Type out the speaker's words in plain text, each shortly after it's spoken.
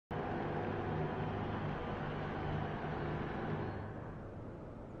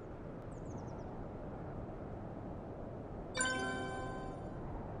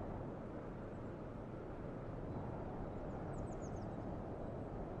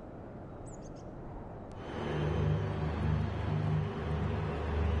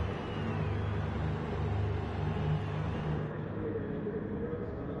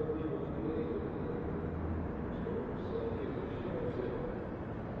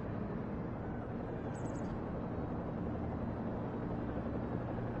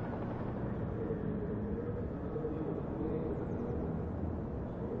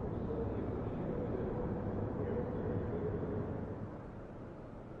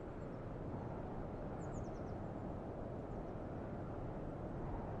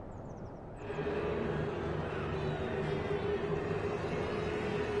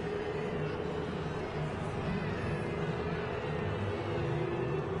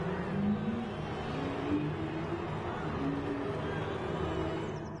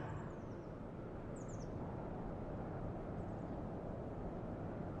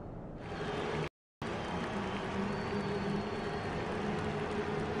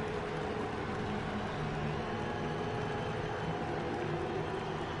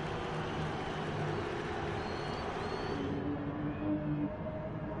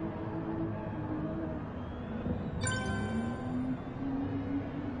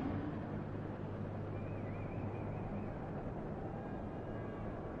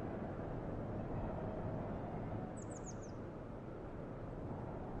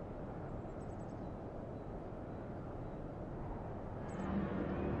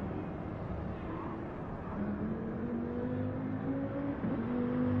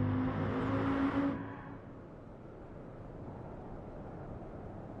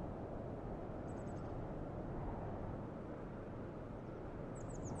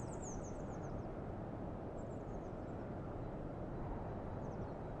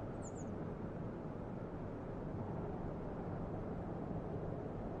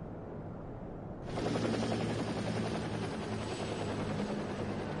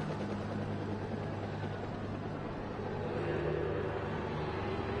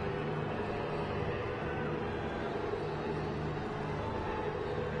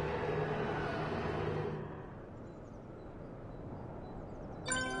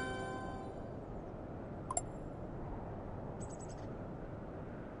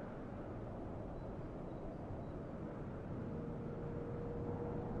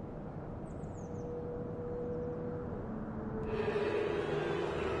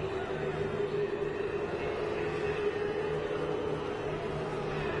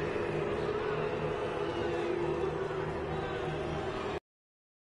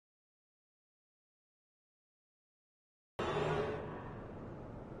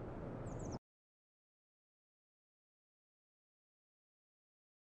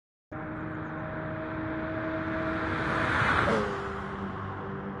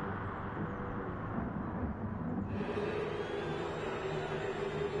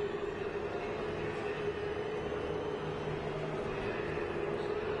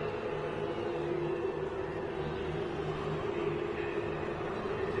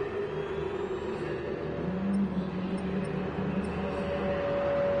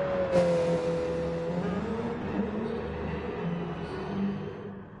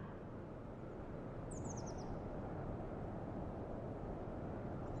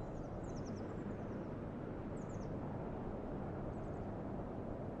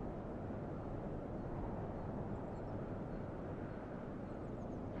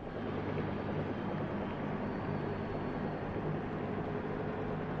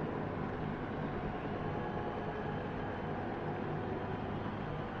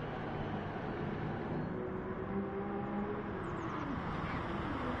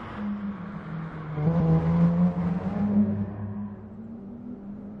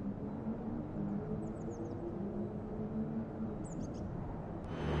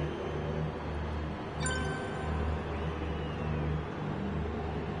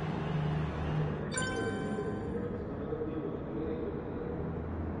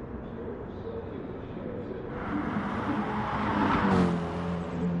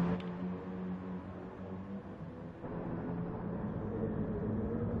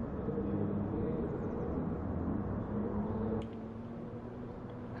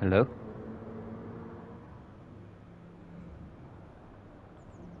Hello?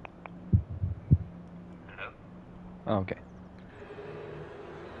 Hello? Oh, okay.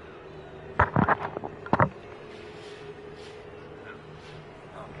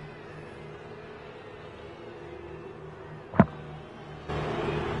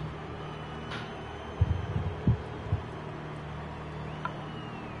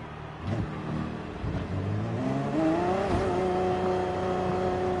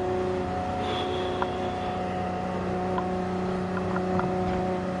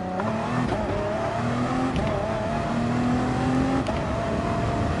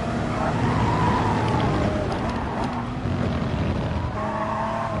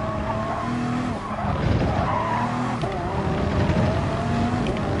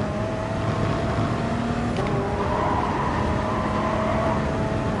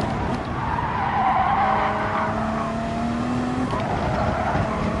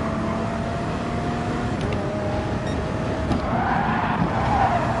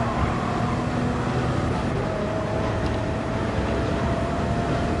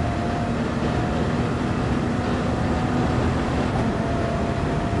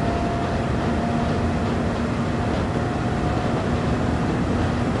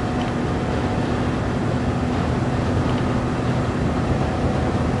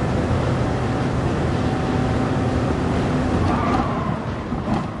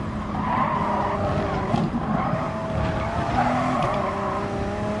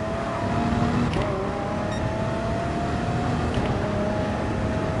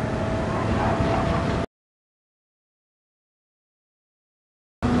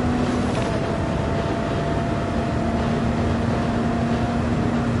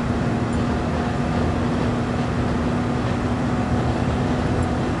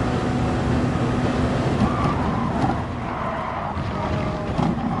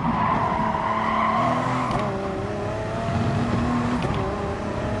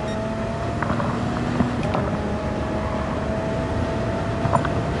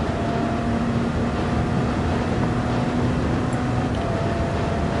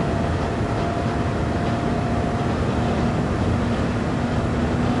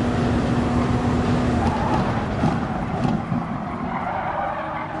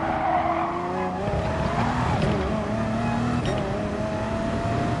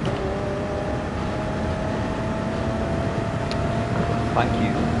 Thank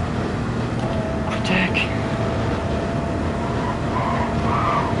you. Attack!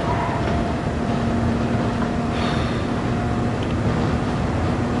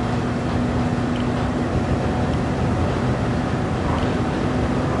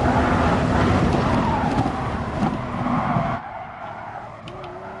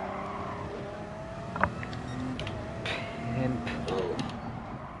 Pimp.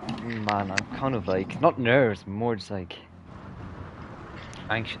 Man, I'm kind of like, not nervous, more just like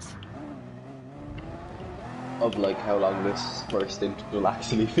anxious. Of like how long this first stint will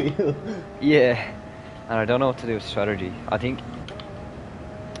actually feel. Yeah, and I don't know what to do with strategy. I think,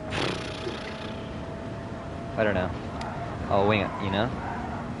 I don't know. I'll wing it, you know?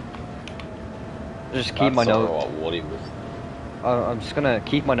 Just keep my That's sort nose. of what Woody was. I'm just gonna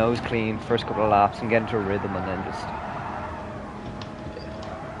keep my nose clean first couple of laps and get into a rhythm, and then just.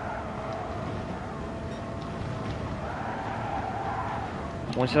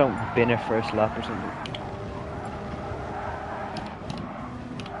 Once I don't bin it first lap or something.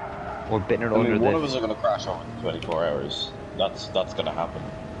 Or bin it I under mean, one the. of us are going to crash over in 24 hours. That's going to happen.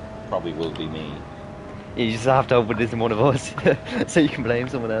 Probably will be me. You just have to hope it isn't one of us, so you can blame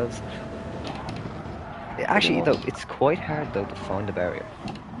someone else. Actually, though, it's quite hard though to find a barrier.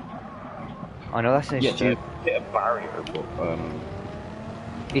 I know that sounds Yeah, to stupid. hit a barrier, but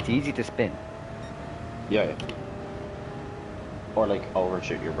It's easy to spin. yeah. Or like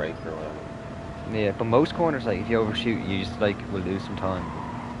overshoot your brake or whatever. Yeah, but most corners, like if you overshoot, you just like will lose some time.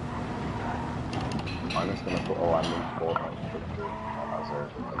 I'm just going to put a landing spot on as our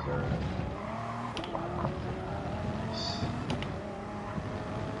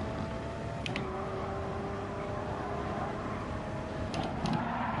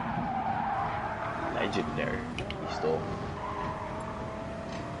legendary stuff.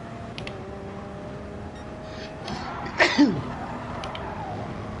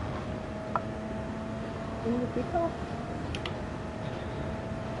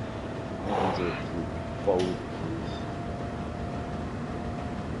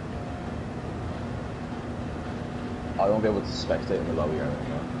 I won't be able to spectate in the lobby or anything.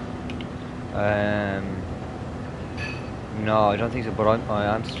 No, I don't think so. But I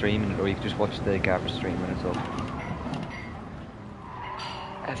am streaming it, or you can just watch the Gavra stream when it's up.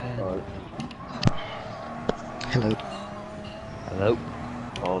 Evan. Alright. Hello. Hello.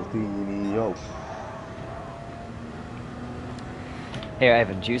 Aldinho. Here,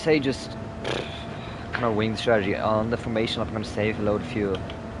 Evan, do you say just kind of wing strategy on the formation? I'm going to save a load of fuel,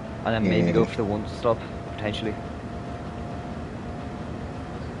 and then maybe go for the one stop potentially.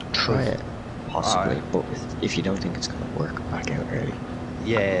 Try it, possibly, Alright. but if you don't think it's going to work, back out early.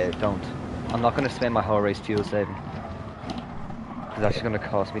 Yeah, don't. I'm not going to spend my whole race fuel saving, because that's just going to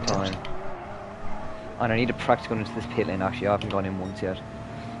cost me time. And I need to practice going into this pit lane. Actually, I haven't gone in once yet.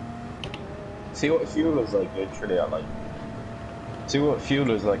 See what fuel is like literally at like. See what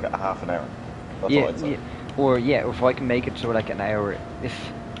fuel is like at half an hour. That's Yeah, what I'd say. or if I can make it to like an hour.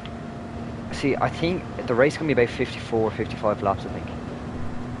 See, I think the race can be about 54, 55 laps.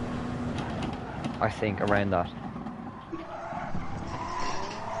 I think around that.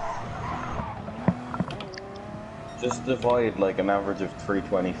 Just divide like an average of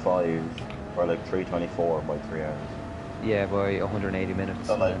 325 or like 324 by 3 hours. Yeah, by 180 minutes.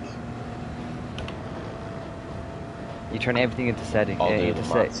 So like. You turn everything into setting. I'll do the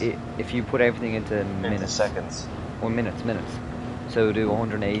maths. If you put everything into Into minutes. seconds. Or minutes. So do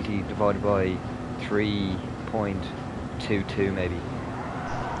 180 divided by 3.22 maybe.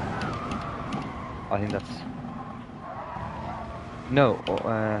 I think that's... No,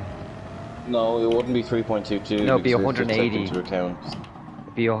 No, it wouldn't be 3.22. no, it'd be because we have to take 180. into account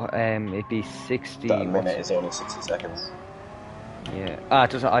It'd be 60... that a minute is only 60 seconds. Yeah. It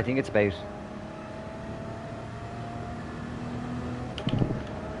doesn't, I think it's about...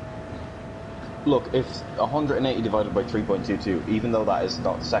 Look, if 180 divided by 3.22, even though that is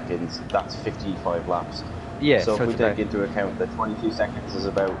not seconds, that's 55 laps. Yeah, so if we it's take about... into account that 22 seconds is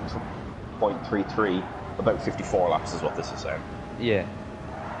about 0.33, about 54 laps is what this is saying. Yeah.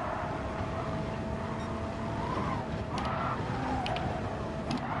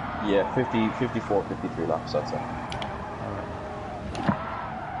 Yeah, 54, 53 laps, that's it.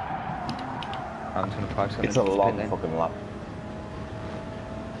 I'm just gonna practice on It's a into long pit lane. fucking lap.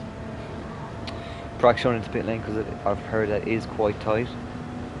 Practice on into pit lane because I've heard that is quite tight.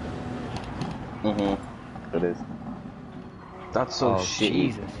 It is. That's so shitty.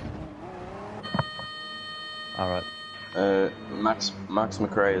 Jesus. Alright. Max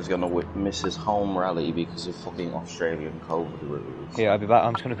McRae is gonna miss his home rally because of fucking Australian COVID rules. Here, I'll be back.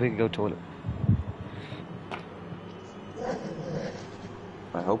 I'm just gonna quickly go toilet.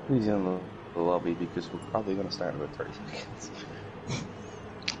 I hope he's in the lobby because we're probably gonna start in about 30 seconds.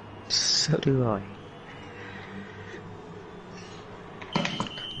 So do I.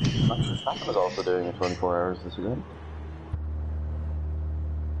 Max Verstappen is also doing a 24 hours this weekend.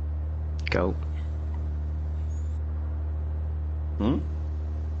 Go.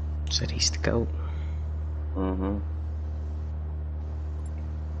 Said he's the GOAT.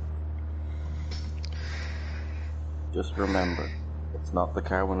 Just remember, it's not the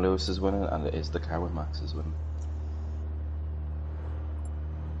car when Lewis is winning, and it is the car when Max is winning.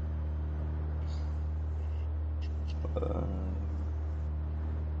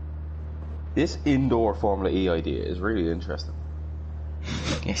 This indoor Formula E idea is really interesting.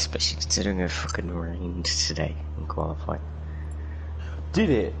 Yeah, especially considering it fucking rained today in qualifying. Did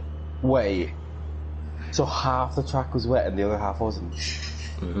it? Wait. So half the track was wet and the other half wasn't?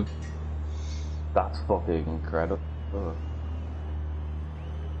 That's fucking incredible.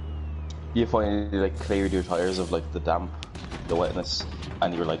 You finally like cleared your tires of like the damp, the wetness,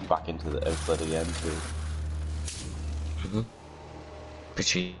 and you're like back into the outside again too.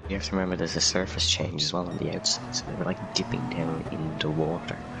 But you have to remember there's a surface change as well on the outside, so they were like dipping down into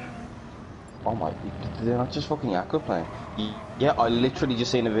water. Oh my, they're not just fucking aquaplane. Yeah, I literally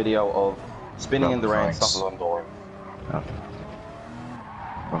just seen a video of spinning in the rain, stop on door. Oh.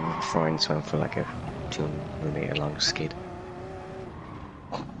 One of the Freunds went for like a 200-meter long skid.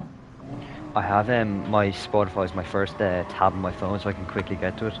 I have my Spotify's my first tab on my phone, so I can quickly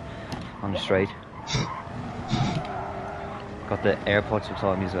get to it on the straight. Got the AirPods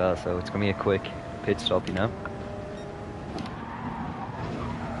beside me as well, so it's gonna be a quick pit stop, you know.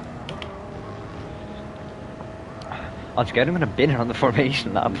 I'll just get him in a bin on the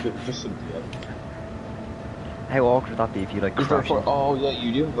formation lap. How awkward would that be if you like crash? Oh yeah,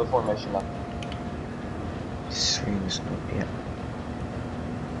 you do have the formation lap. Streams not yet.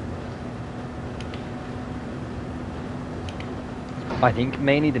 I think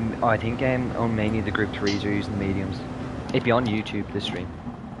mainly mainly the group 3s are using the mediums. It'd be on YouTube this stream.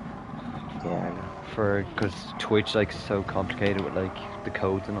 Yeah, I know. Because Twitch like so complicated with like the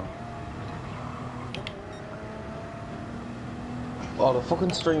codes and all. Oh, the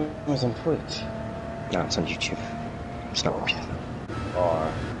fucking stream is on Twitch. No, it's on YouTube. It's not up yet.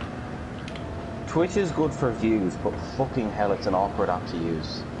 Or Twitch is good for views, but fucking hell, it's an awkward app to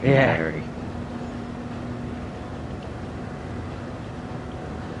use. Yeah. Very.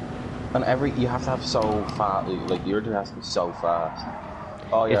 And you have to have so fast, like your internet has to be so fast.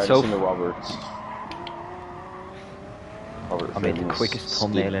 Oh yeah, It's I so just seen the Robert I made the Fitness quickest skit.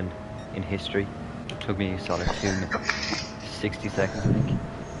 thumbnail in history. Took me a solid 60 seconds, I think.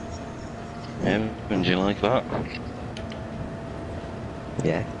 And do you like that?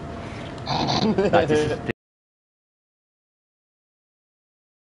 Yeah. Nah, this is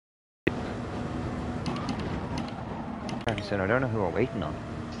I don't know who we're waiting on.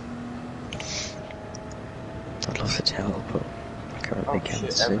 I'd love to tell, but I currently Oh can't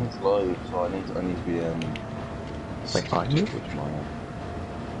shit, see. everything's live, so I need to be Wait, are you? Twitch mine.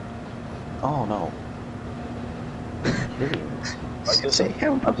 Oh no. I've just seen it.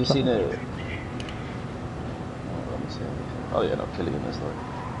 Oh, let me see. Oh yeah, no, Killian is like.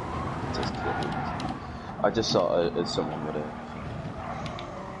 It says Killian. I just saw someone with it.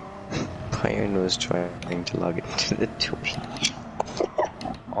 Iron was trying to log into the Twitch.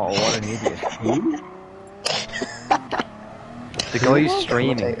 Oh, what an idiot. The guy who's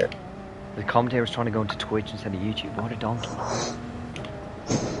streaming, the commentator's trying to go into Twitch instead of YouTube. What a donkey.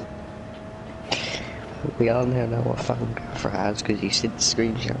 We all now know what phone Gavra has because you see the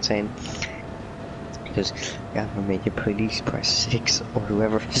screenshot saying because Gavra made you please press 6 or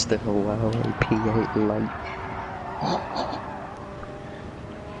whoever is the Huawei P8 Lite.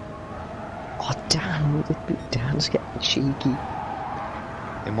 Oh Dan, Dan's getting cheeky.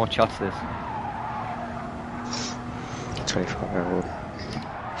 In what shot's this? 24-hour.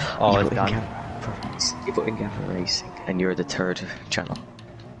 Oh, it's done. You put in Gavra Racing and you're the 3rd channel.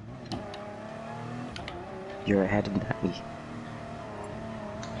 You're ahead of Danny.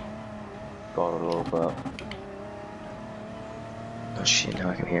 Got it a little bit. Oh shit, now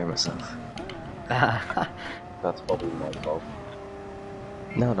I can hear myself. That's probably my fault.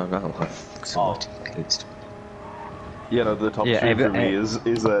 No. Oh. Yeah, no, the top stream for me is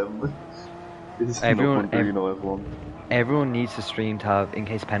everyone, everyone. Everyone needs to stream to have, in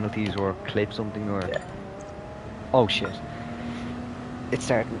case penalties or clip something or... Yeah. Oh shit. It's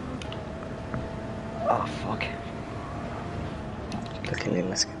starting. Oh fuck. Okay,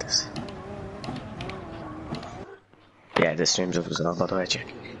 let's get this. Yeah, the stream's up as well, by the way, check.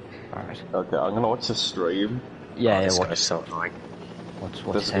 Alright. Okay, I'm gonna watch the stream. Yeah, this watch. guy's so annoying. What's This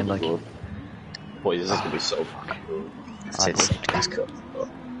it is sound gonna be like? good. Boy, this is gonna be so fucking good. That's cool.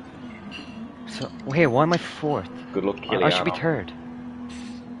 So, wait, why am I 4th? Good luck, Kiliano. I should be 3rd.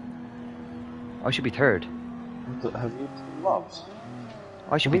 I should be 3rd. Have you been robbed?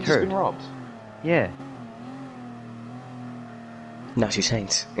 I should Have be you just been 3rd. robbed? Yeah. No, she's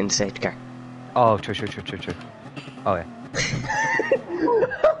Saints in the safety car. Oh, true. Oh yeah.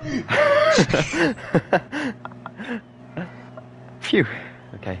 Phew.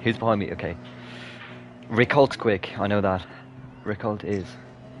 Okay, who's behind me? Okay. Rick Holt's quick, I know that. Rick Holt is.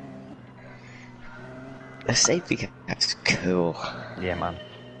 The safety car, that's cool. Yeah, man.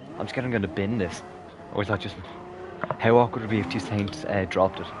 I'm scared I'm going to bin this. Or is that just... How awkward would it be if two Saints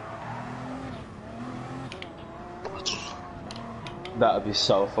dropped it? That would be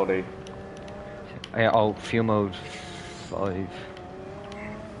so funny. Oh, fuel mode 5.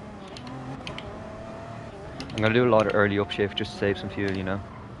 I'm going to do a lot of early upshift just to save some fuel, you know?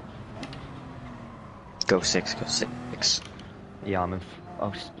 Go 6. Yeah, I'm in...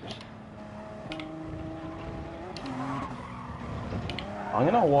 I'm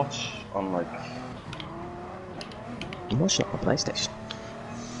gonna watch on like... I'm watching it on PlayStation.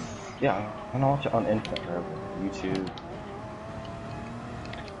 Yeah, I'm gonna watch it on internet or YouTube.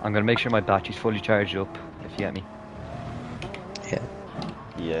 I'm going to make sure my battery's fully charged up, if you get me. Yeah.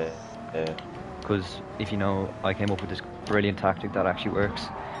 Yeah. Because, if you know, I came up with this brilliant tactic that actually works.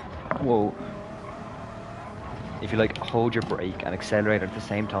 Whoa. If you, like, hold your brake and accelerate at the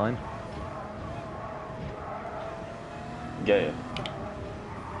same time. Yeah.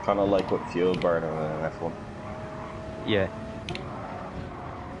 Kind of like what fuel burner in an F1. Yeah.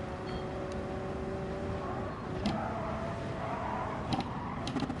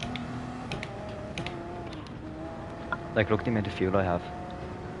 Like, look at the amount of fuel I have.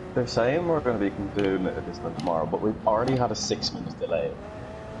 They're saying we're going to be doing it at this time tomorrow, but we've already had a 6-minute delay.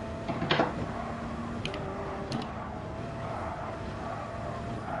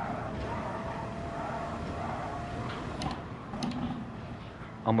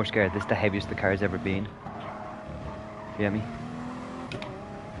 I'm more scared. This is the heaviest the car's ever been. You get me?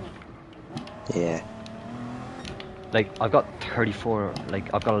 Yeah. Like, I've got 34, like,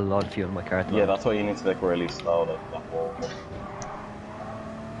 I've got a lot of fuel in my car at the Yeah, moment. that's why you need to like really slow like that wall.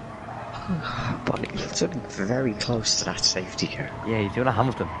 But it's very close to that safety car. Yeah, he's doing a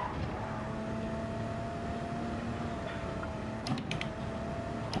Hamilton.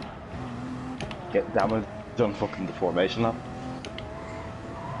 Get damage on fucking the formation lap.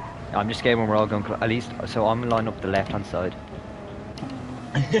 I'm just scared when we're all going. At least, so I'm lined up the left-hand side.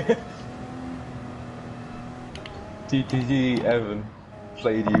 TTG Evan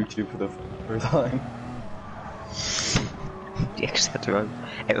played YouTube for the first time. Yeah, because I had to run.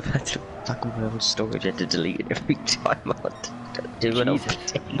 I had to plug my own storage. I had to delete it every time I want to do an Jesus,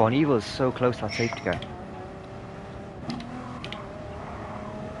 update. Bonnie was so close to that safety car.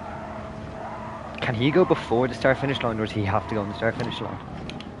 Can he go before the start-finish line, or does he have to go on the start-finish line?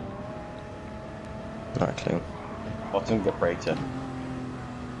 Not a clue. What's him get braked in?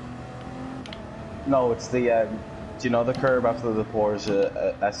 No, it's the do you know the curb after the Porsche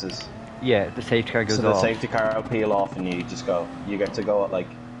S's? Yeah, the safety car goes So the off. safety car will peel off and you just go. You get to go at like.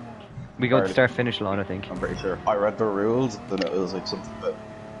 We go to the early. start-finish line, I think. I'm pretty sure. I read the rules and it was like something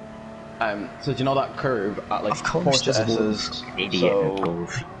that. So do you know that curve at like Of course, Porsche there's S's? an idiot So in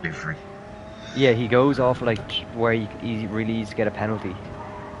golf livery. Yeah, he goes off like where he really needs to get a penalty.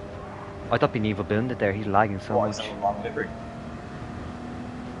 I thought Benevo boomed it there. He's lagging so why much. is that a wrong livery?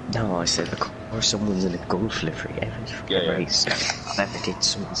 No, I said, of course, someone's in a golf livery every fucking Yeah. race. I've never did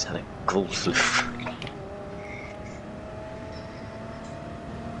someone's in a golf livery.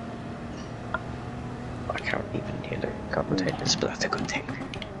 I can't even nearly commentate this, but that's a good thing.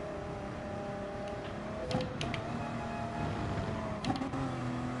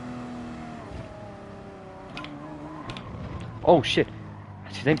 Oh shit!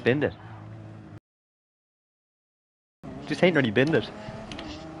 Just ain't binned it. Just ain't really binned it.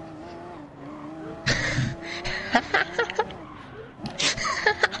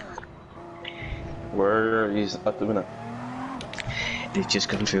 Where he's at the minute? They've just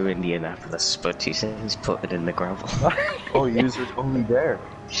gone through Indianapolis, but he said he's put it in the gravel. Oh, user's only there.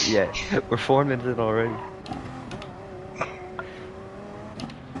 Yeah, we're 4 minutes in already.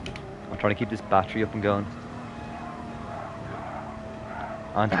 I'm trying to keep this battery up and going.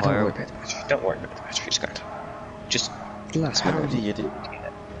 And Don't fire. worry about the battery. Don't worry about the battery, it's good. Just last How minute. do you do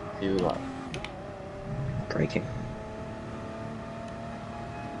that? Braking.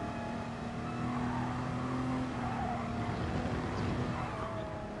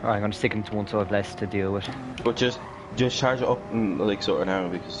 Alright, I'm gonna stick it to one so I have less to deal with. But just charge it up and like sort of now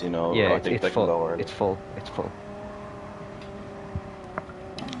because you know Yeah, I think it's they can go full. early. It's full. It's full.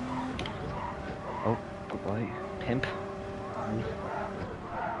 Oh, goodbye, pimp.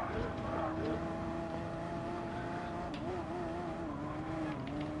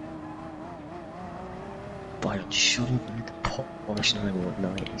 Byron, shut up with the Porsche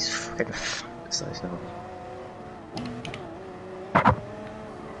 919. He's freaking fantasized now.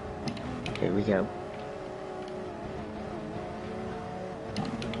 Here we go.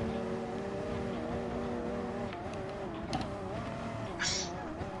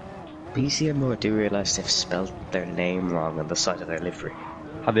 BCMO do realise they've spelled their name wrong on the side of their livery.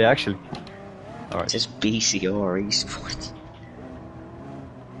 Have they actually? It Alright. says BCR Esports.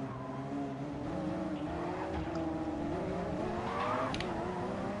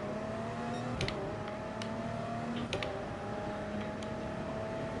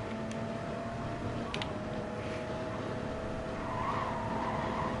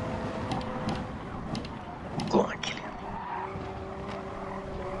 Go on, kill him.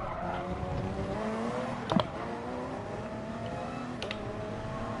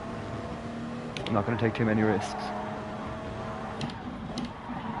 I'm not gonna take too many risks.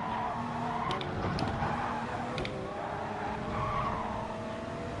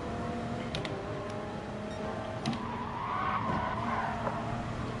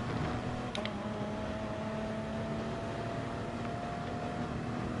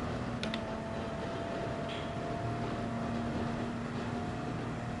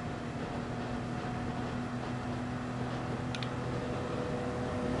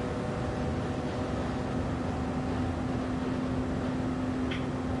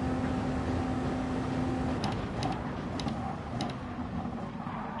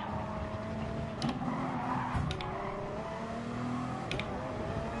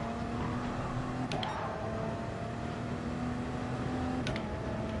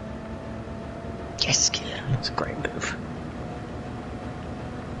 Yes, kill him. That's a great move.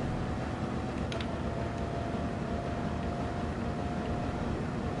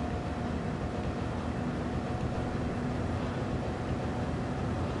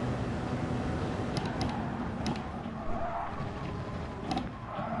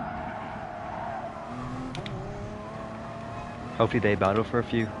 Hopefully they battle for a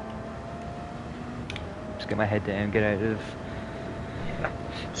few. get my head down, get out of That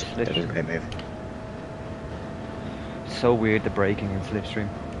is a slipstream. great move. So weird the braking in slipstream.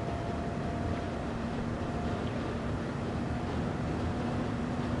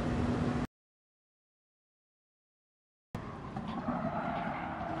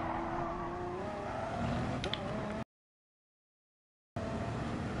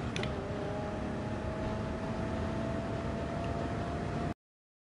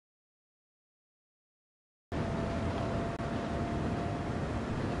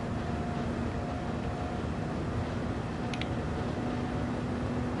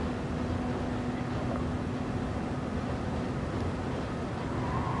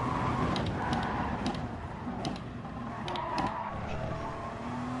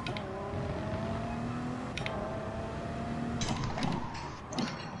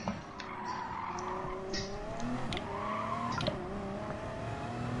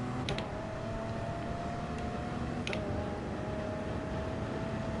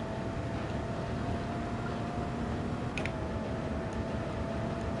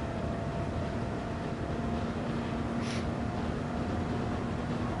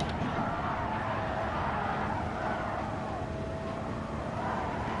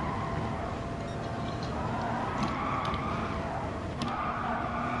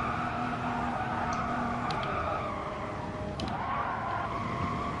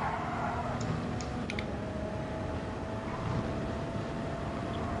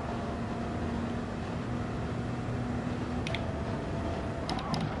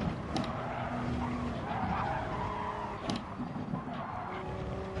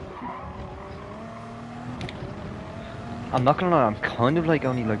 I'm not gonna lie, I'm kind of like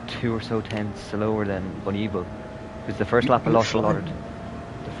only like 2 or so tenths slower than Buneville. Because the first lap I You're lost a lot of... flying.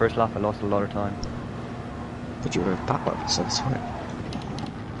 The first lap I lost a lot of time. But you were backwards, so that's fine.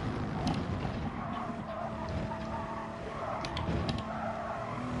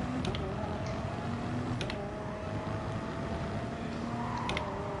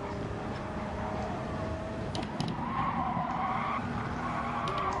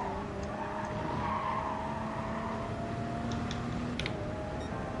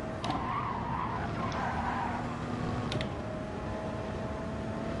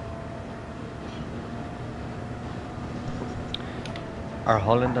 Are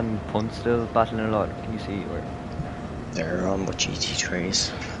Holland and Punt still battling a lot? Can you see? Or They're on with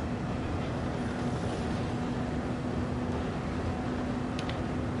GT3s.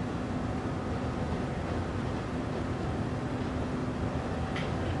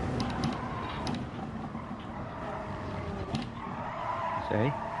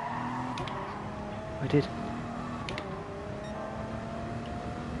 sorry? I did.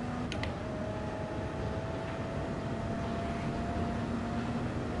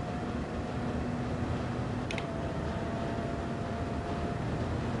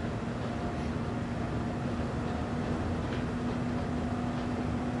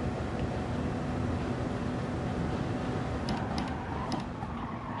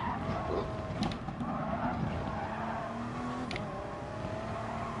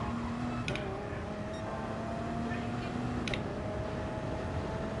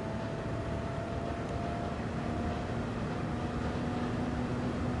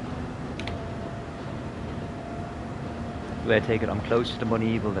 The way I take it, I'm closer to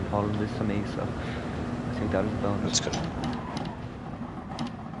Buneville than Holland is to me, so I think that is a bonus. That's good.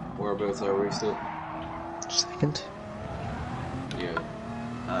 Whereabouts are we still? Second. Yeah.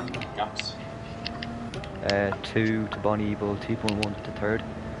 And gaps? 2 to Buneville, 2.1 to third.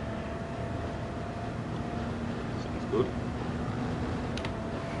 Sounds good.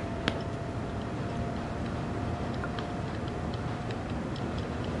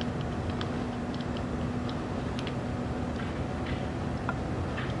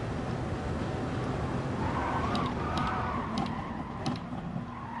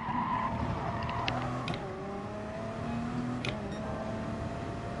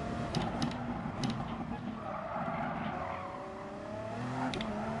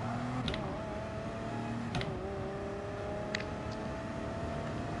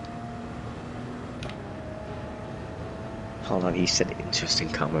 Hold on, he said interesting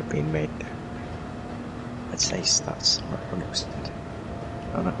comment being made there. I'd say that's not 100%.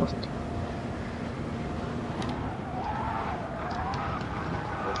 Oh, no, it wasn't.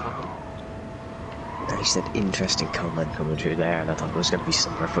 What happened? He said interesting comment coming through there, and I thought it was going to be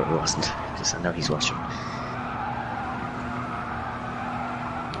somewhere, but it wasn't. Because I know he's watching.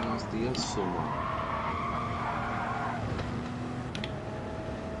 Where's the else somewhere?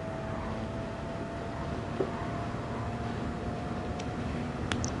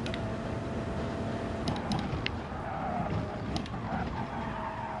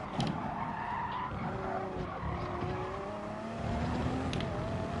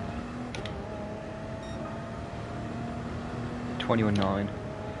 21.9.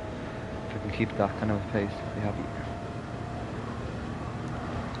 If I can keep that kind of pace, I'll be happy.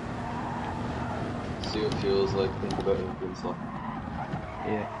 See what it feels like, think about it and stuff.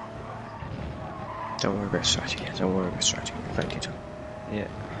 Yeah. Don't worry about strategy. Don't worry about strategy. Plenty of time. Yeah.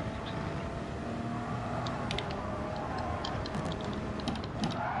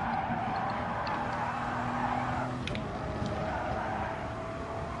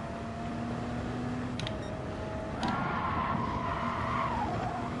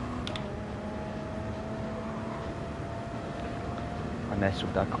 I messed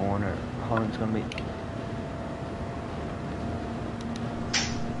with that corner. Holland's gonna be.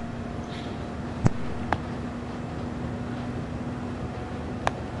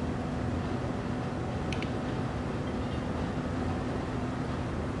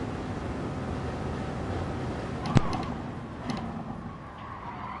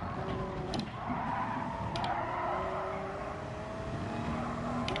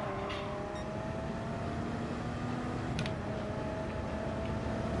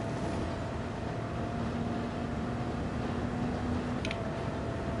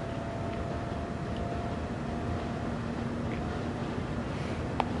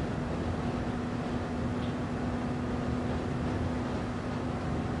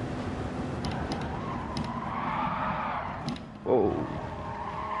 Whoa.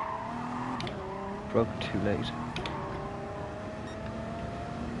 Broke too late.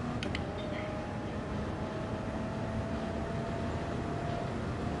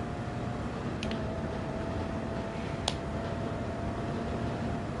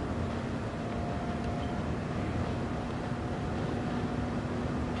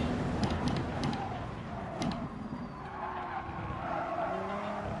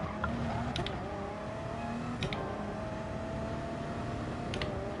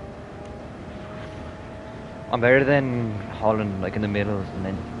 I'm better than Holland, like in the middle, and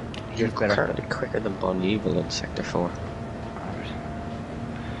then You're he's better. currently quicker than Bon Evil in Sector 4.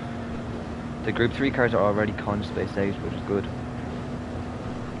 The Group 3 cars are already con spaced out, which is good.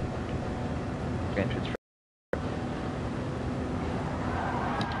 Entrance.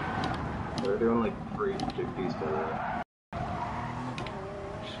 They're doing like 350s for that.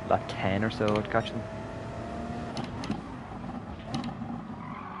 Like 10 or so, I'd catch them.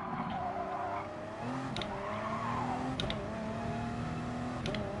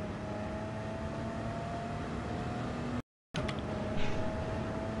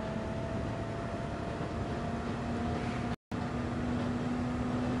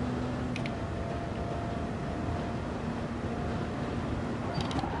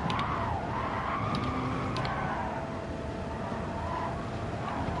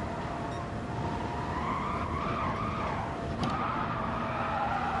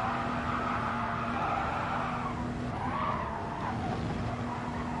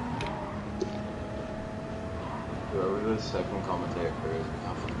 Whoever the second commentator is, we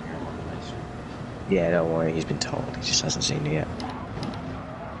can't fucking hear him on the nice. Yeah, don't worry, he's been told. He just hasn't seen it yet.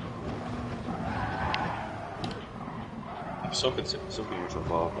 Something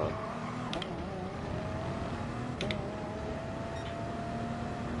yourself off, man.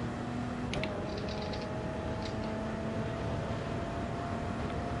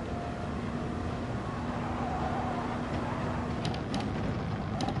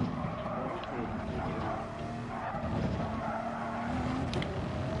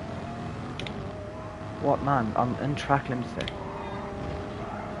 What man? I'm in track limits there.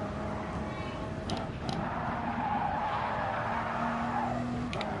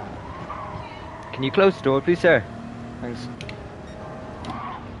 Can you close the door, please, sir? Thanks.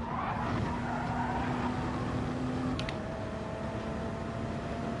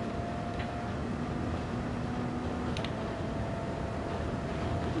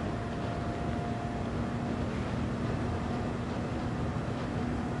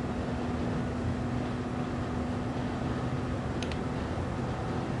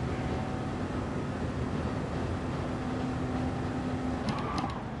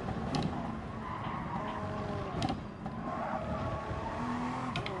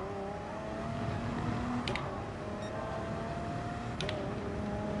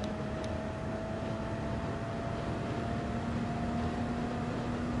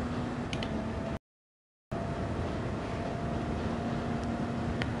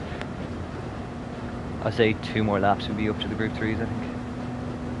 I'd say 2 more laps would be up to the Group 3s, I think.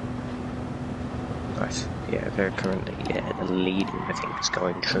 Right. Yeah, they're currently the leader, I think, is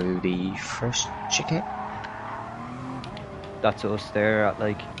going through the first chicane. That's us. They're at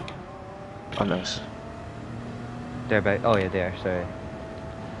like. Oh no. They're about. Oh yeah, there. Sorry.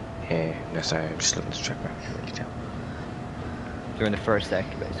 Yeah, no, sorry, I'm just looking at the track map, I can't really tell. They're in the first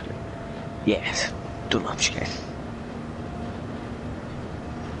sector, basically. Yes, Dunlop's game.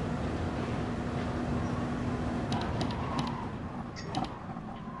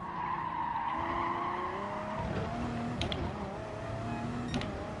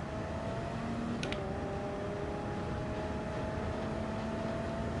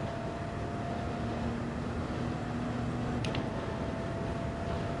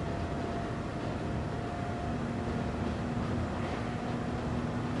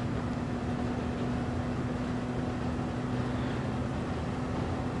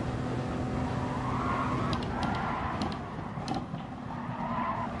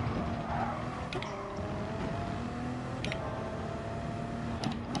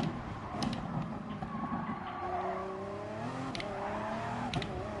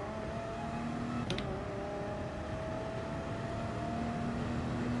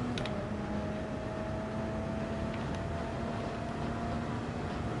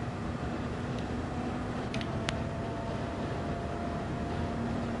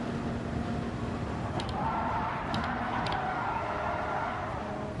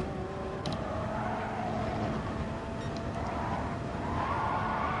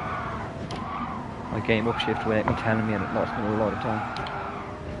 My game upshift without me telling me, and it lost me a lot of time.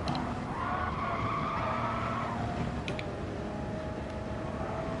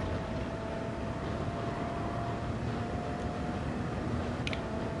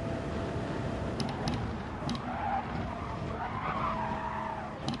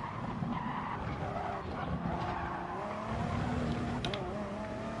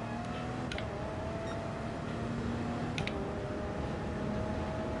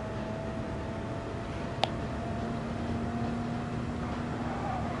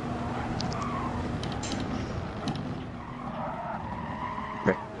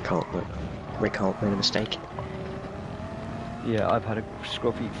 Rick Holt made a mistake. Yeah, I've had a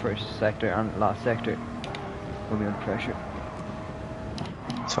scruffy first sector and last sector when we were under pressure.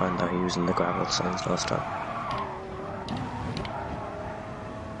 It's fine though, he was in the gravel signs last time.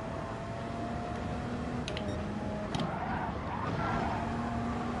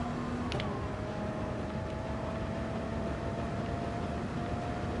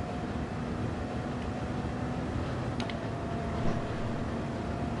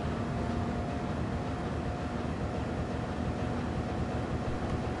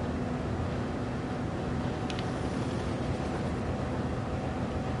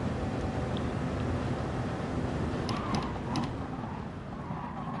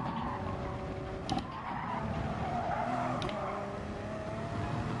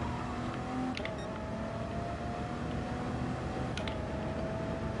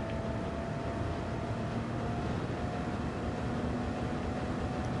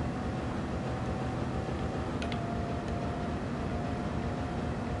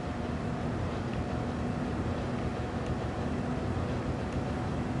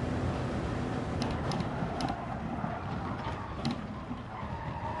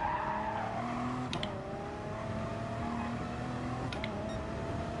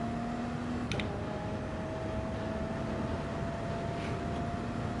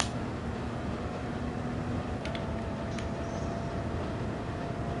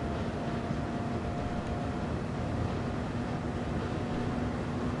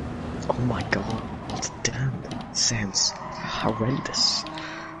 Oh my god, damn, that sounds horrendous.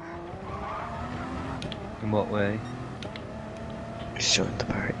 In what way? He's joined the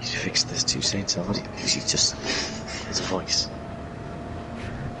party to fix this 2 Saints audio because he just his voice.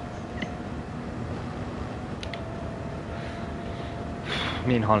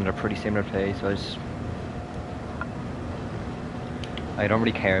 Me and Holland are pretty similar plays, so I don't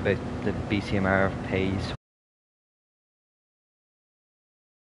really care about the BCMR pays.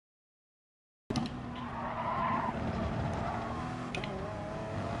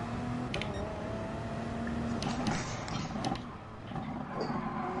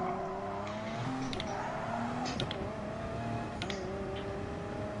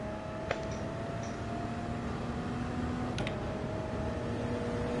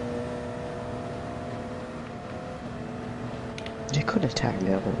 You could attack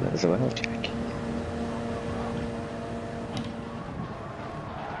that one as well, Jack.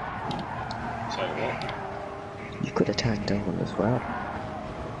 Sorry, what? You could attack that one as well.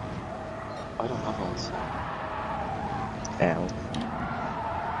 I don't have ones. L.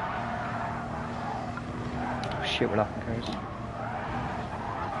 Oh, shit, we're locking cars.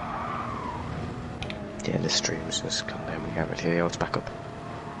 Yeah, the stream's just gone down. We can't really hear you. It's back up.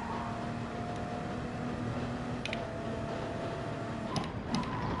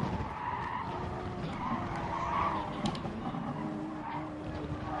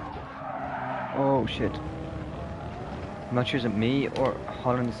 Oh shit. I'm not sure is it me or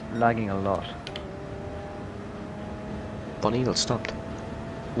Holland's lagging a lot. Bunny Eagle stopped.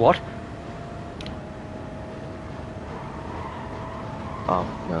 What?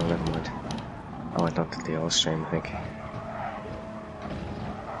 Oh, no, never mind. I went on to the old stream, I think.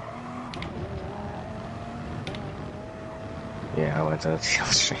 Yeah, I went on to the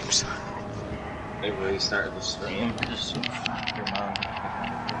old stream, so. They restarted the stream. Just some fucking man.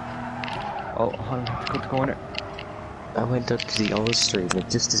 Oh, Holland has to cut the corner. I went up to the old stream, and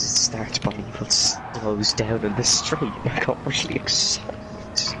just as it starts, Bunny Eagle slows down in the stream. I got really excited.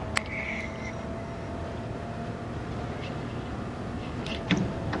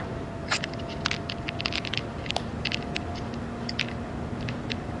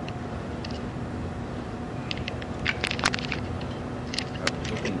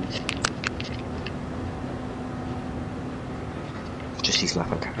 Just these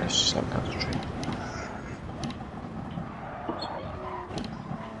laughing cars just out down the street.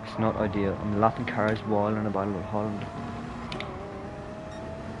 It's not ideal. I'm lapping cars while in a battle with Holland.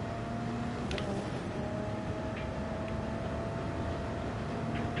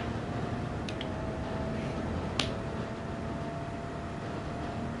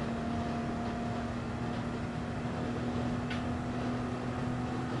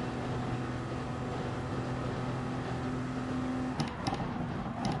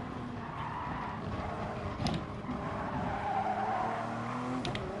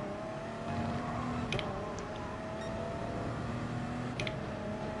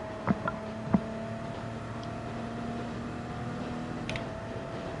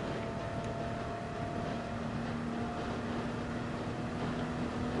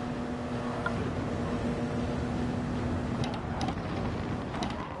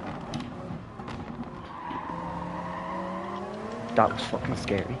 That was fucking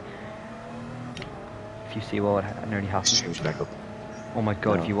scary. If you see what nearly happened. Stream's back up. Oh my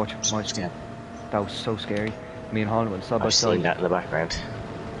god, No, if you watch my yeah. that was so scary. Me and Holland went side by I've side. seen that in the background.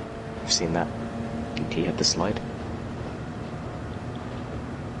 I've seen that. He had the slide.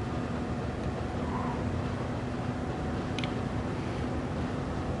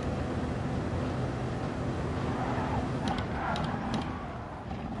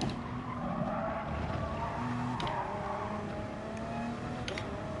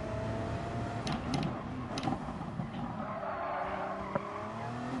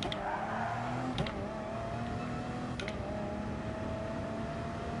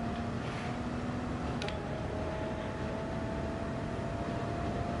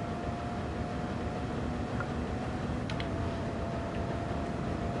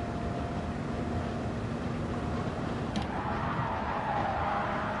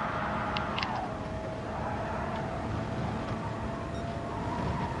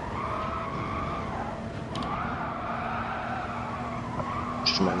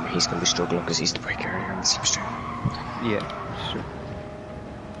 Just remember, he's going to be struggling because he's the brake area on the slipstream. Yeah, sure.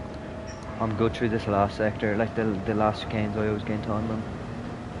 I'm good through this last sector, like the last chicanes I always gain time on.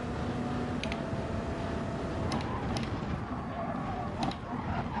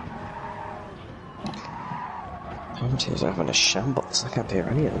 Commentators are having a shambles. I can't hear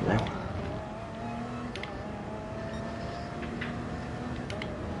any of them now.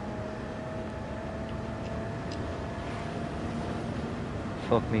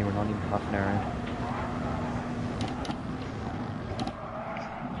 Fuck me, we're not even half an hour in.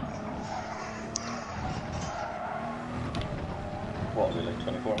 What was it, like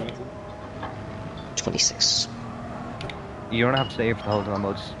 24 minutes? 26. You don't have to stay here for the whole time,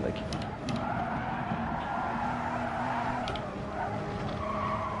 I'll just like...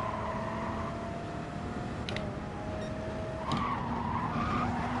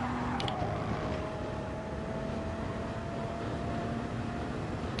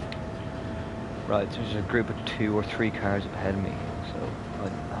 Right, so there's a group of 2 or 3 cars up ahead of me, so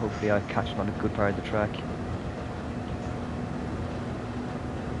hopefully I catch them on a good part of the track.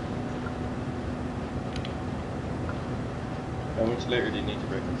 How much later do you need to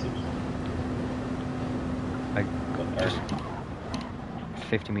break on six? I just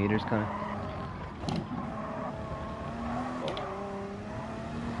 50 meters kind of.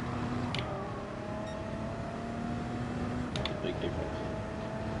 Big difference.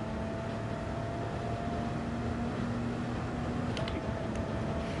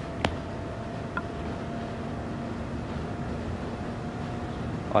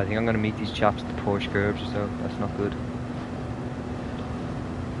 I think I'm going to meet these chaps at the Porsche curbs, so that's not good.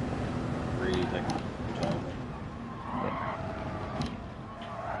 Really take time.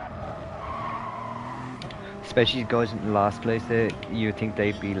 Especially guys in the last place, you would think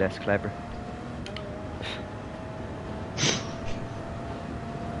they'd be less clever.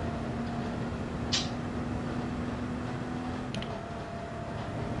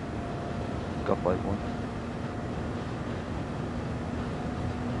 by one.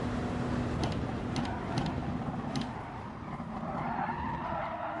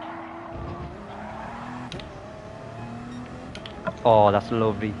 Oh, that's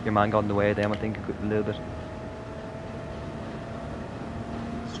lovely. Your man got in the way of them, I think, a little bit.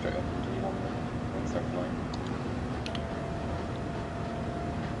 Straight up into the one second line.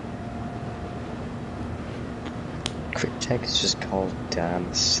 Cryptech is just called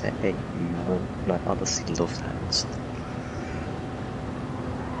damn say man. I honestly love that and stuff.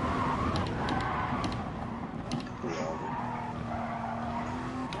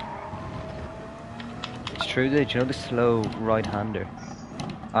 It's true, though. Do you know the slow right-hander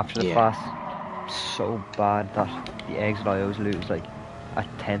after the Yeah. pass? So bad that the exit I always lose like a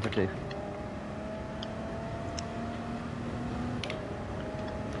tenth or two.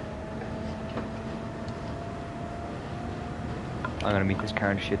 I'm gonna meet this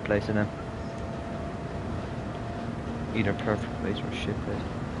car in a shit place, and either perfect place or a shit place.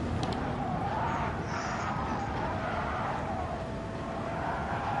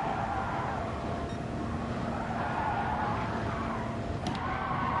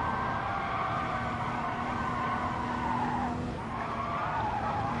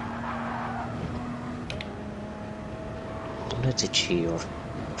 One of the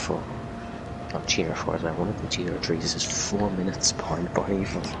GR4, not GR4s, but one of the GR3s is 4 minutes behind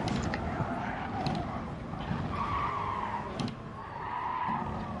rival.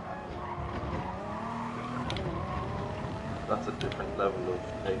 That's a different level of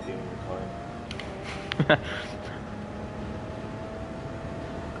taking your time.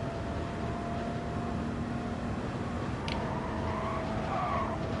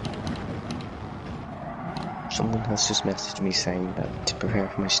 Someone has just messaged me saying that to prepare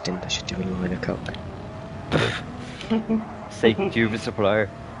for my stint I should do a line of coke. Sake Juve supplier.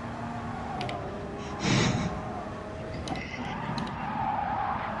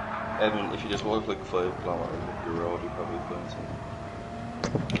 Evan, if you just walk like 5 kilometers up the road, you probably find some.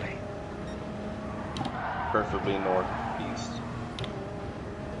 Probably. Preferably northeast.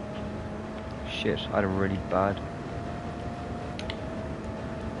 Shit, I had a really bad.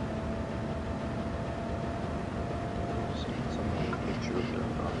 Some picture of their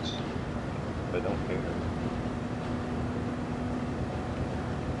box. I don't care.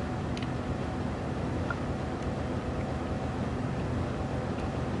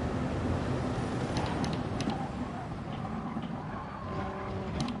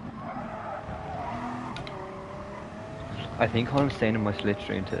 I think I'm staying in my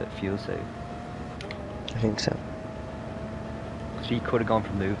slipstream to fuel save. I think so. So he could have gone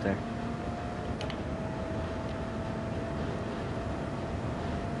for move there.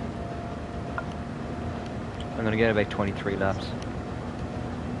 I'm gonna get about 23 laps.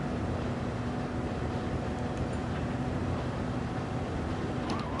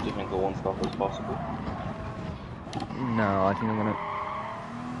 Do you think the one stop is possible? No, I think I'm gonna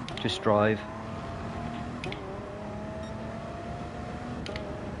just drive.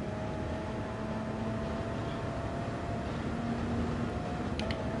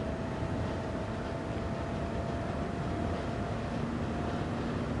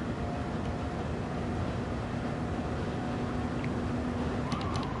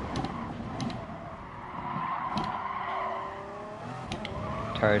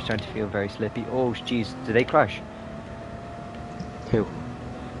 Tires starting to feel very slippy. Oh, jeez, did they crash? Who?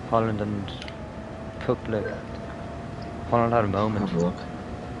 Holland and Public. Holland had a moment. Have a look.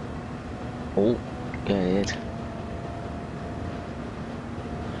 Oh, yeah, it did.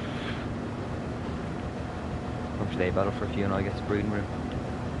 Hopefully they battle for a few and I get the breeding room.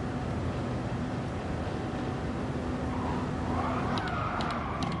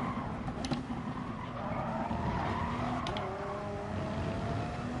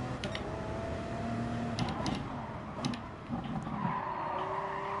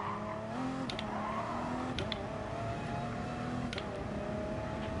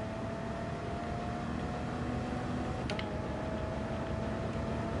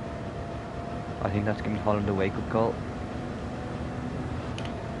 I think that's giving Holland a wake-up call.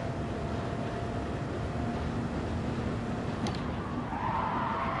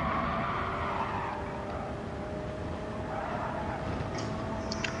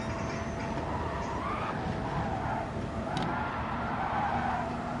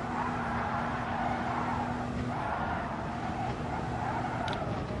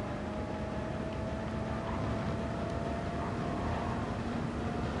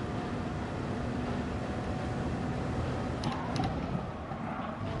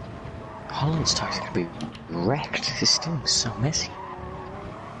 Holland's starting to be wrecked. This thing's so messy.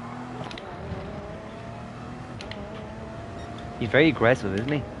 He's very aggressive,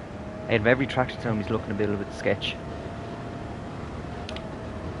 isn't he? Out of every traction to him, he's looking a bit sketch.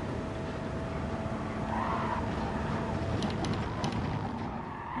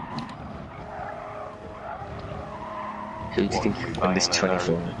 Who do you think What, won this buying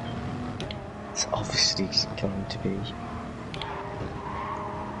 24? an It's obviously going to be.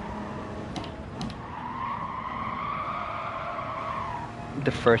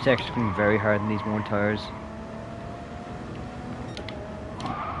 The first section's going to be very hard in these worn tyres.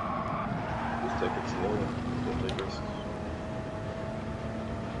 Just take it slowly. Don't take risks.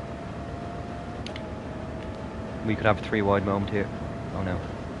 We could have a 3 wide moment here. Oh no.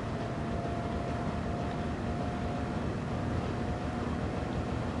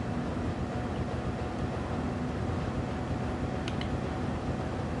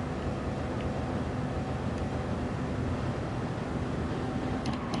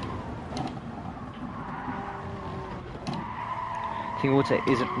 I think I would say,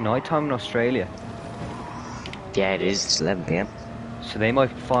 is it night time in Australia? Yeah, it is. It's 11 p.m. So they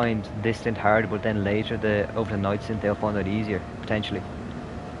might find this stint hard, but then later, over the night stint, they'll find it easier, potentially.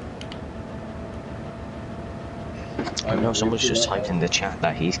 I know someone's just typed in the chat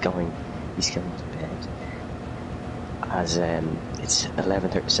that he's going to bed. As it's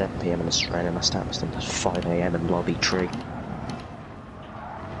 11:37 p.m. in Australia, and I start my stint at 5 a.m. in lobby 3.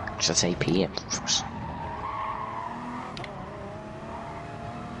 Should I say p.m. first?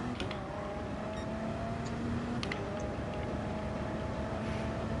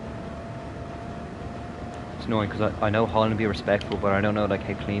 It's annoying because I know Holland will be respectful, but I don't know like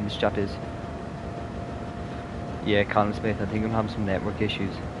how clean this chap is. Yeah, Colin Smith, I think I'm having some network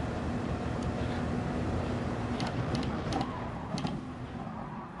issues.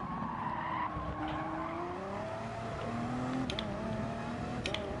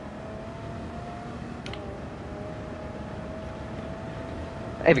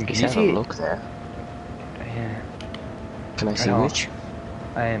 Evan, can He's you having see? a look there. Yeah. Can I see Right on. which?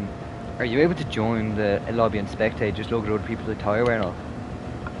 Are you able to join the lobby and spectate? Just look at other people's attire wearing all.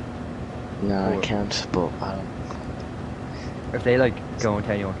 No, I Or- can't, but Or if they like go and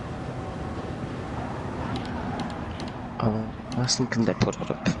tell anyone. I'll ask them, can they put it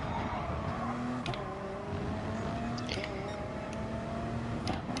up?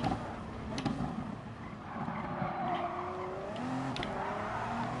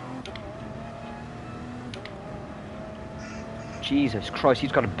 Jesus Christ,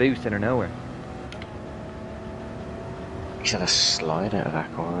 he's got a boost out of nowhere. He's had a slide out of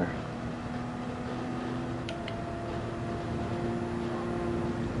that corner.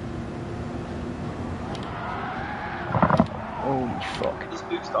 Holy fuck. Just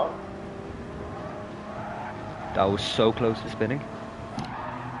big stop. That was so close to spinning.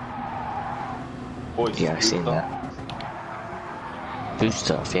 Boys, Yeah, I've boost seen off. that.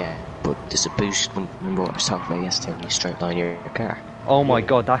 Boost off, yeah. But there's a boost, remember what I was talking about yesterday when you straight line your car? Oh my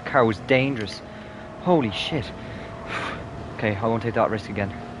god, that car was dangerous. Holy shit. Okay, I won't take that risk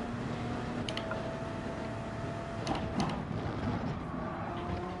again.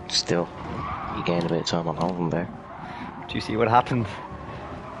 Still, you gained a bit of time on holding there. Do you see what happened?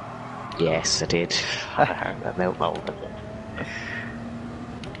 Yes, I did. That melt moment.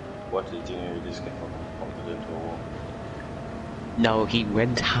 What did you do? You just get bumped into a wall. No, he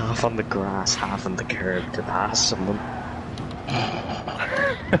went half on the grass, half on the curb to pass someone.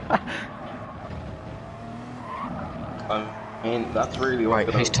 I mean, that's really what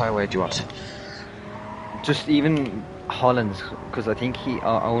Right, whose tyre wear do you want? Just even Holland's, because I think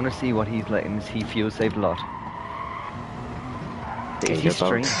I want to see what he's like and he fuel saved a lot. Okay, Is he you're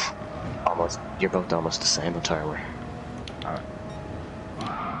streaming? you're both almost the same on tyre wear. Alright.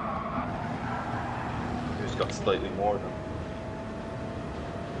 Who's got slightly more than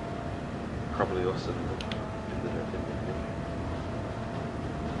probably us in the dirt.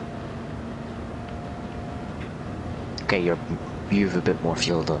 Okay, you've a bit more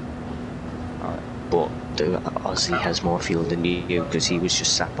fuel done. Alright. But the Aussie has more fuel than you because he was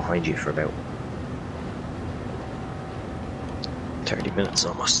just sat behind you for about 30 minutes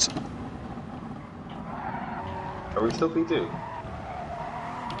almost. Are we still P2?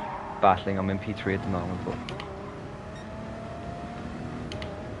 Battling, I'm in P3 at the moment, but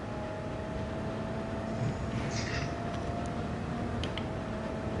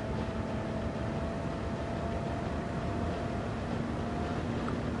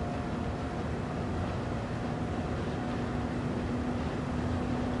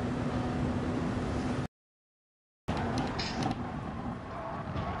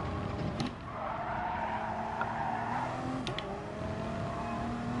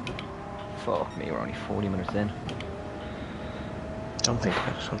fuck me, we're only 40 minutes in. Don't think about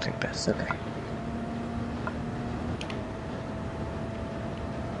it, don't think about it, it's okay.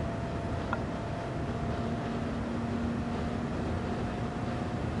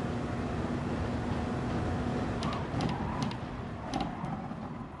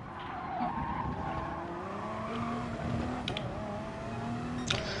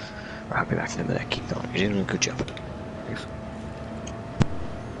 I'll be back in a minute, keep going, you're doing a good job. Thanks.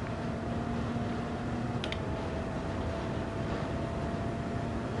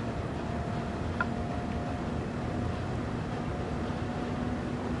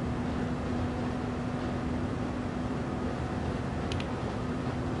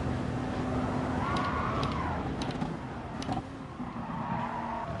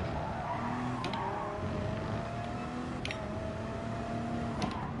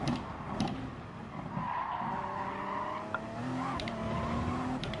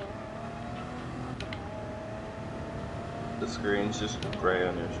 The screen's just grey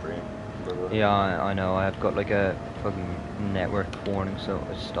on your stream. brother. Yeah, I know. I've got like a fucking network warning, so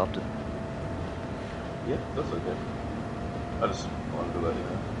I stopped it. Yeah, that's okay. I just wanted to let you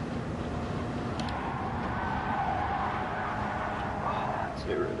know.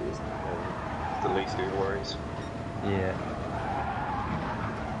 It really isn't. It's the least of your worries. Yeah.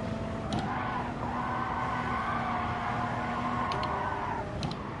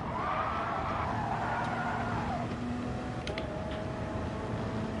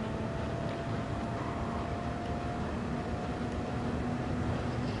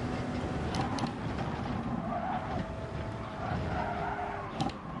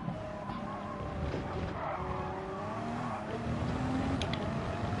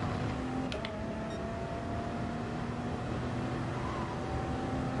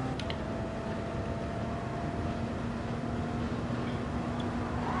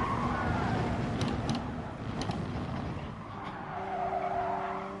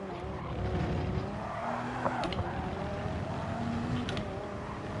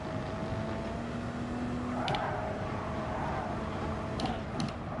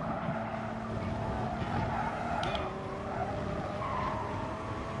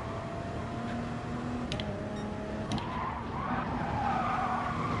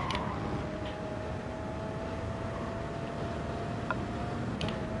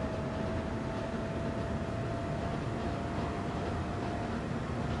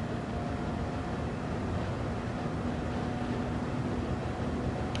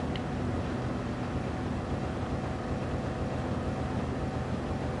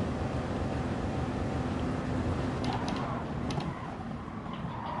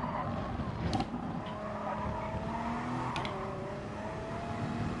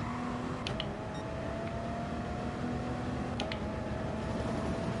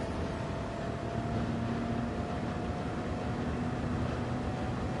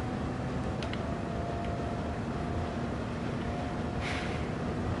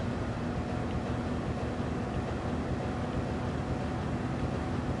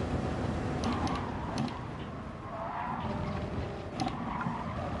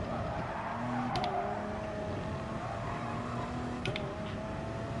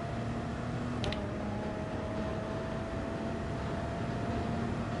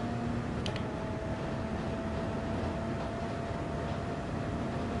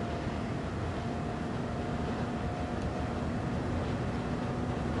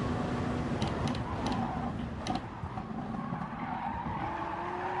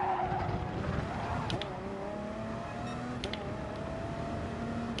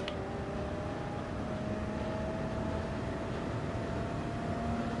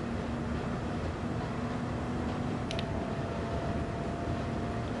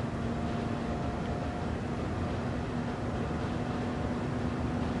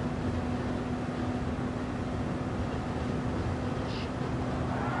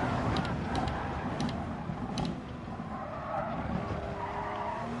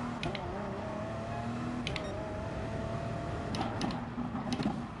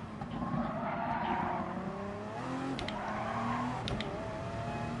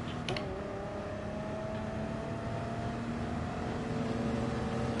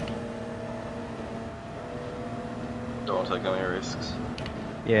 Don't take any risks.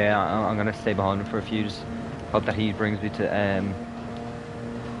 Yeah, I'm gonna stay behind him for a few. Just hope that he brings me to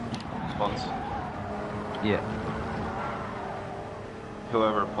Punts. yeah.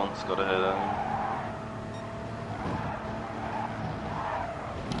 Whoever punts got ahead of him.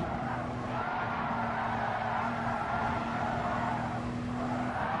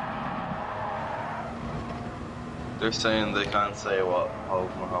 They're saying they can't say what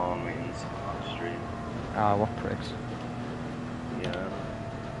Hulk Mahone means on stream. Ah, what pricks. Yeah.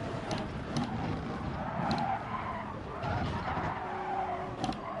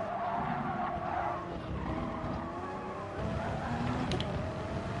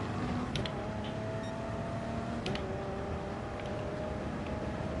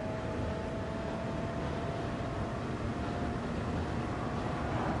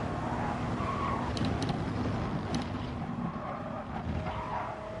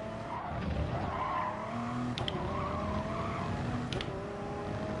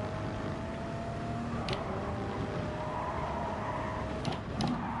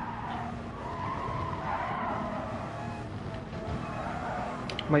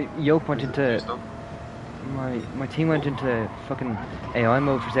 My yoke went Is it into used up? my team went into fucking AI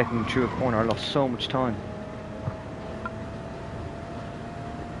mode for a second through a corner. I lost so much time.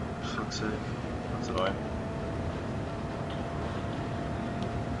 Fuck's sake. That's annoying.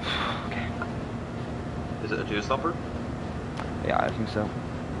 Okay. Is it a two-stopper? Yeah, I think so.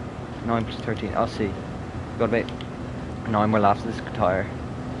 9 plus 13. I'll see. Got about 9 more laps of this tire.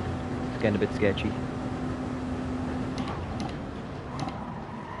 It's getting a bit sketchy.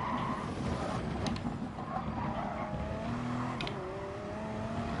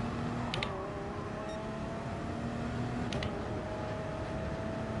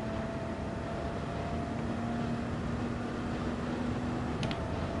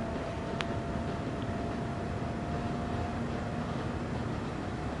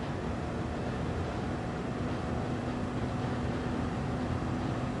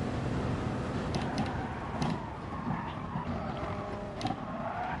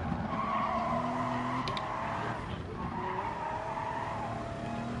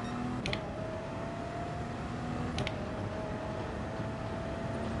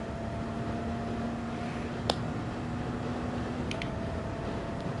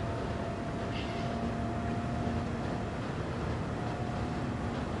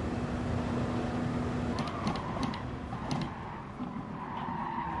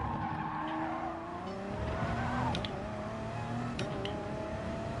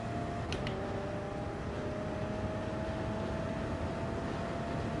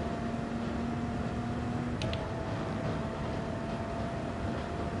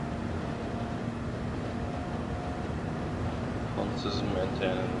 Once is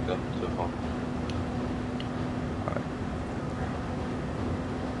maintaining got to fun.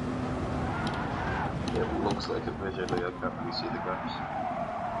 It looks like it visually, I can't really see the gaps.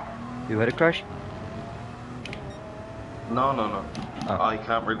 You had a crash? No, no, no. Oh. I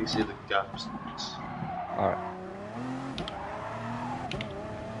can't really see the gaps. Alright.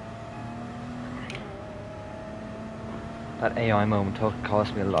 That AI moment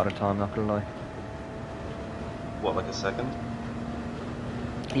cost me a lot of time, not gonna lie. What, like a second?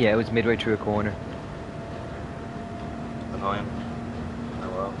 Yeah, it was midway through a corner. Annoying. Oh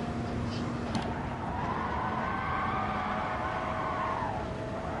well.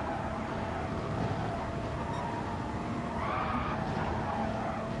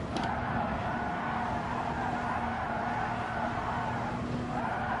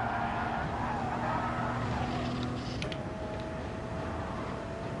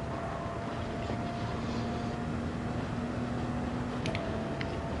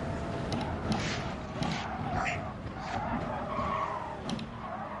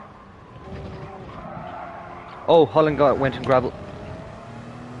 Oh, Holland went and gravel.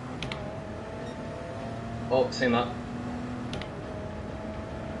 Oh, seen that.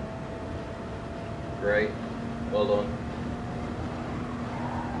 Great. Well done.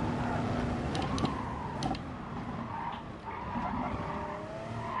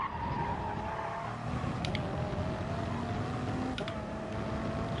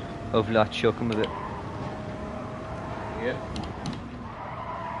 Hopefully that shook him a bit. Yeah.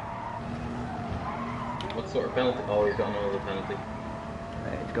 What sort of penalty? Oh, he's got another penalty.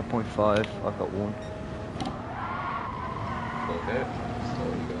 He's got 0.5, I've got 1. Okay.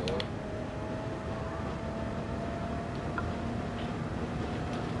 Slowly go away.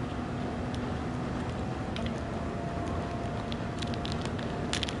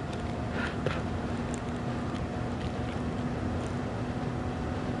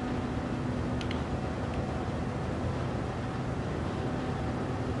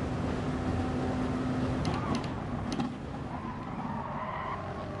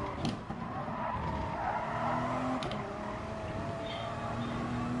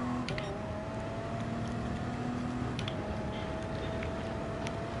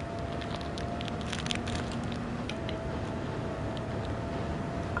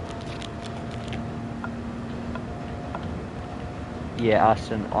 Yeah,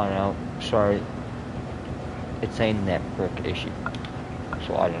 Aston, I know, sorry. It's a network issue.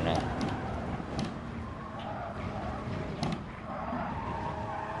 So I don't know.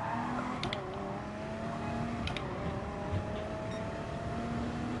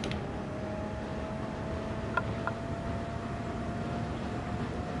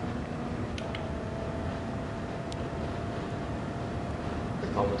 The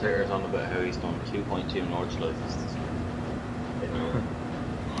commentator's on about how he's done 2.2 North slices. I don't know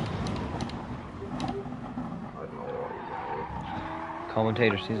what he's on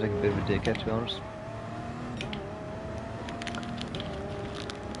Commentator seems like a bit of a dickhead, to be honest.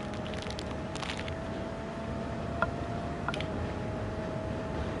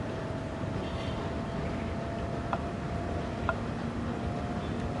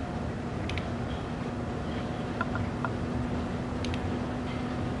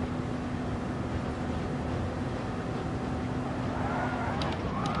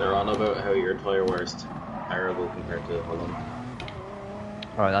 They're on about how your tyre wear's terrible compared to Holland.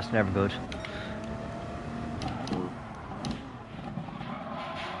 Alright, that's never good.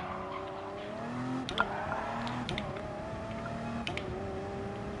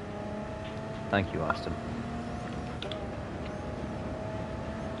 Thank you, Austin.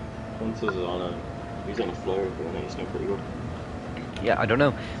 Once is he's on a flyer, but he's not pretty good. Yeah, I don't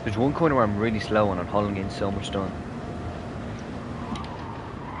know. There's one corner where I'm really slow and I'm Holland getting so much done.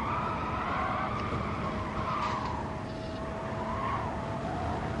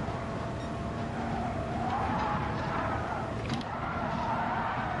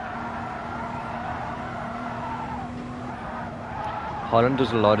 Holland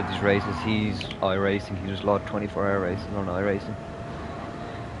does a lot of these races. He's iRacing. He does a lot of 24-hour racing on iRacing.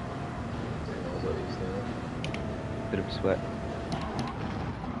 Bit of a sweat.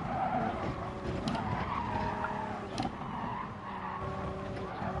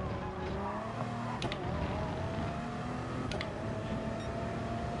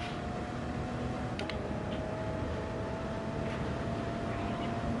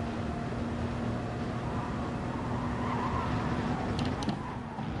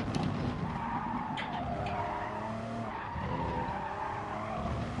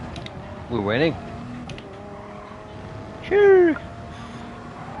 We're winning. Sure.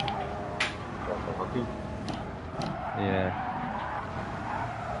 Yeah.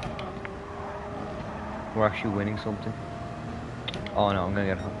 We're actually winning something. Oh no, I'm gonna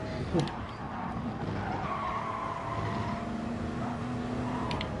get hot.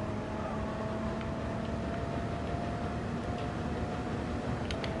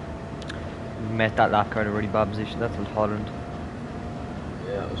 Met that lap car in a really bad position. That's in Holland.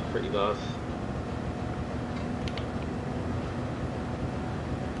 Yeah, it was pretty bad.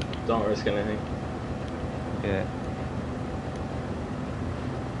 Don't risk anything. Yeah.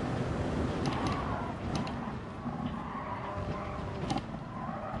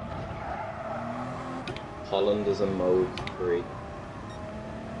 Holland is in mode 3.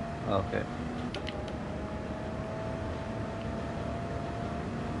 Okay.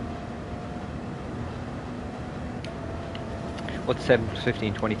 What's 7 plus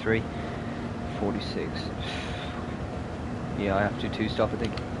 15? 23? 46. Yeah, I have to do 2-stop, I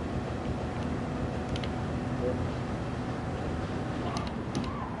think.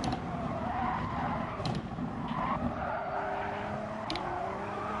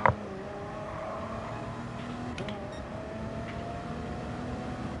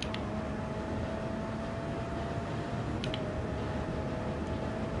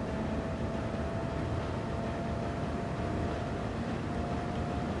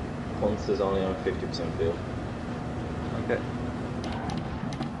 Hunts is only on 50% fuel. Okay.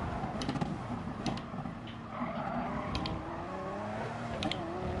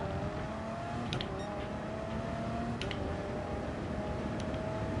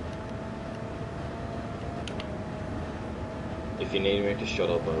 If you need me to shut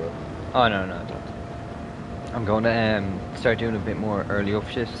up, I will. Oh no, no, I don't. I'm going to start doing a bit more early up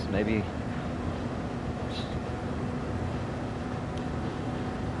shifts, maybe.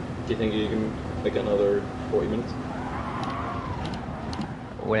 Do you think you can make another 40 minutes?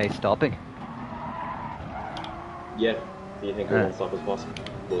 Without stopping. Yeah. Do you think it won't stop as possible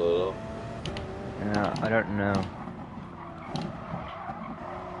at all? Yeah, I don't know.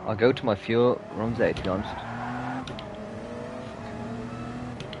 I'll go to my fuel runs out, to be honest.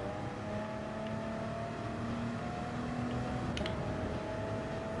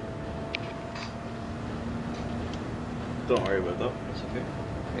 Don't worry about that. That's okay.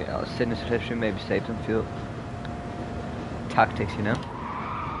 Yeah, I'll sit in the slip stream, maybe save some fuel. Tactics, you know?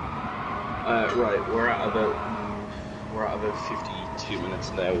 Right, we're at about 52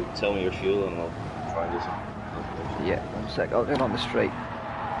 minutes now. Tell me your fuel and I'll try and do some. Yeah, 1 sec, I'll get on the straight.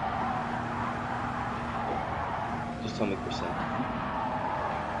 Just tell me percent.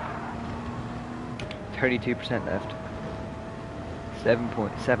 32% left.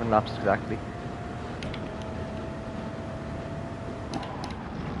 7.7 laps exactly.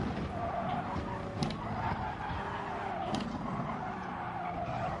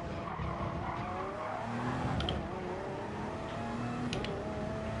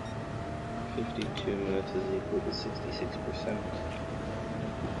 Minutes is equal to 66%.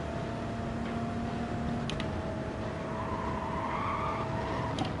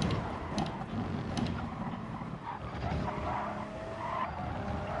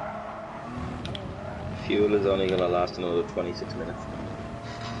 Fuel is only gonna last another 26 minutes.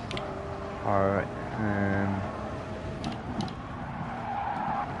 Alright.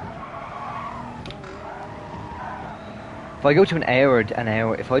 If I go to an hour,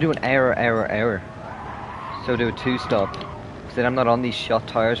 if I do an hour, so do a 2-stop, because then I'm not on these shot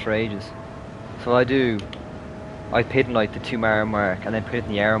tyres for ages. So I pit in like the 2-hour mark and then put it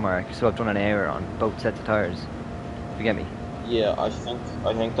in the hour mark, so I've done an hour on both sets of tyres. You get me? Yeah, I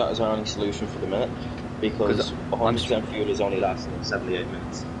think that is our only solution for the minute, because 100% fuel is only lasting 78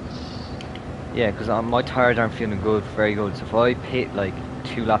 minutes. Yeah, because my tyres aren't feeling good, very good. So if I pit like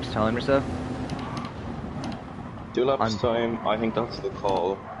 2 laps time or so, 2 laps time, I think that's the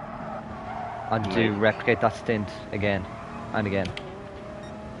call. And do replicate that stint again and again.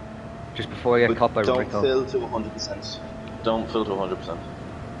 Just before I get caught by don't Rico. fill to 100%. Don't fill to 100%.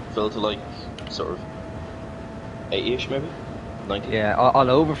 Fill to like sort of 80ish maybe? 90? Yeah, I'll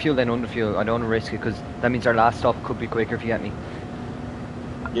overfuel then underfuel. I don't want to risk it because that means our last stop could be quicker if you get me.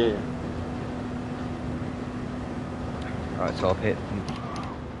 Yeah. Alright, so I'll pit.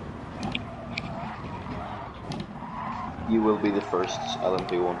 You will be the first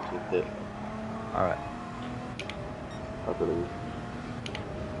LMP1 to hit. Alright. I believe.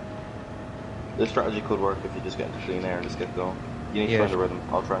 This strategy could work if you just get into clean air and just get going. You need to find a rhythm.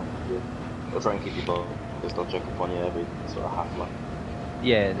 I'll try and keep you both. Just I'll check up on you every sort of half lap.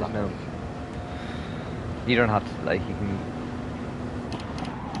 Yeah, there's no. You don't have to, like, you can.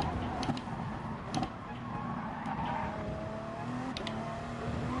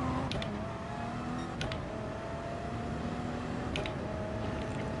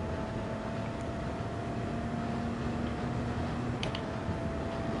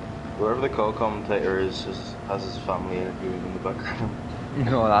 Wherever the co-commentator is has his family interviewing in the background.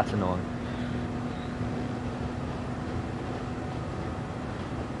 No, that's annoying.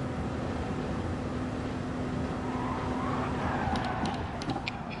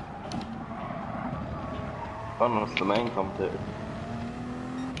 Oh no, it's the main commentator.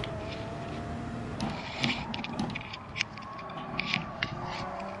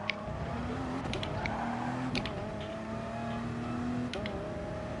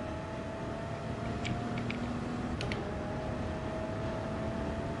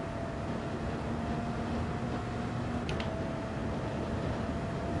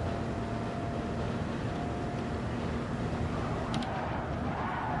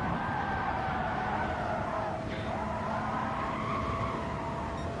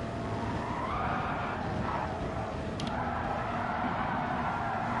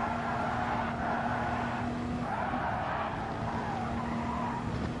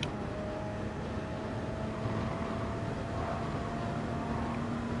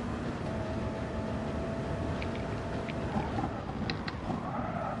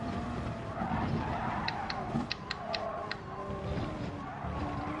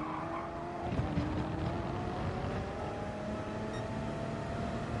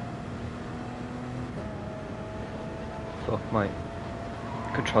 Fuck, my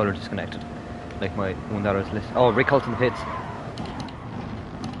controller disconnected. Like my one that I was listening. Oh, Rick Holt in the pits.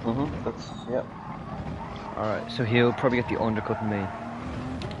 That's, yeah. Alright, so he'll probably get the undercut in me.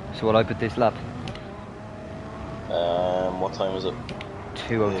 So will I put this lap? What time is it?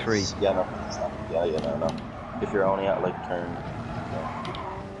 2:03. Yeah, no. No. If you're only at like turn.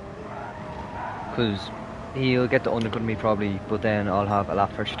 Because he'll get the undercut in me probably, but then I'll have a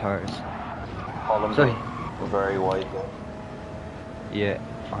lap fresh tyres. Holland So very wide though. Yeah,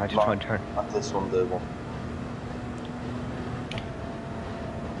 I had to try and turn. Not this one, the one.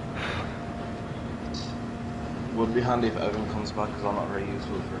 Would be handy if Evan comes back because I'm not very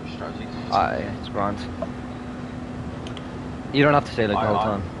useful for strategy. It's grand. You don't have to say like the whole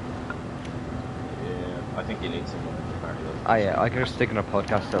time. Yeah, I think you need someone to carry those. Yeah, I can just stick in a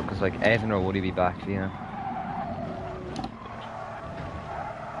podcast though, because like Evan or Woody be back, you know.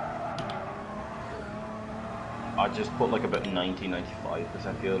 I just put like about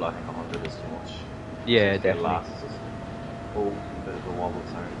 90-95% fuel. I think 100 is too much. Yeah, 60 definitely. lasts us. Oh, a bit of a wobble,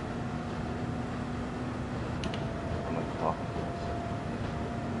 sorry. I might be talking to us.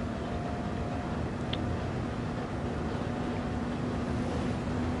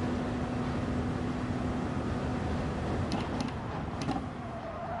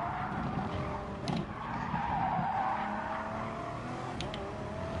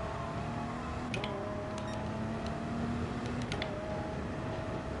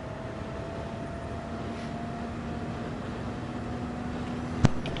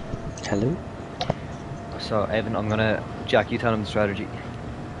 Hello? So Evan, I'm gonna Jack. You tell him the strategy.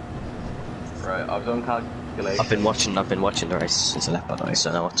 Right, I've done calculations. I've been watching the race since I left, by the way, so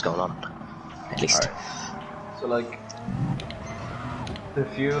I know what's going on. At least. Alright. So, like, the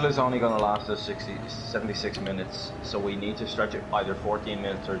fuel is only going to last us 76 minutes, so we need to stretch it either 14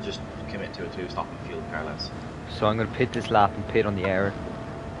 minutes or just commit to a 2-stop and fuel carless. So I'm gonna pit this lap and pit on the air.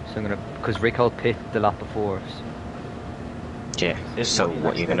 So I'm gonna, because Rick will pit the lap before us. Yeah. So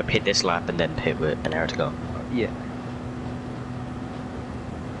what, you're gonna pit this lap and then pit with an hour to go? Yeah.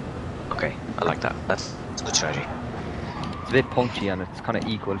 Okay, I like that. That's a good strategy. It's a bit punchy and it's kind of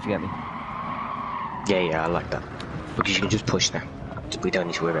equal, if you get me. Yeah, I like that. Because you can just push now. We don't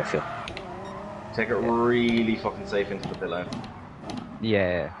need to worry about fuel. Take it really fucking safe into the pit lane.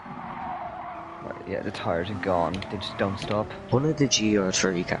 Yeah. Right, yeah, the tires are gone. They just don't stop. One of the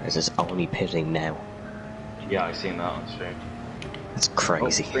GR3 cars is only pitting now. Yeah, I seen that on stream. That's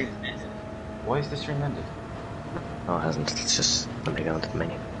crazy. Oh, stream. Why is the stream ended? No, it hasn't. It's just when they go into the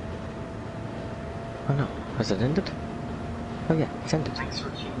menu. Oh no, has it ended? Oh yeah, it's ended. Thanks for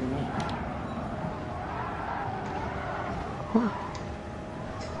keeping me. What?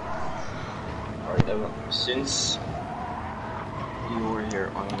 Alright, Evan, since you were here,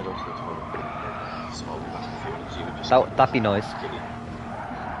 I'm gonna go to the toilet. So I'll be back in a few minutes. You can just That'd be nice.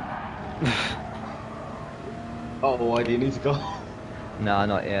 Oh, why do you need to go? Nah,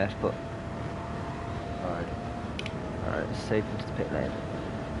 not yet, but... Alright. Alright, safe into the pit lane.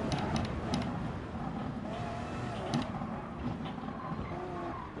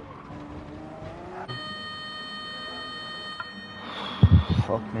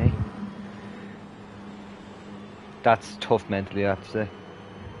 Fuck me. That's tough mentally, I have to say.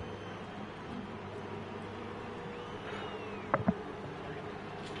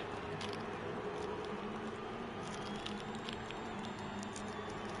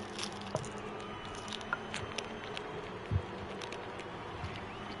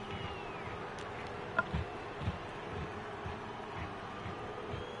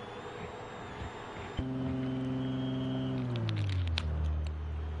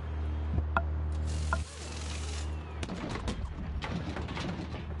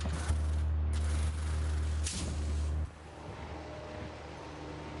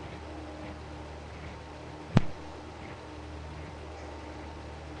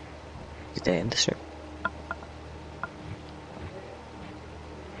 Did they end the stream?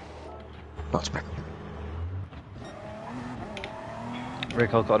 No, it's back. Rick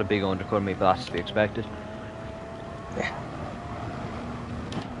Hull got a big undercut on me, but that's to be expected. Yeah.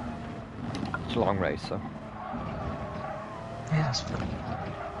 It's a long race, so. Yeah, that's fine.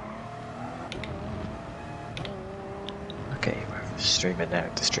 Okay, we're streaming now.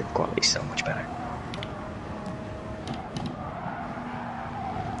 The stream quality's so much better.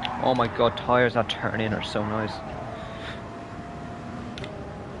 Oh my god, tires that turn in are so nice.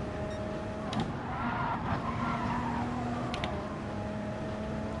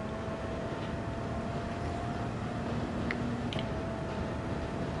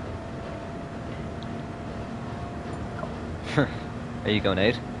 Are you going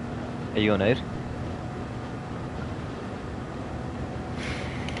out? Are you going out?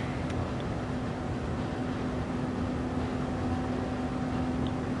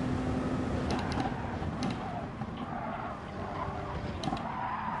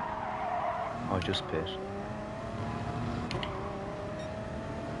 Or just pit?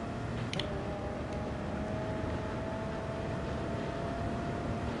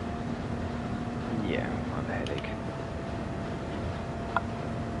 Yeah, I have a headache.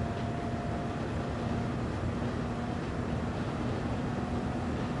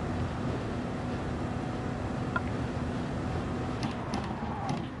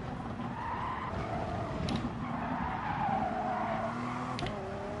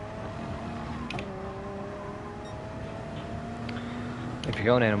 If you're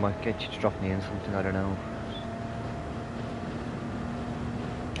going in, I might get you to drop me in something, I don't know.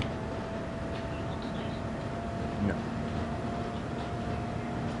 No.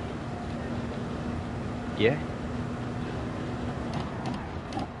 Yeah?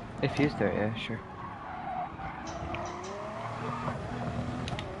 If he's there, yeah, sure.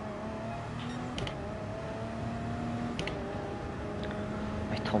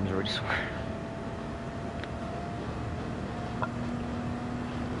 thumbs are really sore.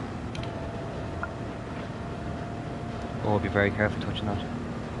 Oh, be very careful touching that.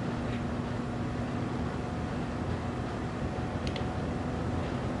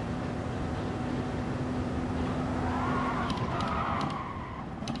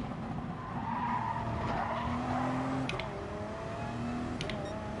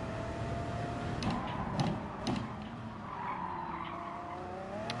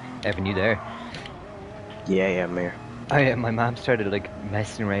 Evan, you there? Yeah, I'm here. My mom started like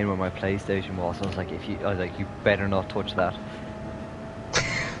messing around with my PlayStation was. I was like, I was like, you better not touch that.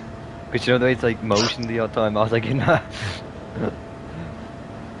 Because you know the way it's like motion the odd time. I was like, nah.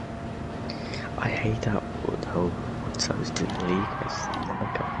 I hate that though. Once I was doing the league, I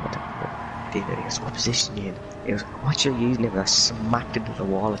was what position you in? It was, what you're using it, and I smacked into the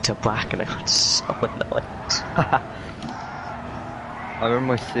wall at the back, and I got so annoyed. I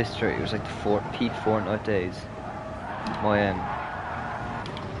remember my sister, it was like the peak Fortnite days. My,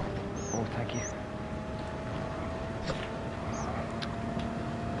 oh, thank you.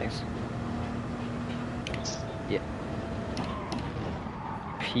 Thanks. Yeah.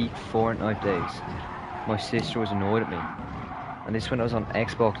 Peak Fortnite days. My sister was annoyed at me. And this when I was on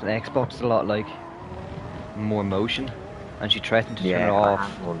Xbox, and Xbox is a lot like more motion. And she threatened to turn it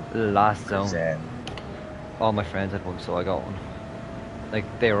off last zone. All my friends had one, so I got one. Like,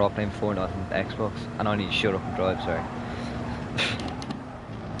 they were all playing Fortnite on Xbox, and I need to shut up and drive, sorry.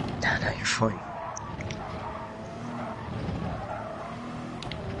 No, you're fine.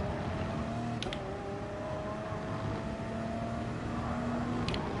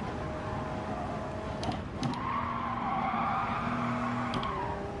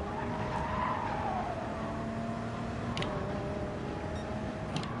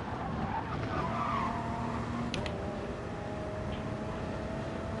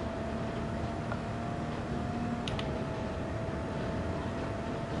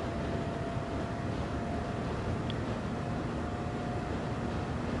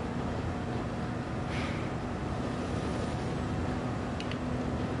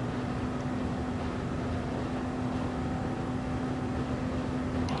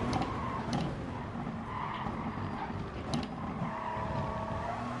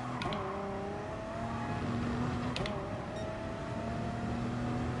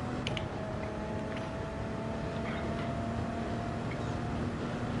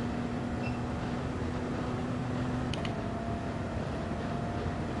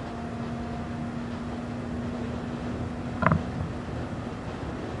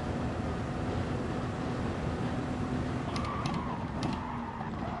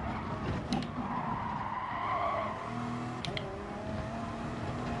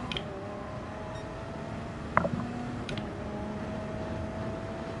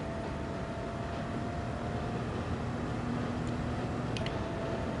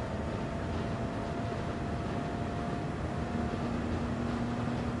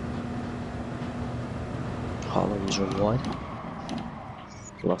 Holland's run wide.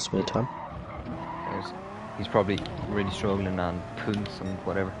 Lost a bit of time. He's probably really struggling on punts and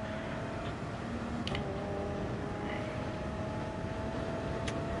whatever.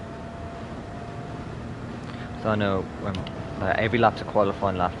 So I know every lap's a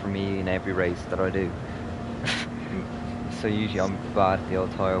qualifying lap for me in every race that I do. So usually I'm bad at the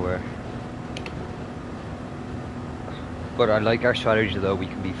old tyre wear. But I like our strategy though, we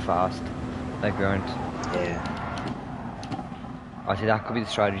can be fast. Like we aren't. Yeah. I think that could be the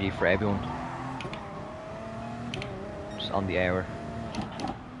strategy for everyone. Just on the hour.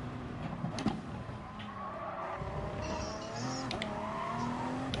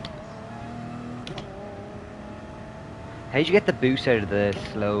 How did you get the boost out of the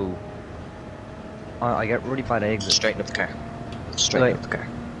slow? I get really bad exit. Straighten up the car. Straighten up the car.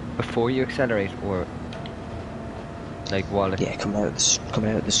 Before you accelerate, or like while yeah, come out of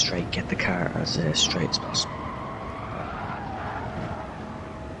the straight. Get the car as straight as possible.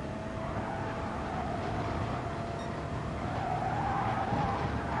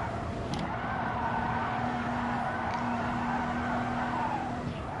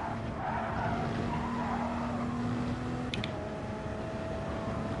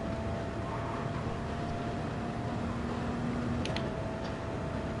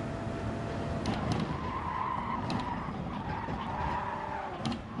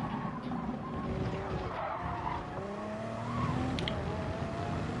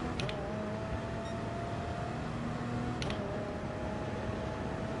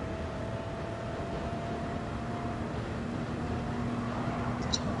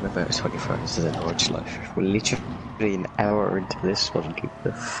 about 24 hours of the Nordschleife. We're literally an hour into this one. Give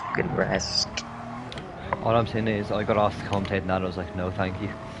the fucking rest. All I'm saying is, I got asked to commentate and that, I was like, no, thank you.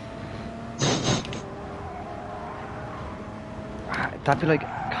 That'd be like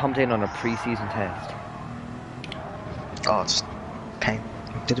commentating on a pre-season test. Oh, it's pain.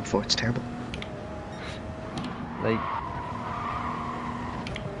 I did it before, it's terrible. Like,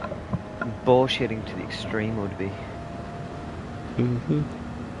 bullshitting to the extreme would be. Mm-hmm.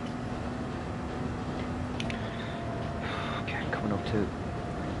 Okay, coming up to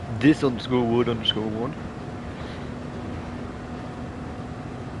this _wood_1.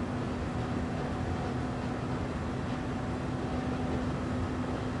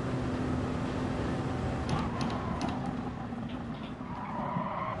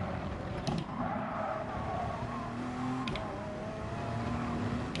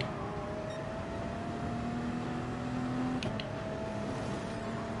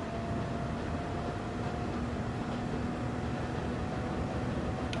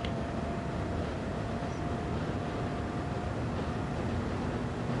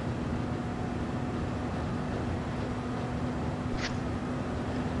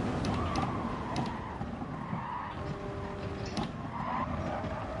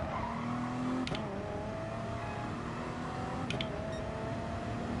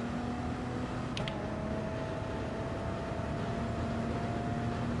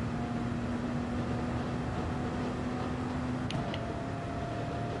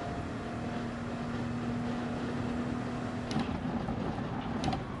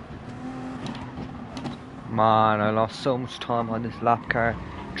 Man, I lost so much time on this lap car.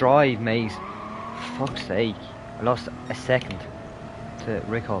 Drive, mate. Fuck's sake. I lost a second to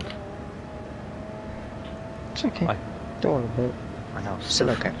Rickhold. It's okay. I Don't worry about it. I know.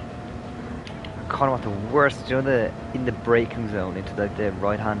 Still okay. I caught him at the worst, you know, in the braking zone into like the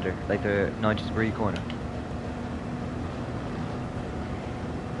right hander, like the 90-degree corner.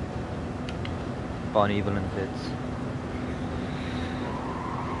 Bon Evil and Fitz.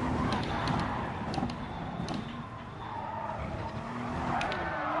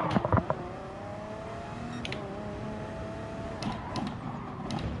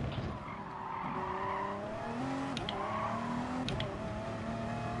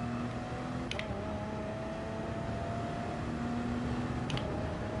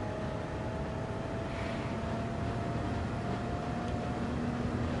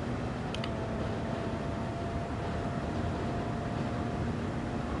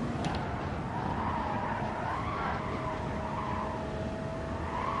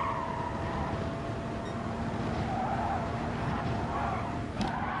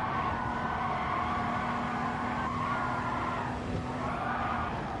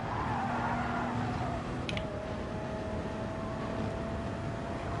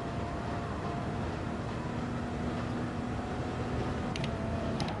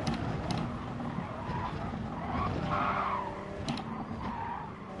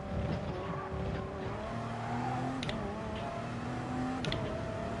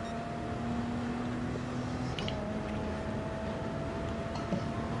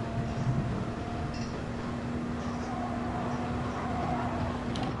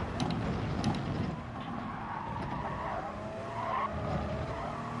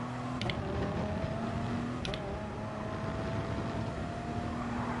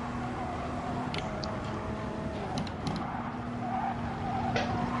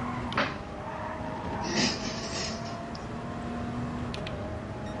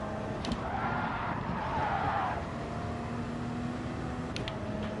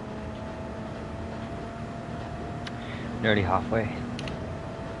 Nearly halfway.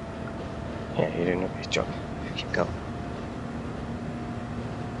 Yeah, you're doing a good job. Keep going.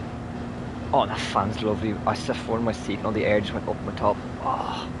 Oh, that fan's lovely. I set forward in my seat and all the air just went up my top.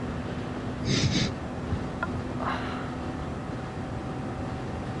 Oh.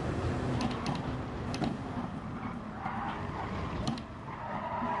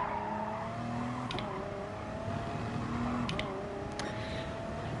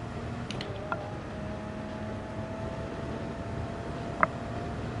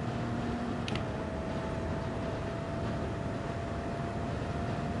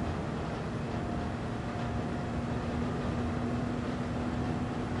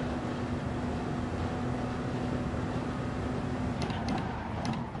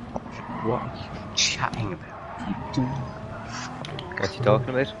 What are you chatting about? You do. What's he talking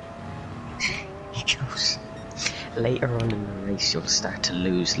about? He goes, later on in the race you'll start to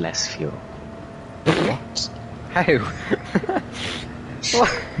lose less fuel. What? How? What?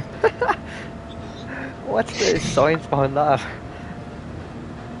 What's the science behind that?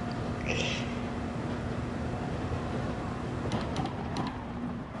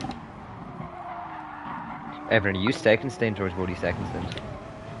 Evan, are you second stint or is Woody second stint?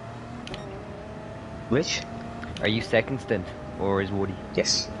 Which? Are you second stint or is Woody?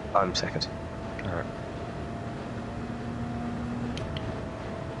 Yes, I'm second. Alright.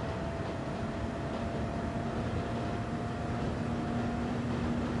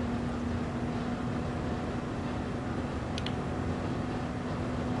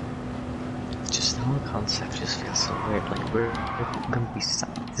 Just the whole concept just feels so weird. Like we're gonna be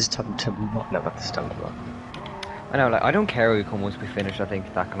this time tomorrow. No, not this time tomorrow. I know, like, I don't care where we come once we finish, I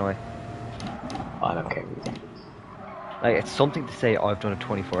think, that can I. I don't care either. Like, it's something to say I've done a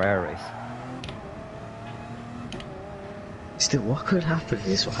 24-hour race. Still, what could happen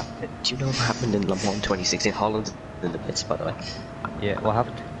is what happened. Do you know what happened in Le Mans 2016? Holland in the pits, by the way. Yeah, what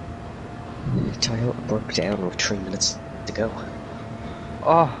happened? Toyota broke down with 3 minutes to go.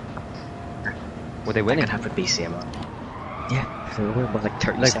 Oh! Were they That winning? could happen BCMO. Yeah, they were about like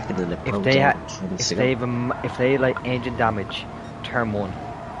 30 Like, seconds and it If broke they down had, with 3 minutes if to they, go. if they, like, engine damage, turn 1.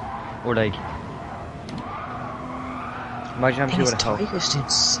 Or, like... Imagine having to These do it at home. Tigers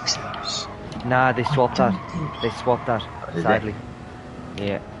did 6 hours. Nah, they swapped don't that. think- They swapped that, did they? sadly.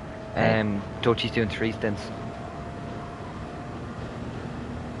 Yeah. Hey. Dutchy's doing 3 stints.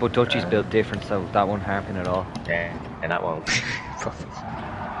 But Dutchy's built different, so that won't happen at all. Yeah, and that won't. Profit.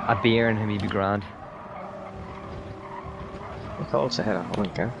 A beer and him, he'd be grand. It's also had a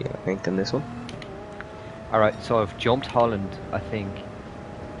Holland Garfield, I think, in this one. Alright, so I've jumped Holland, I think.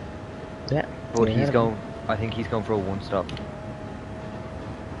 Yeah. But yeah, he's going, I think he's going for a 1-stop.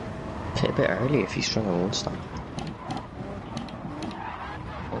 a bit early if he's trying to one stop.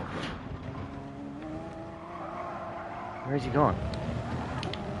 Oh. Where's he going?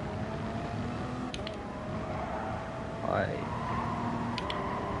 I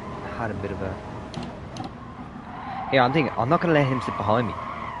had a bit of a... Yeah, I'm thinking, I'm not going to let him sit behind me.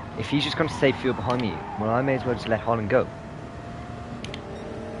 If he's just going to save fuel behind me, well, I may as well just let Holland go.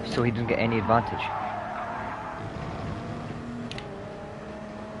 So he doesn't get any advantage.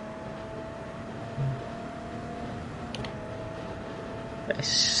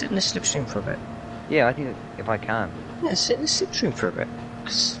 Sit in the slipstream for a bit. Yeah, I think if I can. Yeah, sit in the slipstream for a bit.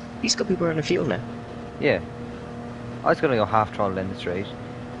 'Cause he's got people around the field now. Yeah. I was going to go half throttle in the straight.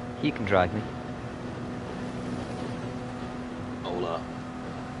 He can drag me. Hola.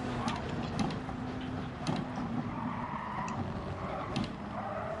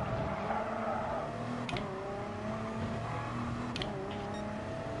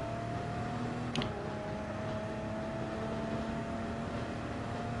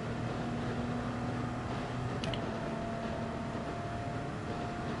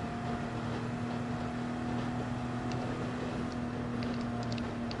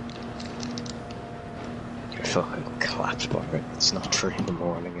 You're fucking collapsed, Barbara. It's not 3 in the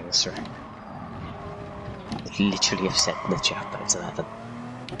morning in Australia. They literally have said in the chat that it's 11.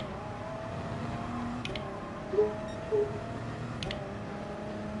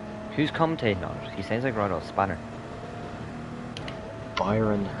 Who's commentating on it? He sounds like Rydell Spanner.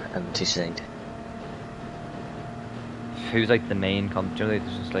 Byron and Hussein. Who's like the main commentator?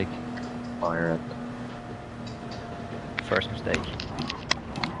 There's just like Byron. first mistake.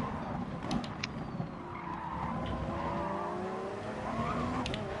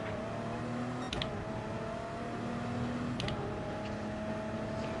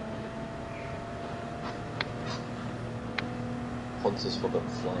 Hunt's is fucking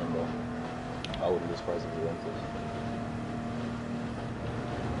flying though. I wouldn't be surprised if he went for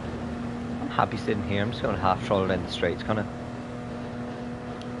I'm happy sitting here. I'm just going half throttle down the straight. It's kind of.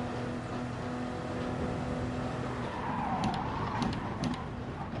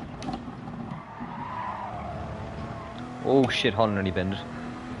 Oh shit! Holland nearly bended.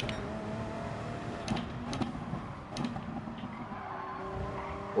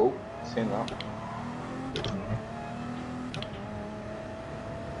 Oh, seen that.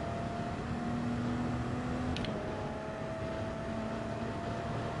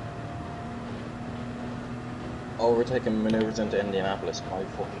 Overtaking maneuvers into Indianapolis, my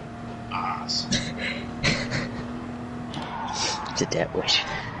fucking ass. It's a death wish.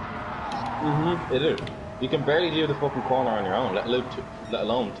 It is. You can barely do the fucking corner on your own, let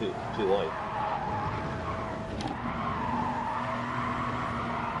alone too wide.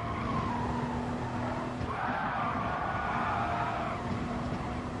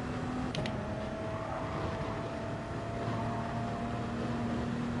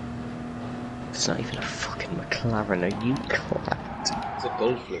 It's not even a fucking McLaren, are you clapped? It's a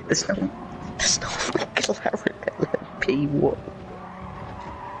Gulf flip. There's no McLaren LMP1.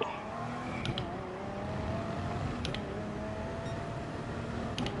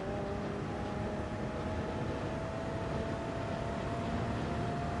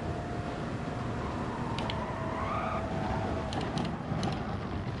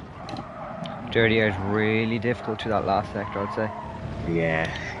 Dirty Air is really difficult to that last sector, I'd say. Yeah,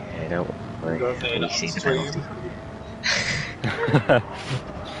 don't worry. When you see the penalty.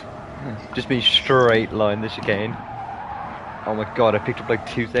 Just being straight line the chicane. Oh my god, I picked up like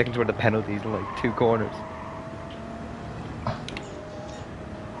 2 seconds worth of penalties in like 2 corners.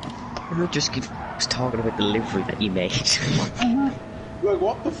 Parlo just keeps talking about the livery that he made. Like,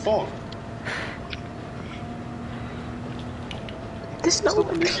 what the fuck? There's no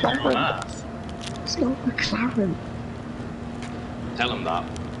Stop making your own McLaren. ass. There's no McLaren. Tell him that.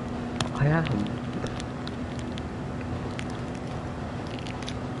 I am.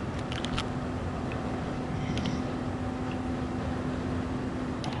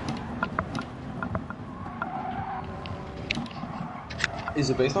 Is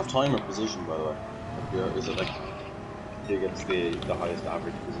it based off time or position, by the way? Like, is it like who gets the highest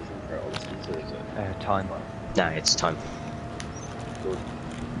average position for all the seats, or is it Time. Nah, it's time. good?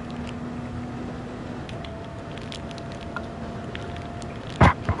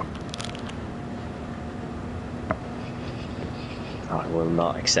 I will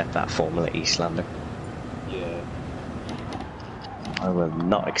not accept that Formula Eastlander. Yeah. I will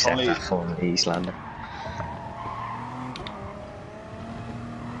not accept Only- that Formula Eastlander.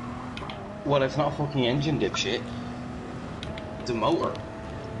 Well, it's not a fucking engine, dipshit. It's a motor.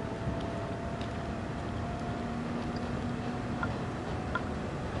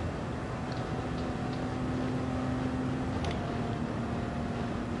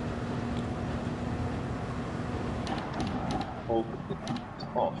 Oh, it's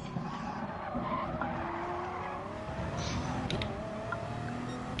off.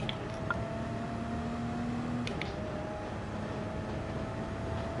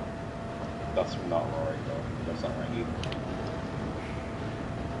 That's not right, though. That's not right either.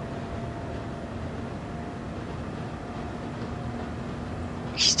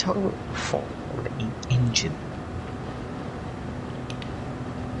 He's talking about Formula engine.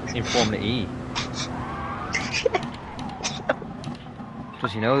 In Formula E.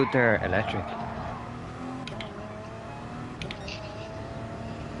 Does you know they're electric?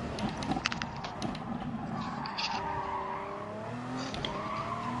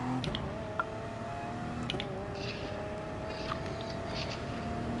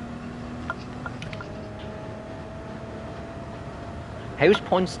 How's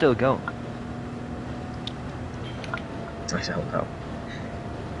points still going? I don't know.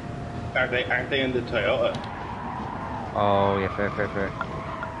 Aren't they in the Toyota? Oh yeah, fair.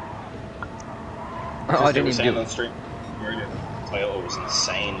 They I didn't were even saying do. on stream earlier, Toyota was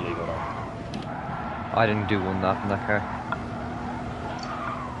insanely good. I didn't do one lap in that car.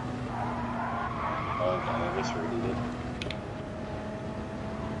 Oh, okay, this really did.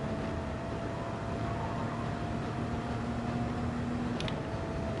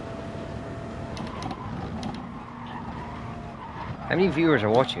 How many viewers are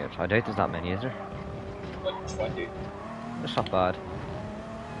watching it? I doubt there's that many, is there? Like 20. That's not bad.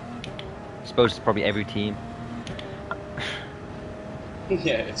 I suppose it's probably every team.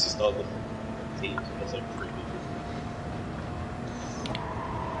 Yeah, it's just all the teams. It's like 3 people.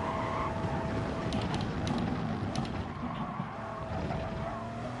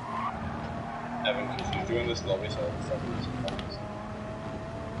 Evan, could you join this lobby so I can fucking use some points?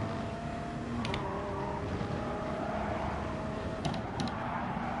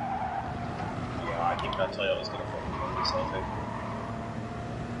 Yeah, I think that Toyota's gonna fucking win this, I think.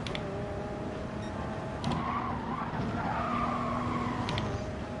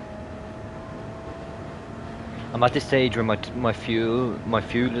 I'm at this stage where my fuel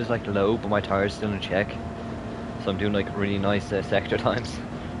is like low, but my tire's still in check. So I'm doing like really nice sector times.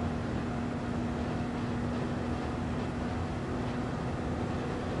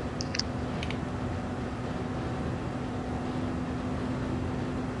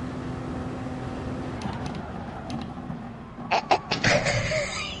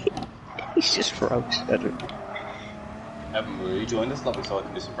 He's just froze. Evan, will you join this lobby so I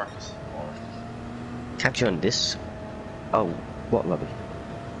can do some practice? Or, Can't you on this? Oh, what lobby?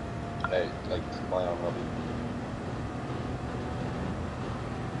 like, my own lobby?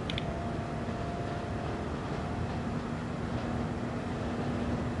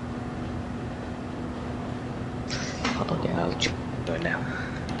 Hold on, yeah, I'll join now.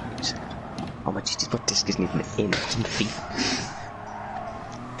 Oh my Jesus, what disc isn't even in on the feet.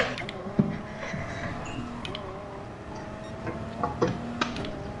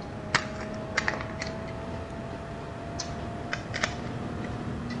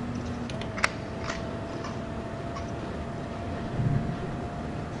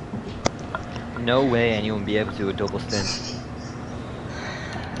 No way anyone will be able to do a double stint.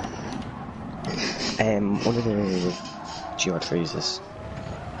 One of the George freezes.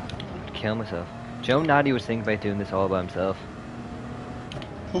 I'd kill myself. Joe Natty was thinking about doing this all by himself.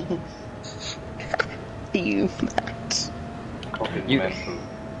 You mad? Fucking You- mental.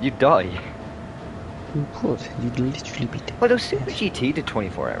 You'd die. You would. You'd literally be dead. Well, those Super GT did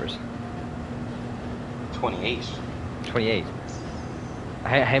 24 hours. 28. 28.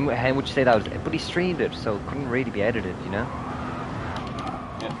 How would you say that was? But he streamed it, so it couldn't really be edited, you know?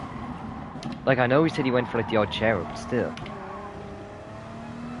 Yeah. Like, I know he said he went for like the odd shower, but still.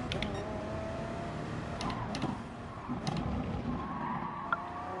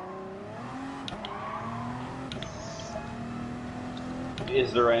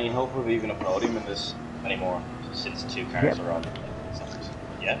 Is there any hope of even a podium in this anymore? Since two cars are on.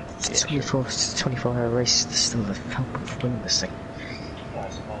 Yeah? It's 24-hour race. There's still a help of winning this thing. Yeah, I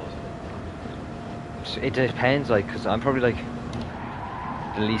suppose. It depends, like, because I'm probably like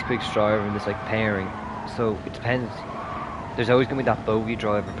the least quick driver in this like pairing, so it depends. There's always gonna be that bogey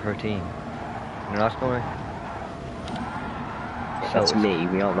driver per team. You're not going. That's me.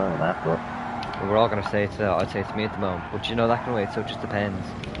 We all know that, but We're all gonna say it's. I'd say it's me at the moment, but you know that can wait. So it just depends.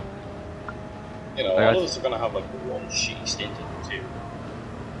 You know, Like, all of us are gonna have like one shitty stint in the two.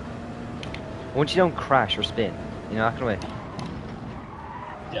 Once you don't crash or spin, you're not gonna wait.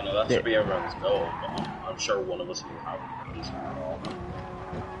 Yeah, no, that should be everyone's goal, but I'm sure one of us will have at least one all.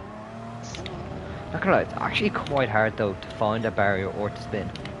 Not gonna lie, it's actually quite hard though to find a barrier or to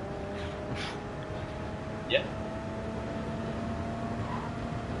spin. Yeah.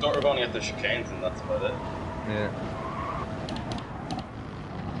 Sort of only at the chicanes and that's about it. Yeah.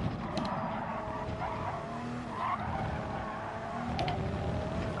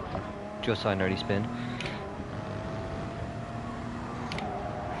 Just saw an early spin.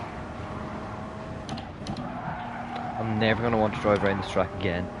 I'm never gonna want to drive around this track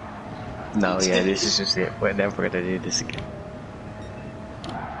again. no, yeah, this is just it. We're never gonna do this again.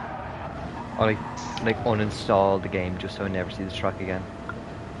 I like uninstall the game just so I never see this track again.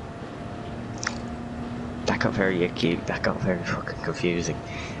 That got very icky. That got very fucking confusing.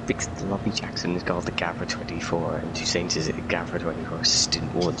 Because the Lobby Jackson is called the Gavra 24, and Toussaint is a Gavra 24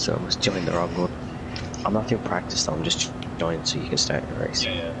 stint 1, so I must join the wrong one. I'm not doing practice though, I'm just joining so you can start the race.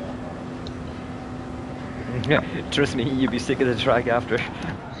 Yeah. Yeah, trust me, you'd be sick of the track after.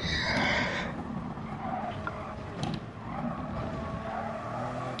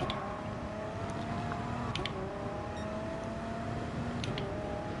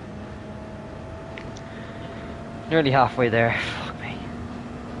 Nearly halfway there. Fuck me.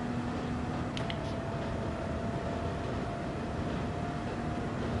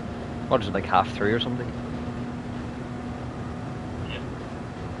 What is it, like 3:30 or something? Yeah.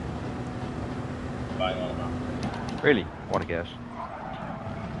 Bang on that. Really? What a guess.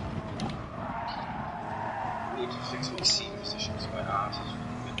 I need to fix my seat position because my ass is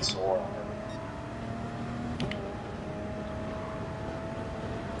a bit sore on everything.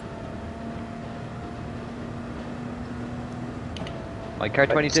 My car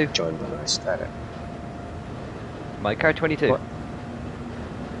 22. Join when I start it. My car 22. What?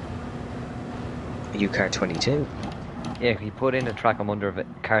 You car 22? Yeah, you put in a track I'm under.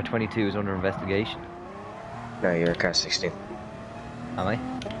 Car 22 is under investigation. No, you're a car 16. Am I?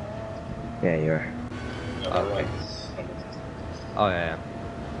 Yeah, you are. Okay. Oh yeah.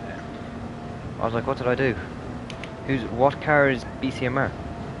 I was like, what did I do? What car is BCMR?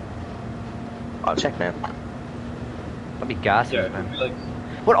 I'll check now. That'd be gassy, Yeah, man. like,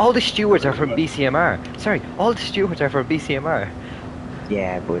 But all the stewards are from BCMR. Sorry, all the stewards are from BCMR.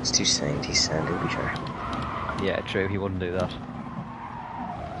 Yeah, but it's Toussaint, he's sound, to be fair. Yeah, true. He wouldn't do that.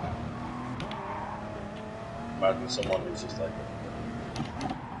 imagine someone who's just like,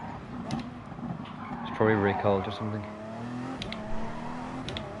 It's probably recalled or something.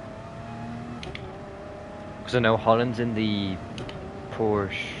 Because I know Holland's in the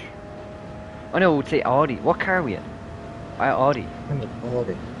Porsche. Oh no, I would say Audi. What car are we in? Audi.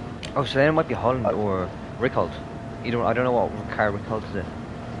 Oh, so then it might be Holland or Rickhold. I don't know what car Rickhold is in.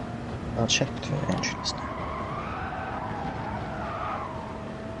 I'll check the entrance now.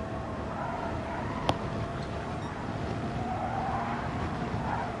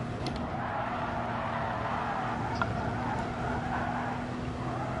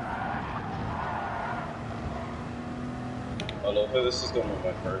 I love how this is going to be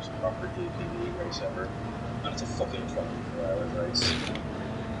my first proper GPD race ever, and it's a fucking 24-hour race.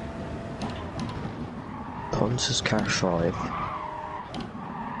 Punts is car 5.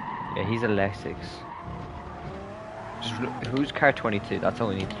 Yeah, he's a Lexus. Who's car 22? That's all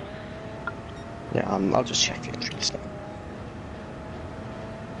we need. Yeah, I'll just check the entrance now.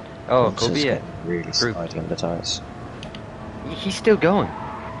 Oh, it It's could be just a getting really group. slidey on the tires. He's still going.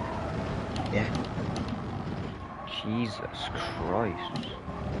 Yeah. Jesus Christ.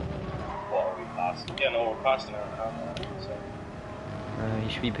 What are we past? Yeah, no, we're past an hour and a half now, so. He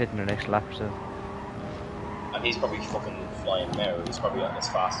should be pitting the next lap or so. And he's probably fucking flying now. He's probably at his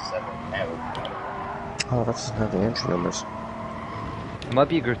fastest ever now. Oh, that doesn't have the entry numbers. It might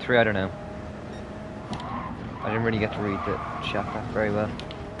be a group 3, I don't know. I didn't really get to read the chat that very well.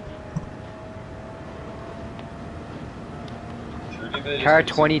 Car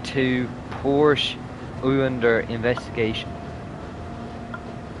 22, Porsche, under investigation.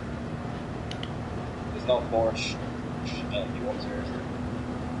 There's no Porsche. He wants here.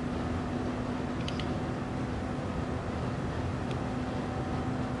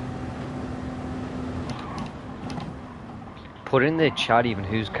 Put in the chat even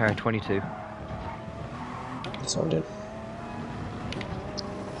who's car 22. That's all I did.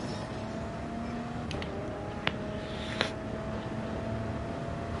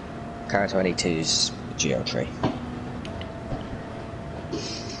 Car 22's GO3.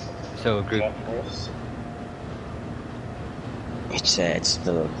 So a group. It's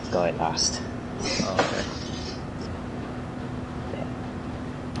the guy last. Oh, okay.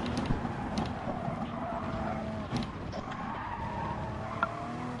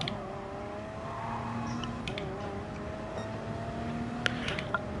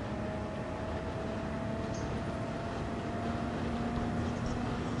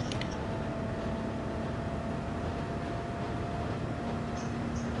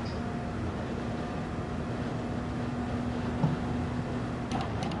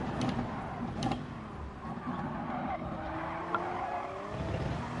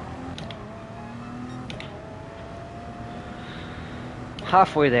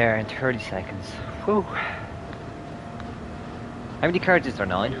 Halfway there in 30 seconds. Whew. How many cards is there?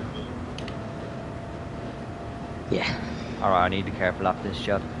 9? Yeah. Alright, I need to be careful after this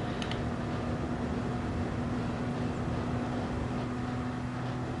shot.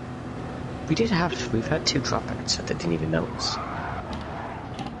 We've had 2 dropouts that I didn't even notice.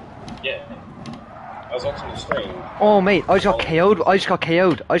 Yeah. I was watching the stream. Oh mate, I just got KO'd. I just got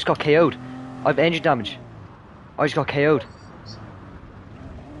KO'd. I have engine damage. I just got KO'd.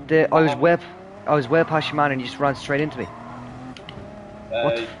 I was well past your man and you just ran straight into me.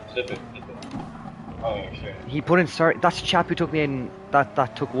 What? Flip it. Oh, yeah, sure. He put in that's the chap who took me in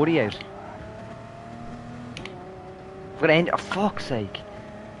that took Woody out. For the end, oh fuck's sake.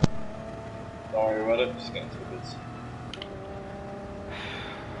 Don't worry about it, just getting through bits.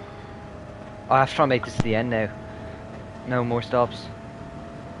 I have to try and make this to the end now. No more stops.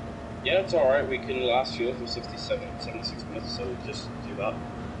 Yeah, it's alright, we can last fuel for 76 minutes, so just do that.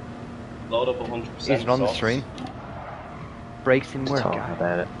 Load up 100%. Is it on the stream? Brakes didn't work. Talking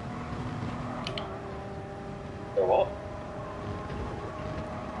about it. Or what?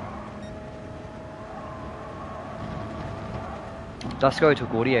 That's the guy who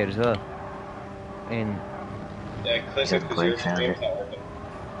took Woody out as well. In. Yeah, click it because your stream's not working.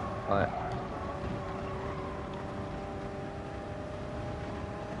 Alright.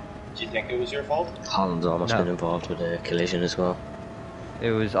 Do you think it was your fault? Holland's almost been involved with a collision as well. I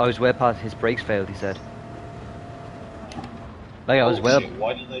was well past his brakes failed, he said. Like I was well. Shit,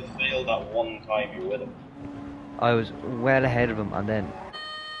 why did they fail that one time you were with him? I was well ahead of him and then.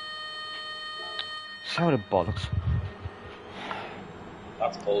 So the bollocks.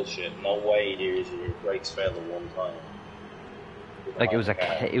 That's bullshit. No way your brakes failed at one time. Like it was a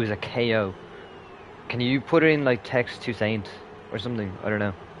KO. Can you put it in like text to Saint or something? I don't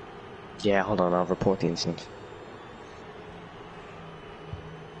know. Yeah, hold on, I'll report the incident.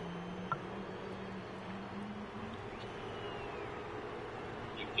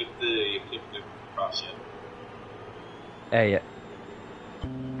 You clipped the cross yet? Yeah.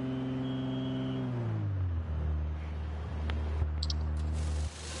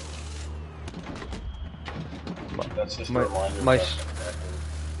 That's just a reminder.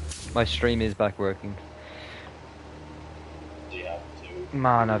 My stream is back working. Do you have to?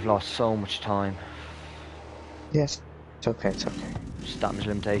 Man, I've lost so much time. Yes, it's okay. Just damage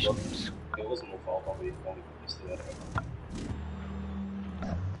limitations. It wasn't your fault, only missed it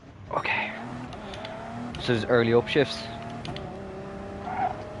anyway. Okay. So there's early up shifts.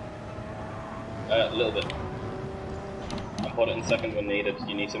 A little bit. And put it in second when needed.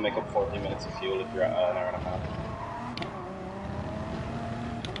 You need to make up 40 minutes of fuel if you're at an hour and a half.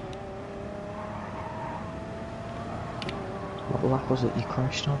 What lap was it you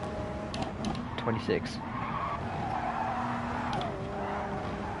crashed on? 26.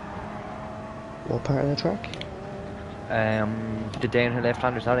 What part of the track? The downhill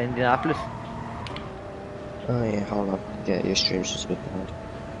left-hander's not in Indianapolis. Oh yeah, hold on. Yeah, your stream's just a bit bad.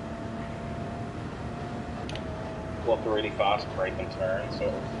 What, the really fast break and turn,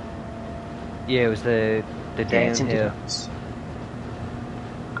 sort of? Yeah, it was the Yeah, it's downhill. Indianapolis.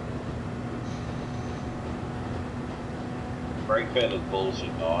 Break fail is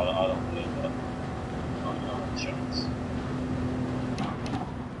bullshit, no, I don't believe that. Not a chance.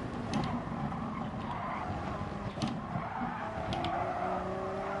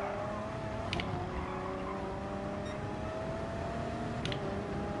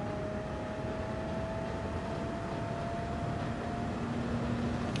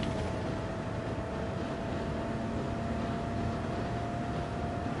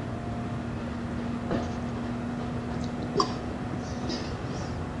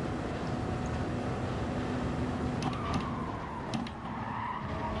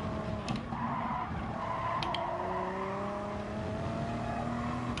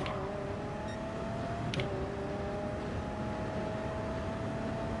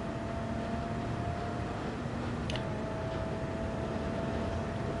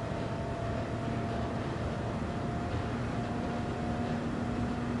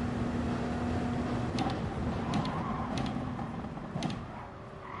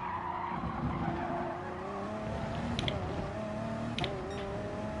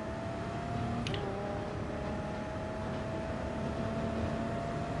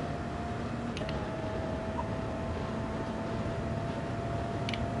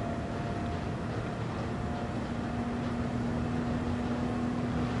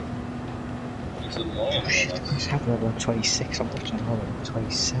 It's annoying, Oh shit, man. I was having it on 26, I'm watching it on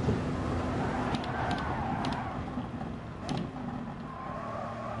 27.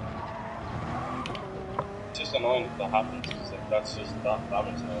 It's just annoying that happens, because like, that's just, that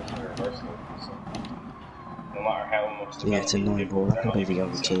happens now, it's irreversible. So, no matter how much Yeah, it's development you annoying, give but we're them, not they're going to be the even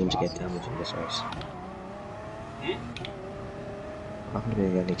only considered team to get fast damage in this race. enough. We're not going to be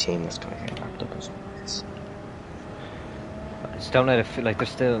the only team that's going to get wrapped up in some of this. I just don't know. I feel like there's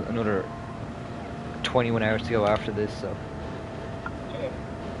still another 21 hours to go after this, so Yeah.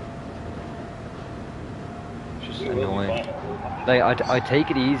 it's just We will be annoying. fine, it will happen. Like I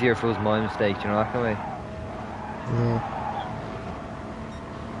take it easier if it was my mistake, you know that kind of way. Yeah.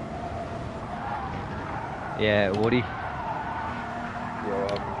 Yeah, Woody. Yeah,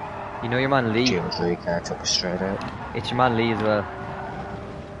 You know your man Lee. Geometry car took us straight out. It's your man Lee as well.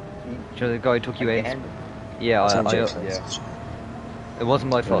 Do you know the guy who took you out? again. Yeah, It's on I, Jake's yeah. race. it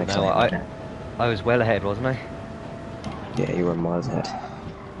wasn't my fault. Next No, lap, I was well ahead, wasn't I? yeah, you were miles ahead.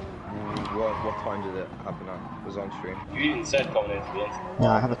 What time did it happen on? It was on stream. You even said coming into the incident. No,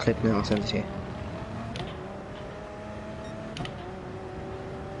 I have a clip now, I'll send it to you.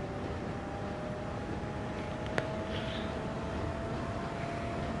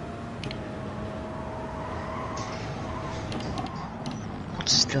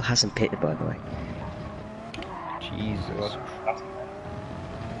 Still hasn't pitted, by the way. Jesus. That's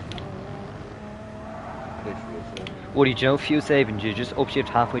Woody, do you know fuel saving? Do you just upshift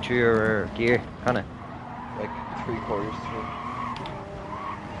halfway through your gear, kinda? like 3/4 through.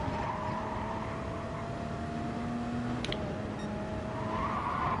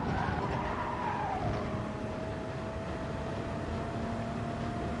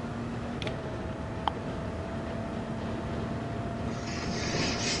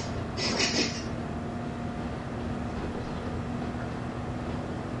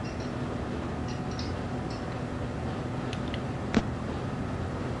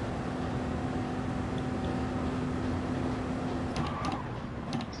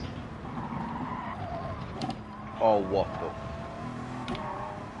 Oh, what the?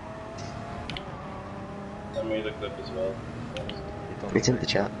 I made a clip as well. It's in the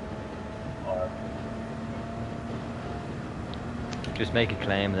chat. Alright. Just make a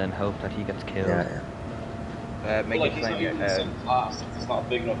claim and then hope that he gets killed. Yeah, yeah. Make Like, a he's not claim. even so fast, it's not a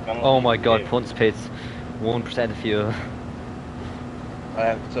big enough penalty. Oh my god, Yeah. punts pits. 1% of fuel.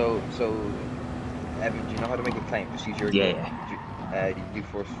 So Evan, do you know how to make a claim? Just use your Yeah, You do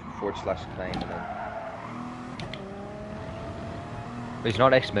 /claim and then. It's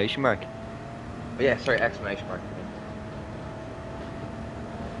not exclamation mark. Oh, yeah, sorry, exclamation mark.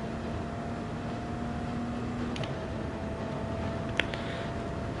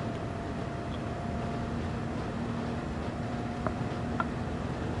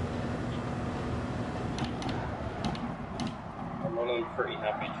 I'm running pretty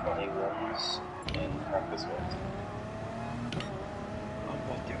happy 21s in practice ones.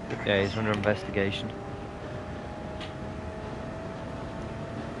 Yeah, he's under investigation.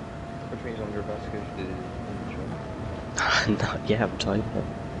 Which means under investigation. No, yeah, I'm time.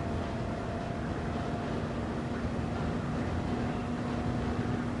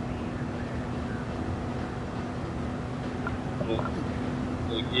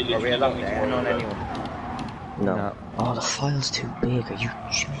 Are we allowed to end on anyone? No. No. Oh, the file's too big. Are you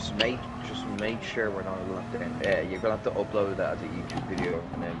Just make sure we're not allowed to. You're gonna have to upload that as a YouTube video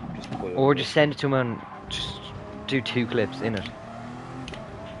and then just put it. Or up. just send it to him and just do 2 clips in it.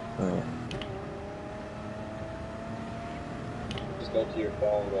 Oh, yeah. Just go to your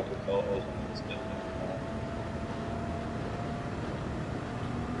phone, go to photos, and just get it.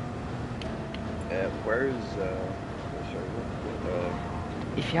 Where's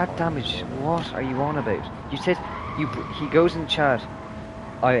If you had damage, what are you on about? You said he goes in the chat.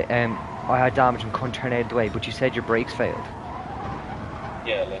 I had damage and couldn't turn out of the way, but you said your brakes failed.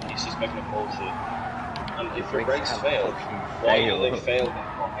 Yeah, like he's just making a bullshit. And if your brakes brakes have fail, fucking why do failed. they fail when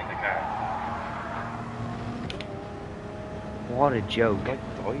you're in the car? What a joke! like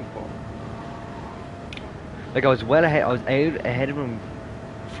die for? Like I was well ahead. I was out ahead of him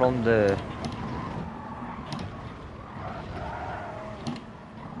from the.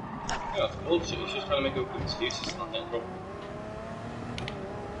 Yeah, it's bullshit. He's just trying to make up excuses. It's not getting trouble.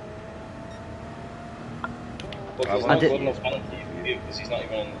 But there's no good enough penalty for you because he's not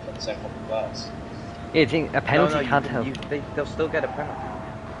even in the same fucking class. Yeah, I think a penalty No, can't help. They'll still get a penalty.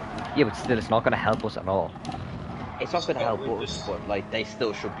 Yeah, but still, it's not going to help us at all. It's not going to help us, but like they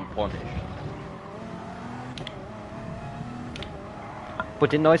still should be punished. But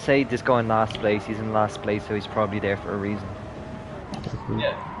didn't I say this guy in last place? He's in last place, so he's probably there for a reason.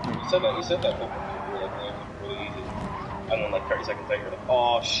 Yeah, you said that. You said that. But you were like, really easy. And then like 30 seconds later, you're like,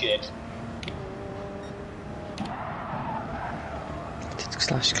 oh shit.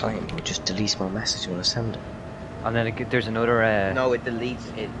 Slash client will just deletes my message when I send it. And then there's another. No, it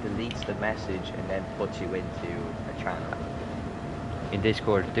deletes the message and then puts you into a channel. In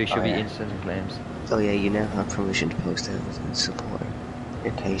Discord, there should Oh, be yeah. instant claims. Oh yeah, you now have permission to post it and support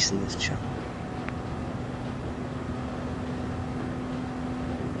your case in this chat.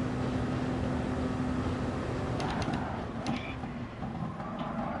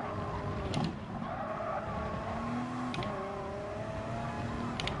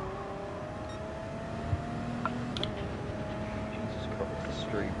 Jesus Christ, the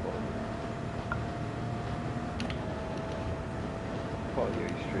street boy. What are you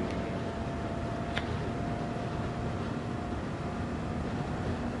streaming?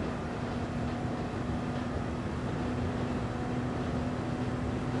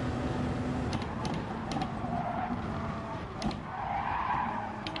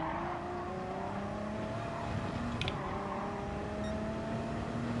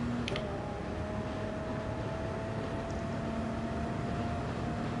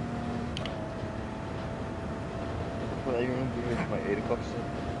 What are you going to do with my 8 o'clock stuff?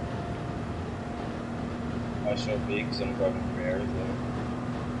 I show big because I'm driving for air as well.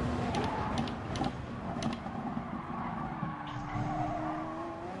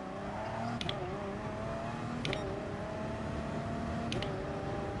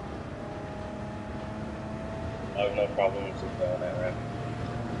 I have no problems with that, right?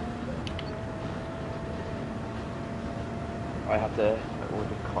 I have to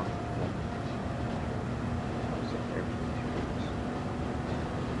order content.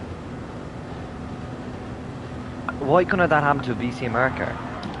 Why couldn't that happen to a BCMR car?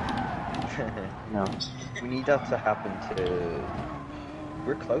 No. We need that to happen to.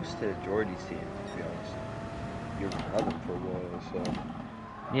 We're close to Jordy's team, to be honest. You've had him for a while, so.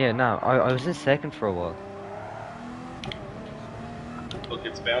 Yeah, no, I was in second for a while. Look,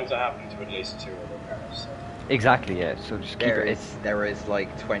 it's bound to happen to at least 2 other cars. So. Exactly, yeah. So just keep it. There is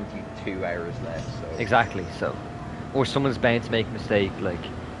like 22 hours left, so. Exactly. So, or someone's bound to make a mistake. Like,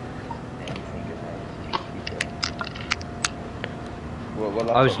 Anything is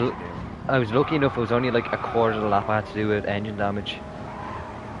Well, I was that's what we do. I was lucky enough. It was only like a quarter of the lap I had to do with engine damage.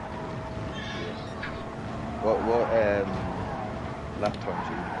 What lap times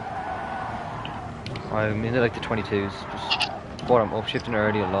are I'm into like the 22s. Just bottom up, shifting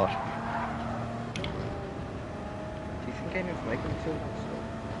early a lot. you? Do you think anyone's making it to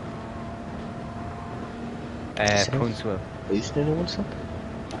that stuff? Puntsville. Are you still doing one stop?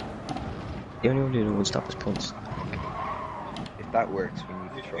 The only one doing one stop is Punts. If that works, we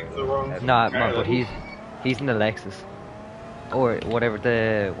need to try It's the wrong- that. Nah, man, but he's in the Lexus. Or whatever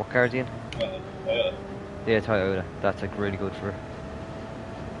what car is he in? Yeah, Toyota. That's like really good for.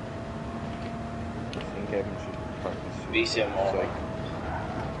 I think everyone should practice. BCM So,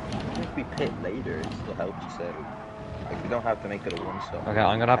 if we pit later, it still helps us out. Like, we don't have to make it a one stop. Okay,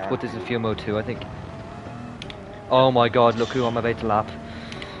 I'm gonna have to put this in fuel mode 2, I think. Oh my god, look who I'm about to lap.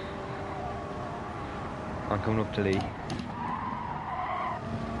 I'm coming up to Lee.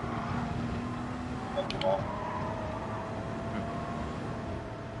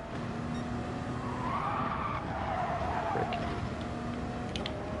 Frick.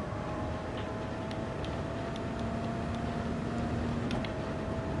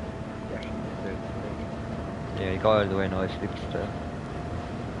 Yeah, he got out of the way nicely, but still.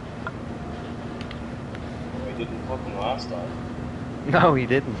 We didn't fucking last time. No, he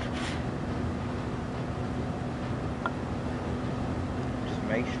didn't. Just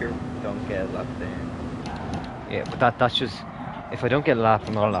make sure you don't get left in. Yeah, but that's just... If I don't get a lap,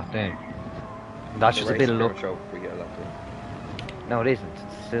 I'm not a lap down. That's just a bit of luck. Show if we get left in. No, it isn't.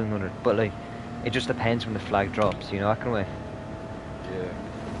 It's still another... But, like, it just depends when the flag drops, you know, that kind of way. Yeah.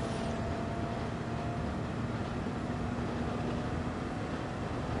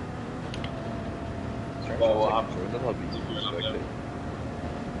 Well, what happened? Sure, that'll be expected.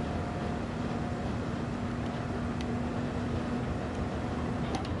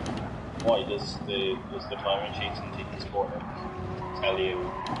 Why does the timing sheets in TT Sport tell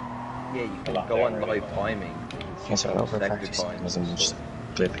you? Yeah, you can lap go down on really live well? timing. Yes, Set over the 30 time seconds and and just stuff.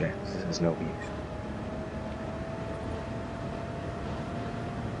 clip here. There's no use.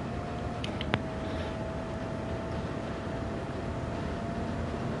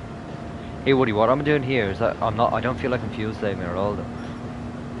 Hey Woody, what I'm doing here is that I don't feel like I'm fuel saving at all though.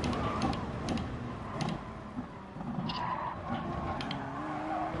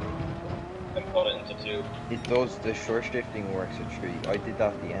 And put it into two. It does, the short shifting works at 3. I did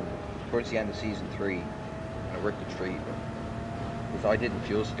that at the end, towards the end of season 3, and it worked at 3, because I didn't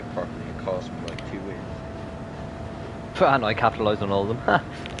fuel stick properly, it cost me like 2 wins. And I capitalised on all of them.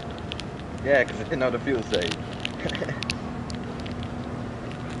 Yeah, because I didn't know the fuel save.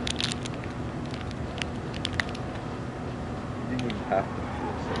 You didn't even have to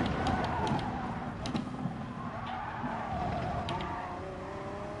fuel save.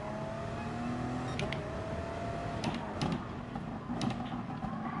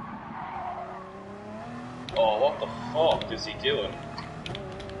 Oh, what the fuck is he doing?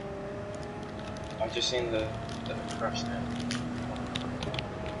 I've just seen the crash now.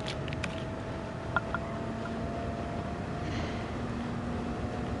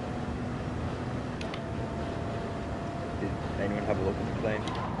 Did anyone have a look at the plane?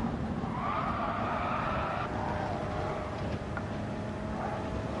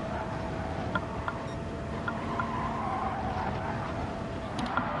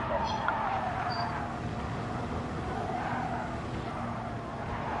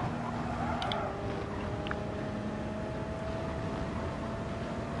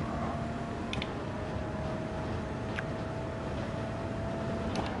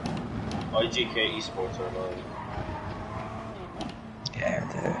 IGK Esports are live. Yeah,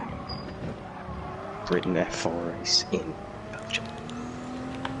 the Britain F4 race in Belgium.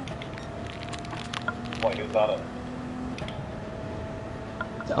 Why, who's that it?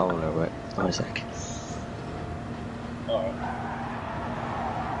 Oh no, wait, Isaac. Alright.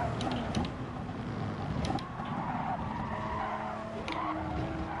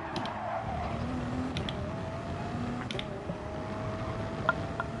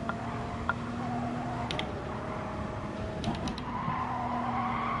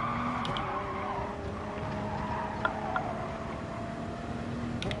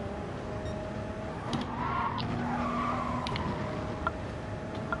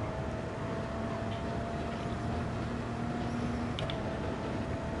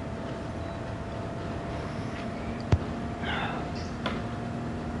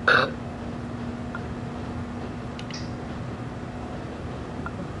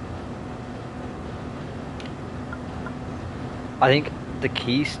 I think the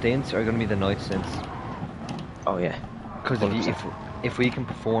key stints are going to be the night stints. Oh yeah. Because if we can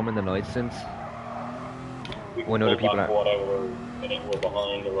perform in the night stints, We when can other pull people back aren't. whatever minute we're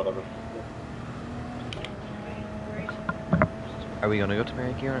behind or whatever. Are we going to go to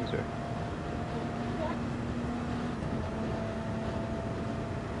Mary Kieran's or?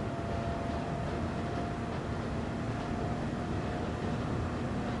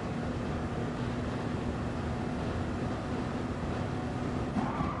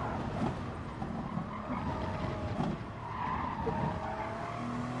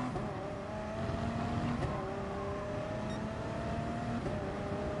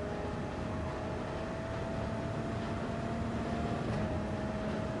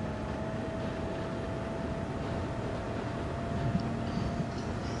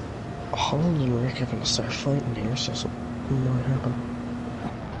 Holland and Rick are gonna start fighting here, so something might happen.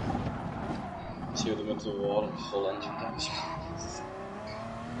 See what they're going into a wall and full engine damage.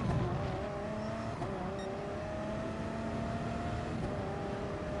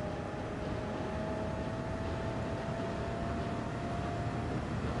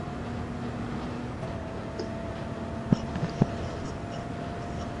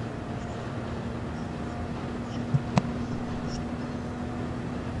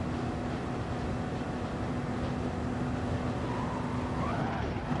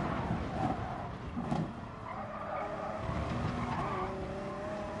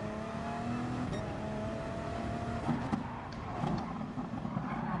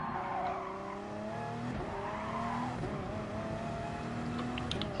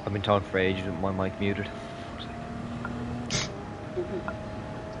 I've been talking for ages with my mic muted.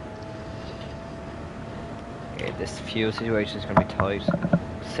 Yeah, this fuel situation is going to be tight.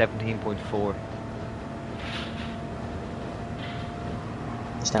 17.4.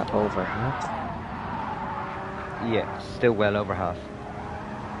 Is that over half? Yeah, still well over half.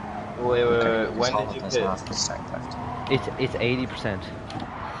 Wait, Okay, when Holland did you has pit? half the tank left. It's 80%.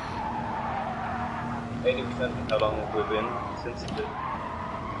 80%. How long have we been since the?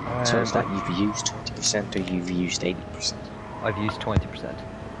 So is that you've used 20% or you've used 80%? I've used 20%.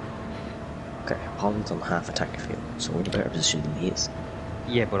 Okay, Holland's on half a tank of fuel, so we're in a better position than he is.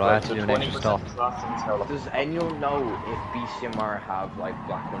 Yeah, but I had to do an extra stop. Does anyone know if BCMR have like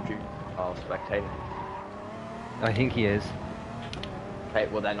Black Country spectating? I think he is. Okay,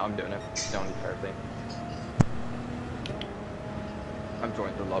 well then I'm doing it. It's the only fair thing. I'm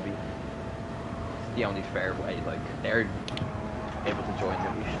joining the lobby. It's the only fair way. Like they're able to join,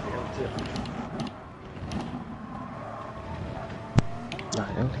 then we should be able to. No, I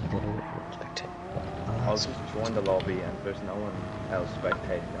don't think they're spectating. I'll just join the lobby and there's no one else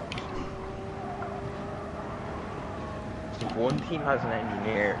spectating on the street. So if one team has an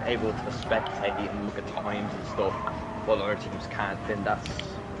engineer able to spectate and look at times and stuff, while other teams can't, then that's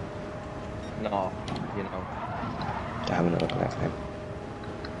not, you know. They're having a look at FM.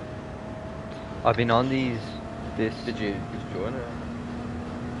 I've been on this. Did you join it?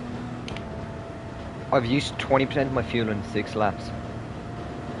 I've used 20% of my fuel in 6 laps.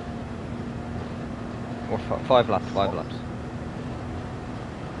 Or 5 laps, 5 laps.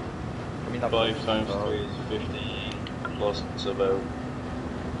 I mean, that 5 times 3 is 15, plus it's about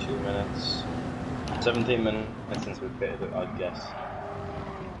 2 minutes. 17 minutes since we pitted it, I'd guess.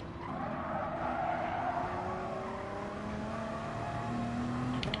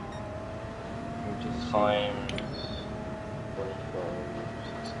 Times 25.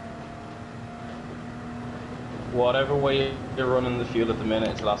 Whatever way you're running the fuel at the minute,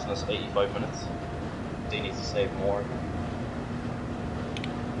 it's lasting us 85 minutes. Do you need to save more?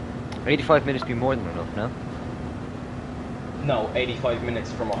 85 minutes be more than enough, no? No, 85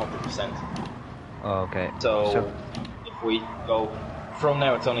 minutes from 100%. Oh, okay. So if we go from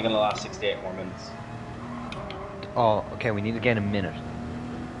now, it's only going to last 68 more minutes. Oh, okay, we need to get a minute.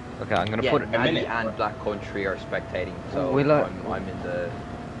 Okay, I'm gonna yeah, put Andy and Black Country are spectating, so Will I- I'm in the...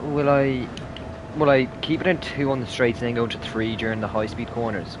 Will I keep it in 2 on the straights and then go to 3 during the high speed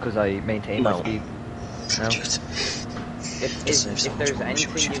corners? Because I maintain my No. speed. No? If there's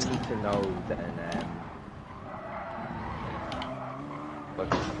anything you need to know, then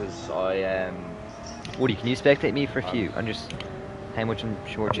because I Woody, can you spectate me for a few? And just how much I'm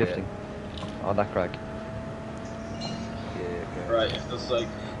short shifting? Oh, that crack. yeah, okay. Right, if there's like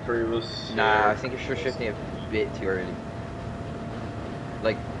 3 of us. Nah, I think you're sure shifting a bit too early.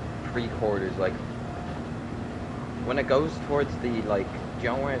 Like 3/4, like when it goes towards the like, do you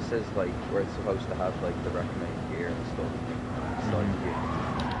know where it says like where it's supposed to have like the recommended gear and stuff? It's like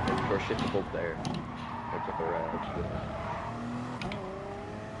like you're shifting up there. Like up around.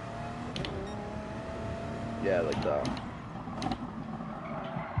 Yeah, like that.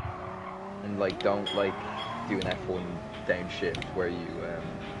 And like don't like do an F1 downshift where you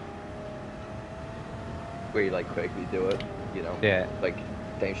like quickly do it, you know? Yeah. Like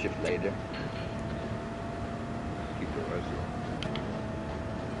downshift later. Keep it right.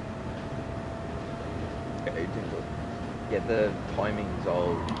 Okay, yeah, the timing's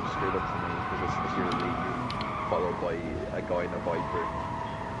all screwed up for me because it's supposed to be followed by a guy in a Viper.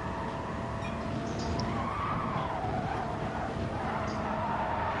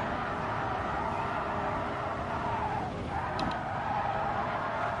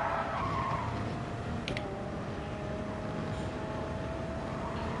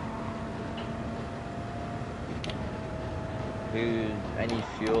 Any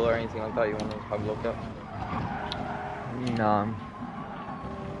fuel or anything like that you want to have a look at? No.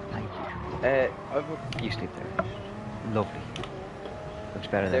 Thank you. I've You sleep there. Lovely. Looks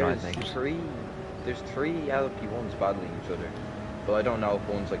better than I there's think. 3 there's 3 LP1s battling each other, but I don't know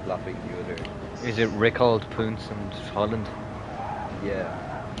if one's like lapping the other. Is it Rickhold, Poons, and Holland? Yeah.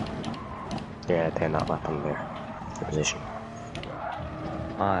 Yeah, they're not lapping their position.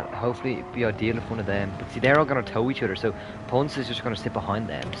 Hopefully it'd be ideal if one of them. But see, they're all going to tow each other, so Ponce is just going to sit behind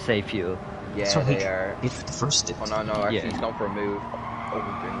them, save fuel. Yeah, So they are. If the first stint. Oh no, actually Yeah. he's going for a move.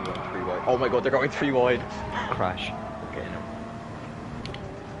 Oh, they're going 3 wide. Oh my god, they're going 3 wide. Crash. Okay, no.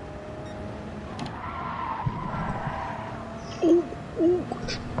 Oh,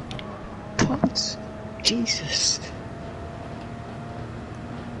 Pons, Jesus.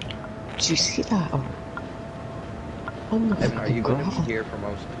 Did you see that? On the Evan, are you going to gravel. be here for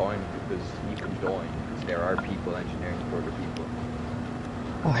most of the time? Because you can join, because there are people engineering for other people.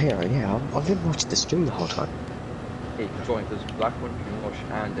 Oh, here, yeah, I've been watching the stream the whole time. Yeah, you can join, because Blackwood, Mush,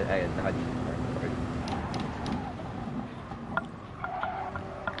 and Nadi are already.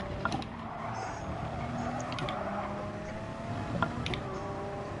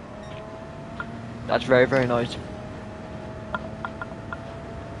 That's very, very nice.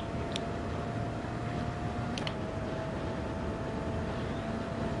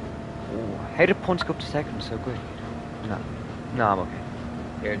 Oh, how did Punch go up to second so quick? No, I'm okay.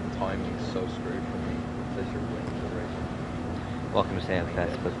 Here, the timing is so screwed for me. It says you're winning the race. Welcome to Sale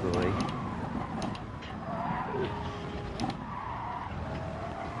Fest, but we'll wait.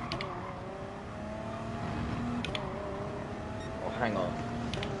 Oh, hang on.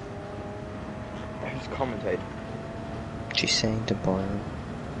 Who's commentating? She's saying to Byron.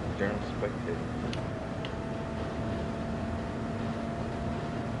 Journal spectator.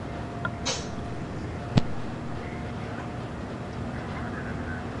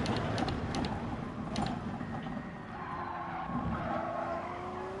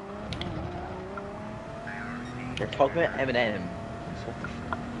 They're talking about Eminem.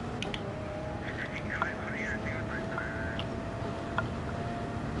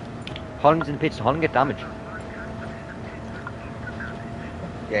 Holland's in the pitch, so Holland get damaged.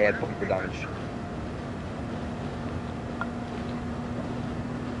 Yeah, he had bumper damage.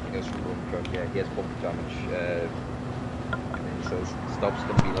 He goes for bumper truck, yeah, he has bumper damage. And he says stop's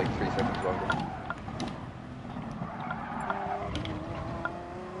gonna be like 3 seconds longer.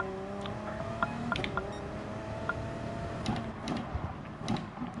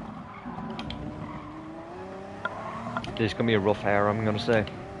 This is going to be a rough hour, I'm going to say.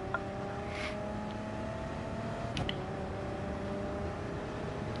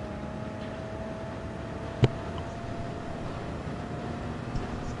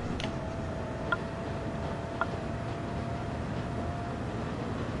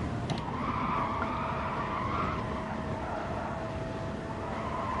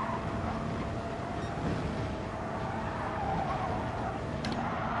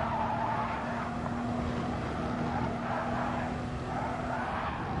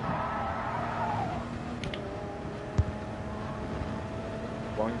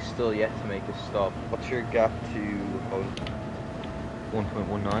 Boeing's still yet to make a stop. What's your gap to Holland?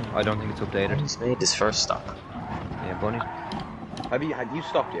 1.19. I don't think it's updated. He's made his first stop. Yeah, Bunny. Have you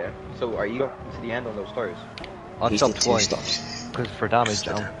stopped yet? So are you up to the end on those tires? I've He's stopped did 2 twice. stops. Because for damage, Just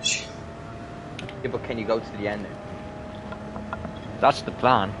the now. damage. Yeah, but can you go to the end now? That's the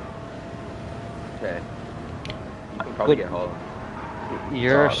plan. Okay. You can probably But- get Holland.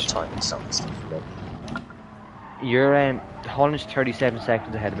 You're, All the time and stuff. you're, Holland's 37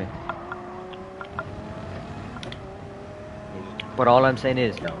 seconds ahead of me. But all I'm saying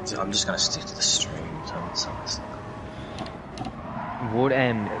is, No, I'm just gonna stick to the stream. would, Yeah,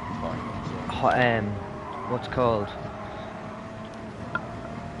 it'd be fine. what's it called?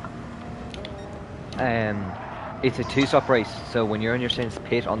 It's a 2-stop race, so when you're in your sense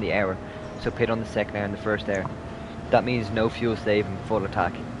pit on the hour, so pit on the second hour and the first hour, that means no fuel saving, full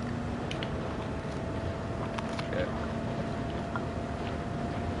attack. Yeah.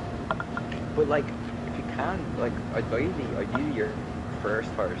 But like, if you can, like, ideally your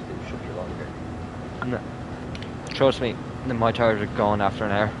first tires should be longer. No. Trust me, my tires are gone after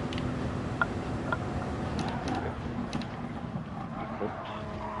an hour.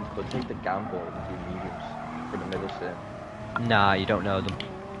 You could take the gamble and do mediums for the middle stint. Nah, you don't know them.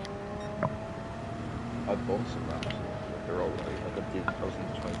 I've done some laps. Like, they're alright. Like I did those in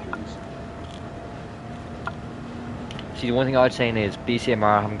the 23s. See, the one thing I'd say is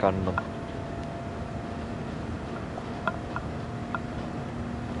BCMR haven't gotten them.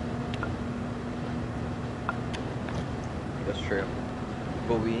 That's true.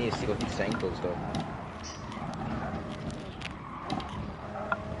 But we need to see what these ankles though.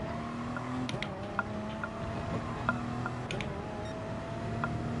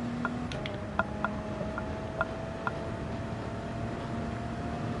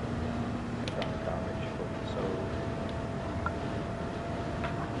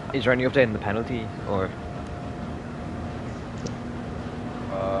 Is there any update on the penalty, or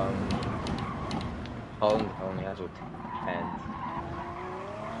Holland only has a 10.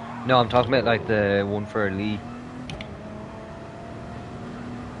 no? I'm talking about like the one for Lee.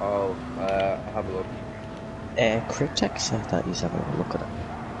 Oh, I'll have a look. Cryptech said that he's having a look at it.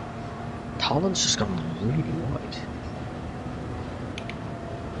 Holland's just gone really wide.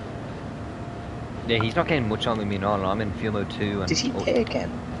 Yeah, he's not getting much on with me at all. I'm in field mode 2 and Did he pay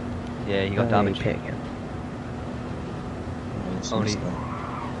again? yeah, he got Oh, damaged. He pay again. Oh, it's Only- nice.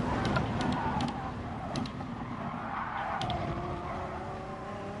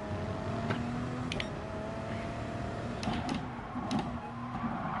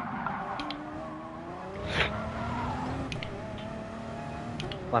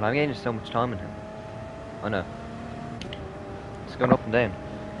 Man, I'm gaining so much time in him. I know. It's going up and down.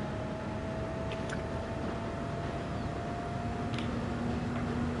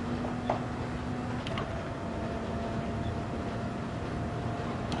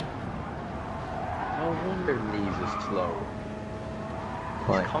 No wonder Lee's is slow.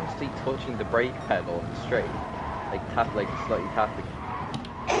 Why? He's constantly touching the brake pedal straight. Like slightly tapping.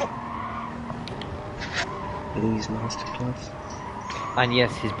 Lee's masterclass. And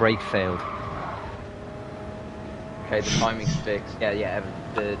yes, his brake failed. Okay, the timing's fixed. Yeah, Evan,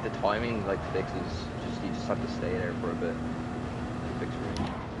 the timing like fixes. You just have to stay there for a bit. Fix it.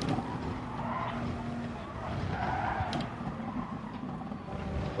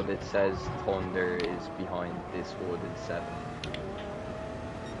 But it says Thunder is behind this wood in 7.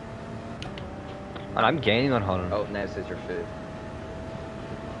 And I'm gaining on Holland. Oh, now it says you're 5th.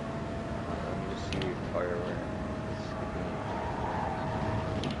 Let me just see your tire wear.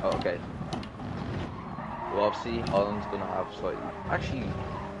 Oh, okay. Well, obviously, Holland's gonna have slightly. Actually,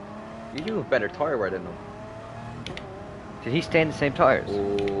 you do have better tire wear than them. Did he stay in the same tires?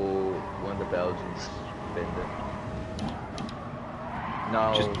 Oh, one of the Belgians binned it.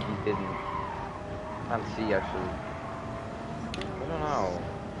 No, Just- he didn't. Can't see actually. I don't know.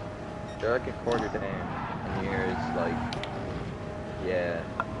 They're like a quarter down, and yours like, yeah.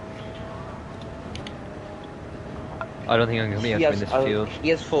 I don't think I'm gonna be able to win this field. He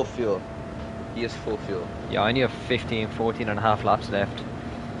has full fuel. He has full fuel. Yeah, I only have 15, 14 and a half laps left.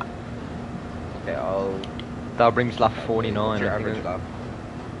 Okay, I'll. That brings lap 49. What's your I think. average lap?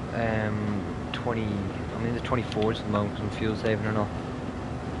 20. I'm in the 24s at the moment because I'm fuel saving or not.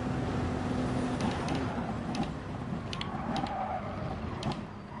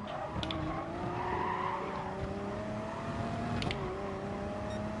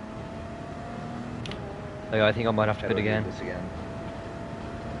 Like, I think I might have to pit again. This again.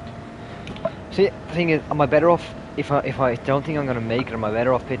 See, the thing is, am I better off if I don't think I'm gonna make it? Am I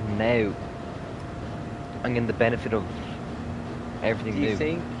better off pitting now? I'm getting the benefit of everything Do you new.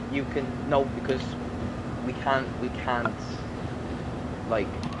 think you can? No, because we can't like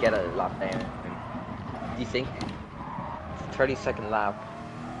get a lap down. Do you think 30-second lap?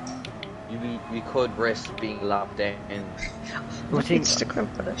 We could risk being lapped down. Well, see-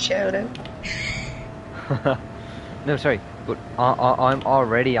 Instagram for a shout out. No, sorry, but I'm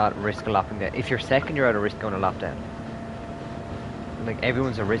already at risk of lapping down. If you're second, you're at a risk of going a lap down. Like,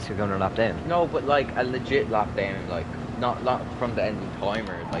 everyone's at risk of going a lap down. No, but like a legit lap down, like not from the ending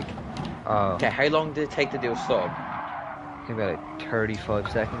timer. Like, Oh, okay, how long did it take to do a sub? I think about like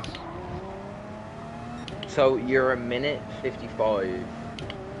 35 seconds. So you're a minute 55,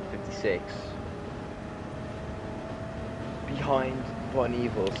 56 behind Bon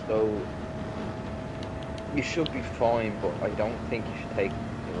Evil, so you should be fine, but I don't think you should take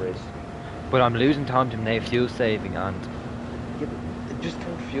the risk. But I'm losing time to now fuel saving and... Yeah, but just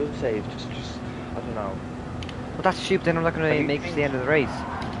don't fuel save, just, I don't know. Well, that's stupid, then I'm not going Have to you make it to think- the end of the race.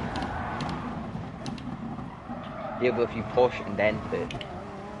 Yeah, but if you push and then pit,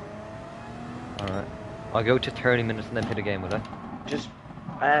 Alright. I'll go to 30 minutes and then pit again, will I? just,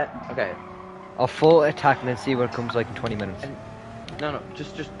 okay. I'll full attack and then see what it comes like in 20 minutes. No,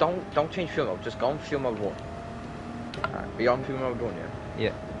 just don't change fuel mode, just go on fuel mode 1. Are you on fuel mode 1,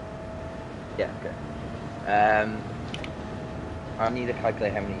 yeah? Yeah. Yeah, okay. I need to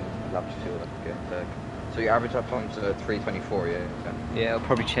calculate how many laps of fuel I can get. So your average lap time's 3:24, yeah? Okay. Yeah, it'll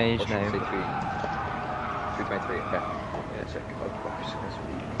probably change Or should I say now. 3:23, okay. Yeah, check. I'll focus on this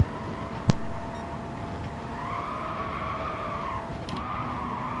week.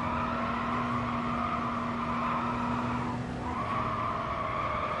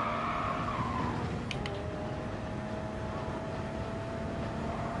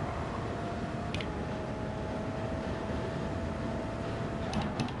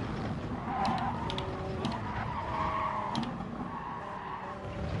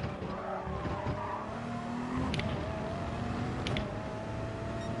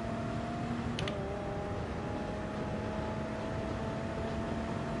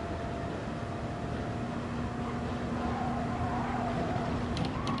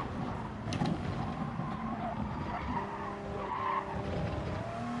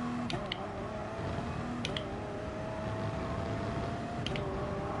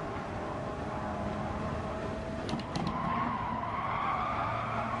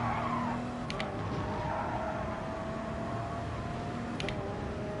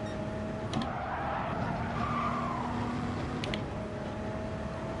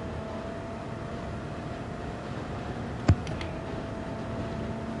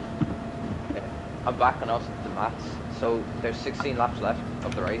 I'm backing off the maths. So there's 16 laps left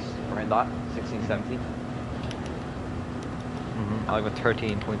of the race. Around that, 16, 17. I've got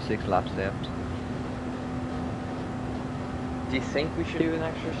 13.6 laps left. Do you think we should do an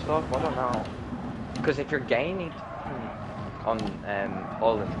extra stop? I don't know. Because if you're gaining on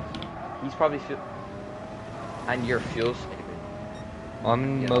Holland, he's probably and your fuel saving. I'm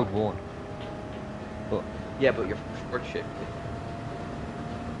in mode 1. But Yeah, but you're forward shifted.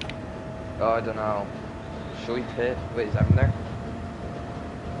 Oh, I don't know. Should we pit? Wait, is Evan there?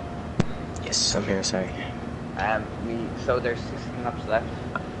 Yes, I'm here, sorry. So there's 16 laps left.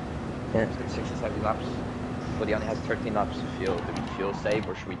 Yeah. So 67 laps. But he only has 13 laps of fuel. Do we fuel save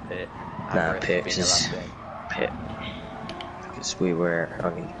or should we pit? Nah, pit, pit. Because we were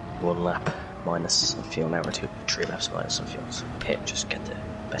only 1 lap minus on fuel, now we're 3 laps minus on fuel. So pit, just get the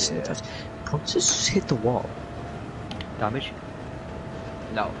best in the touch. Once just hit the wall. damage?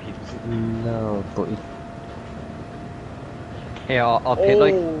 No, he doesn't. No, but Yeah, I'll pit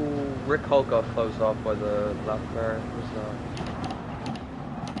like. Rick Holt got closed off by the lap car.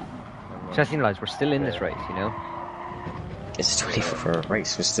 Just realize we're still in this race, you know? it's a 24-hour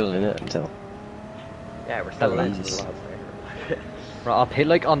race, we're still in it until... Yeah, we're still in Jesus. it. Right, I'll pit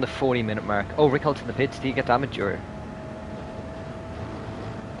like on the 40-minute mark. Oh, Rick Holt's in the pits. Do you get damage or?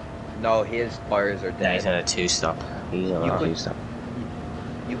 No, his tires are Yeah, dead. he's on a 2-stop. He's on a 2-stop.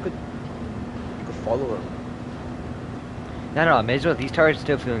 You could follow him. No, I may as well. These tires are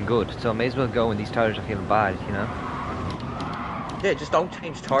still feeling good, so I may as well go when these tires are feeling bad, you know? Yeah, just don't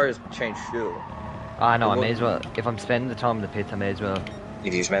change tires, change fuel. Ah, no, I may as well. If I'm spending the time in the pits, I may as well.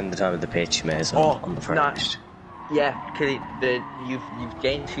 If you spend the time at the pitch, you may as well on the first. Yeah, Kitty, you've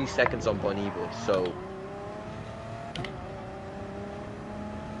gained 2 seconds on Bon Evil, so.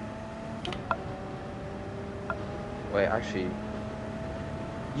 Wait, actually.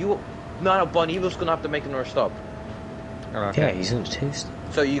 No, Bon Evil's gonna have to make another stop. Oh, okay. Yeah, he's on a 2-stop.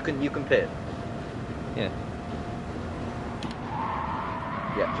 So you can pit. Yeah.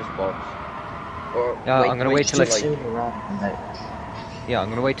 Yeah, just box. Or I'm gonna wait till like. Yeah, I'm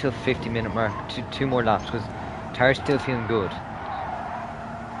gonna wait till 50-minute mark. Two more laps because tires still feeling good.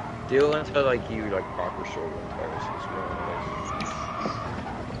 Deal until like you proper shoulder tires.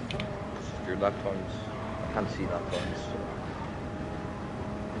 Your lap times. I can't see lap times. So.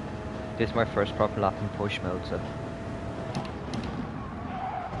 This is my first proper lap in push mode, so.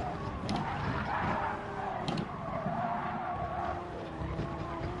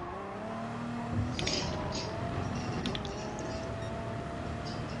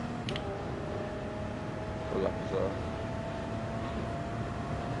 What lap is that?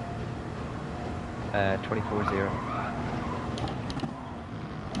 24-0.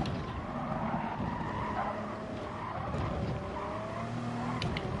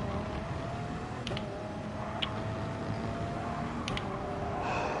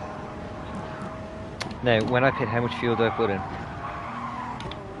 Now, when I pit, how much fuel do I put in?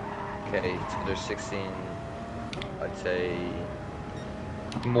 Okay, so there's 16. I'd say.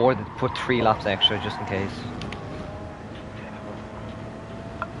 More than put 3 laps extra just in case.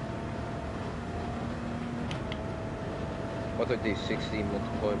 What are these 16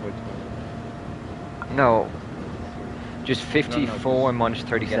 multiplied by 20? No. Just 54 just minus Get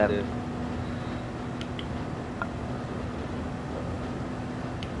 37.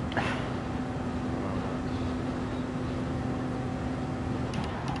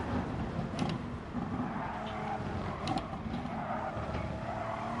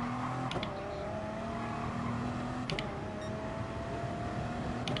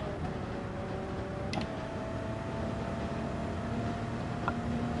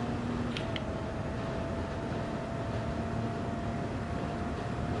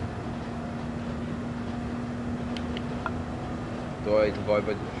 Do I divide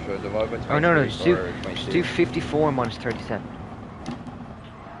by? Should I divide by 20? Oh no, just do 54 minus 37.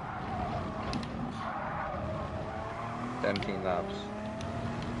 17 laps.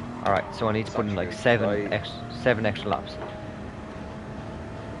 Alright, so I need to put in like 7 extra laps.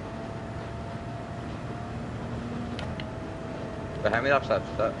 But how many laps left?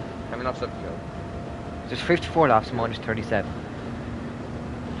 How many laps left to go? There's 54 laps minus 37.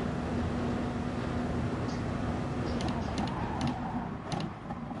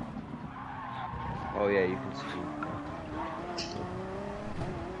 Oh yeah, you can see.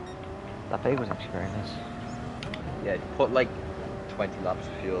 That bag was actually very nice. Yeah, put like 20 laps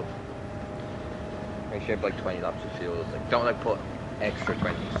of fuel. Make sure you have like 20 laps of fuel. Like, don't like put extra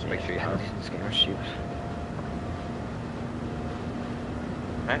 20. Just make sure you have. This game are stupid.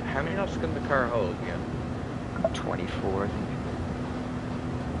 How many laps can the car hold again? 24, I think.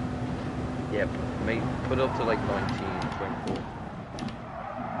 Yeah, put up to like 19, 24.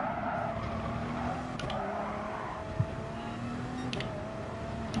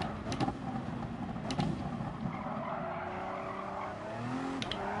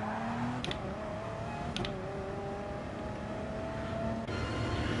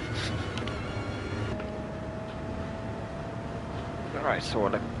 Alright,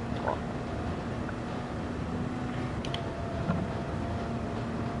 sort of.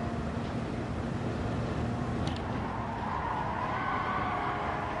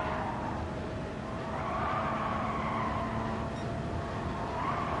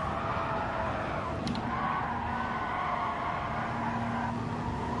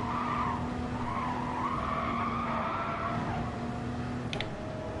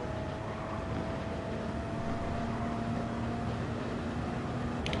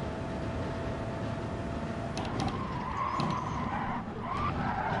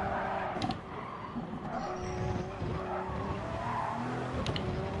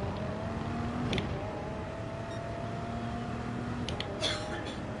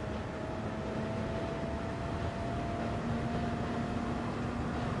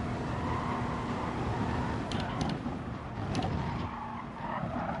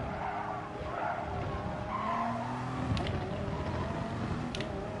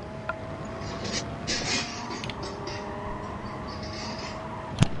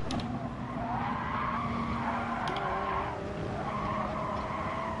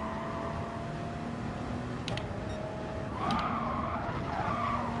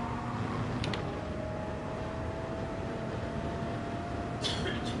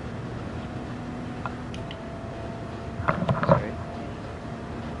 Sorry.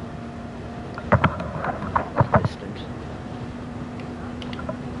 Distant.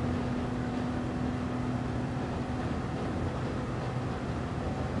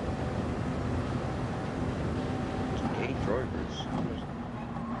 Eight drivers.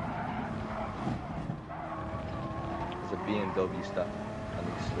 There's a BMW stuff, and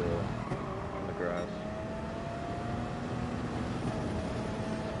he's still on the grass.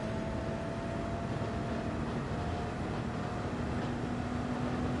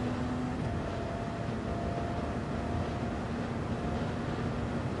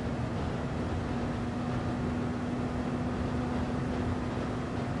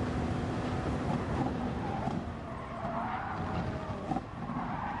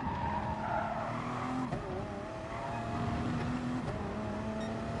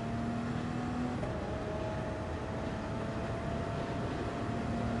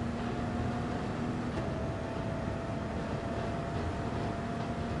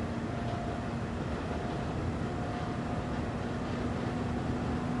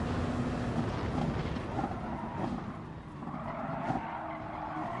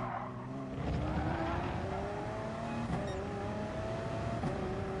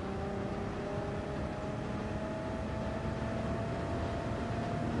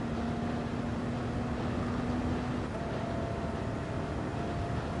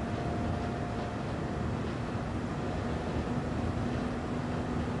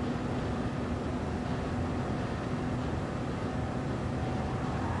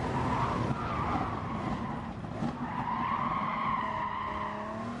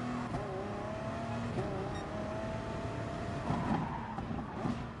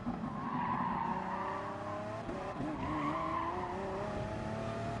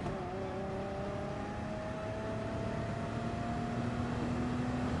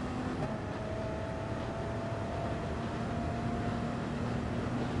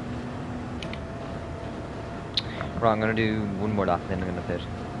 Right, I'm gonna do one more lap, then I'm gonna pit.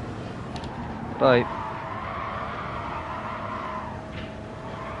 Bye.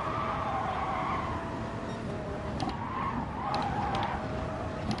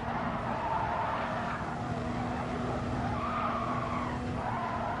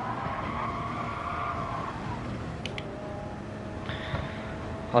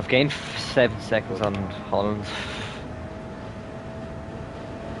 I've gained 7 seconds on Holland.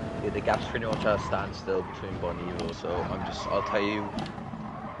 Yeah, the gap's pretty much at a standstill between Bonivo, so I'll tell you,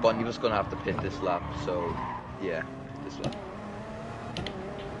 Bonivo's gonna have to pit this lap, so yeah, this lap.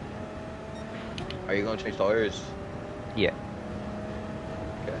 Are you gonna change tires? Yeah.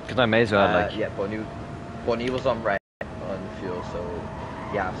 Okay. Because I may as well, like... Yeah, Bonivo's on red on fuel, so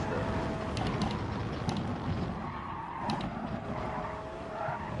he has to.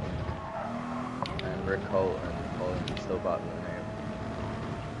 And Rick Holt and Colin still battling now.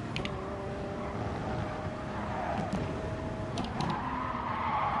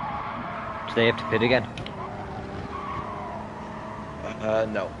 Do they have to pit again?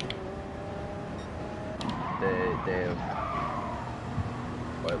 No. the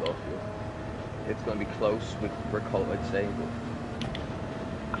I love you. It's gonna be close with Recult, I'd say, but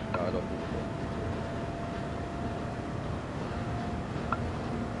no, I don't think so.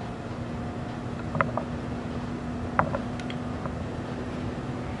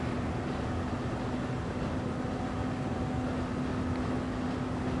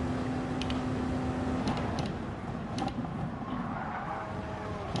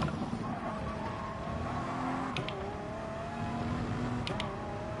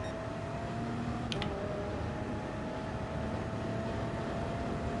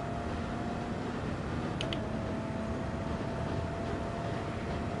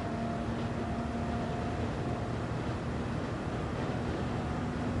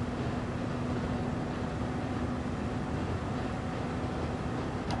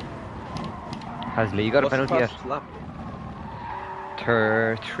 Has Lee got a What's the penalty yet? fastest lap?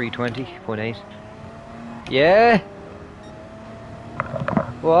 320.8. Yeah?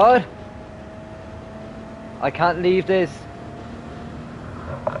 What? I can't leave this.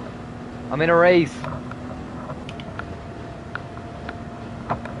 I'm in a race.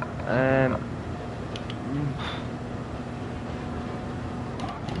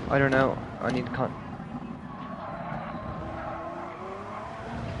 I don't know. I need to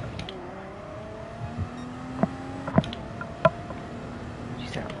you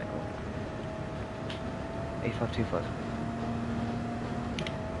sound like 8525.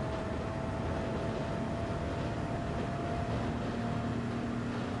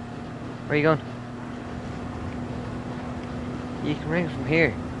 Where are you going? You can ring from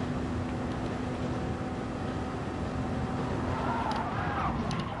here.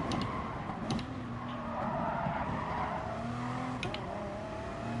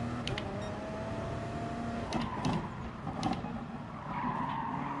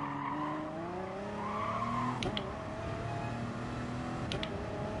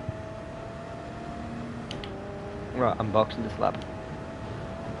 Right, I'm boxing this lap.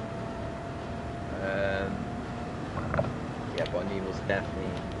 Yeah, Bundy was definitely.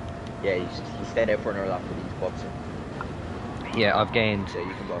 Yeah, he stayed out for another lap with these boxing. Yeah, I've gained. So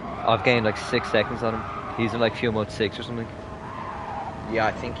you can box. I've gained like 6 seconds on him. He's in like fuel mode 6 or something. Yeah,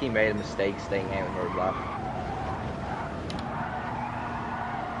 I think he made a mistake staying out in another lap.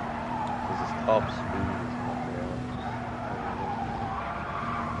 Because his top speed is not there.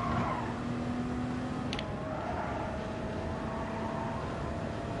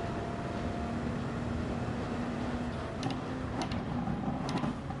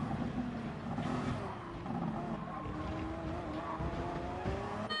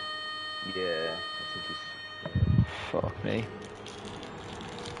 Yeah, I think he's. Fuck me.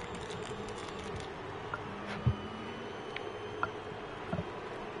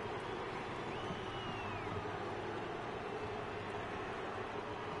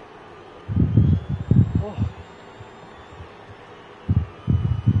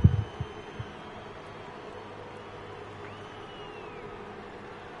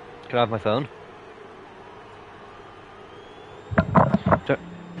 Can I have my phone?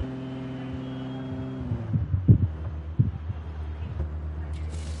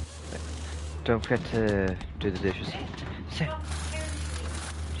 Don't forget to do the dishes.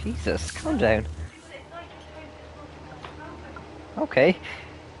 Jesus, calm down. Okay.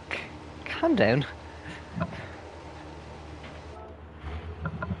 Calm down.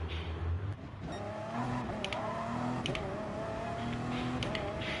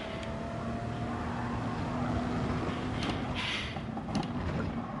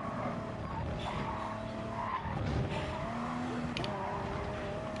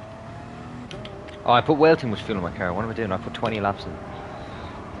 Oh, I put way too much fuel in my car. What am I doing? I put 20 laps in.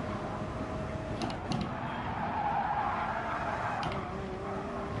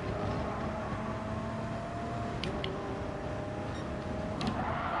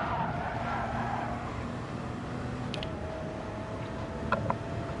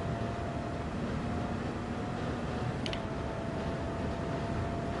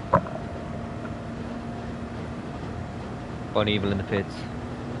 Evil in the pits.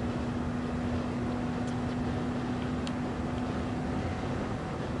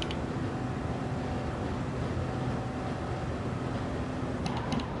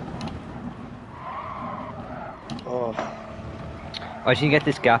 Oh. I should get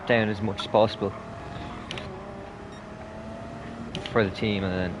this gap down as much as possible for the team,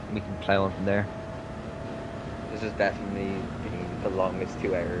 and then we can plow on from there. This has definitely been the longest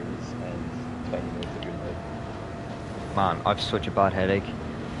 2 hours and 20 minutes of your life. Man, I've such a bad headache.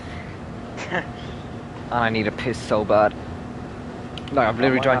 And I need a piss so bad. Like, I'm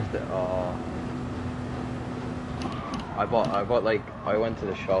literally trying. I bought like, I went to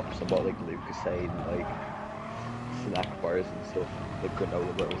the shops and bought like Lucasade and like snack bars and stuff, like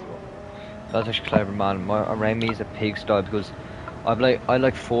granola bars as well. That's actually clever, man. Around me is a pigsty because I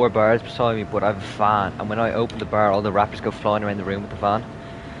like 4 bars beside me, but I have a fan, and when I open the bar, all the wrappers go flying around the room with the fan.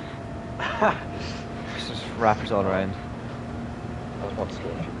 There's just wrappers all around. That's not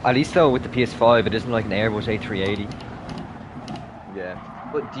scorching. At least though, with the PS5, it isn't like an Airbus A380. Yeah.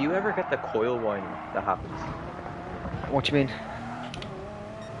 But do you ever get the coil whining that happens? What do you mean?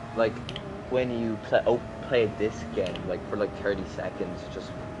 Like, when you play a disc game, like for like 30 seconds, it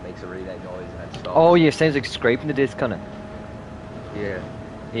just makes a really loud noise and then stops. Oh yeah, it sounds like scraping the disc, kinda. Yeah.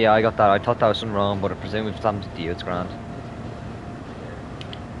 Yeah, I got that. I thought that was something wrong, but I presume if it's happened to you, it's grand.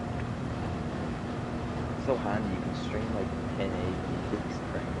 It's so handy, you can stream like 1080 60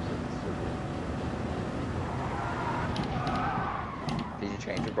 frames. It's so good. Did you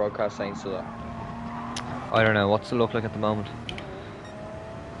change your broadcast settings to that? I don't know, what's it look like at the moment?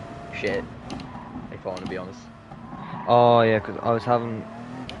 Shit. If I want to be honest. Oh yeah, because I was having...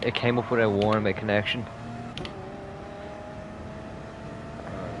 It came up with a warning about connection.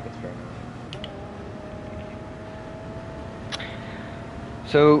 That's fair enough.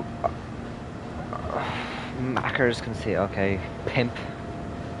 So... Mackers can see, okay. Pimp.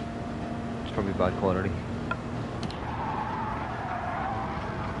 It's probably bad quality.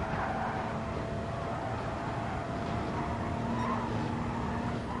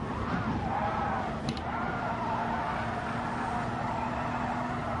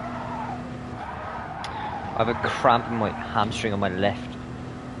 I have a cramp in my hamstring on my left,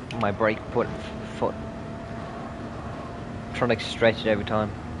 my brake foot. I'm trying to like stretch it every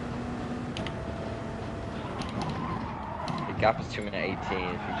time. The gap is 2 minute 18 if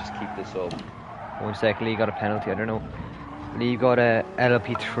you just keep this up. 1 sec, Lee got a penalty, I don't know. Lee got a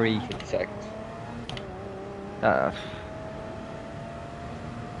LLP3. 50 seconds.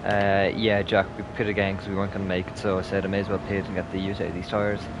 Yeah, Jack, we pit again because we weren't going to make it, so I said I may as well pit and get the use out of these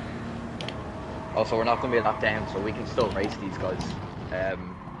tyres. Also, we're not going to be locked down, so we can still race these guys at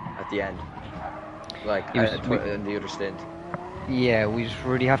the end. Like, in the other stint. Yeah, we just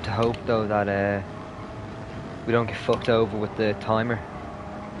really have to hope, though, that we don't get fucked over with the timer.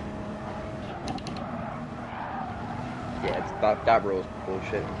 Yeah, it's that rule's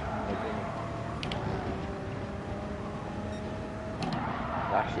bullshit. It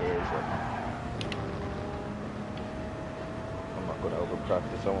actually is. I'm not going to over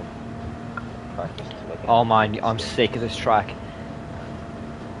practice. I won't practice till I can. Oh man, I'm sick of this track.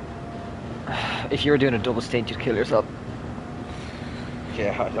 If you were doing a double stint, you'd kill yourself.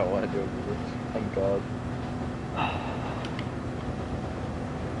 Yeah, I don't want to do it. Thank God.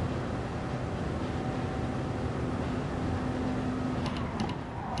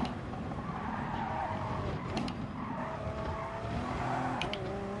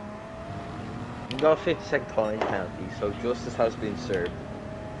 You got a 50-second time penalty, so justice has been served.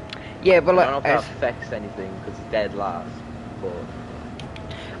 Yeah, but I don't know like, if that affects anything because it's dead last, but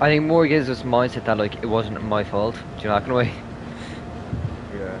I think more gives us mindset that like it wasn't my fault. Do you know that kind of way?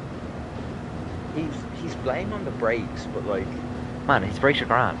 yeah, he's blaming on the brakes, but like, Man, his brakes are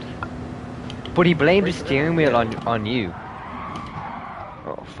grand. But he blamed his Brakes are steering grand, wheel yeah. on you.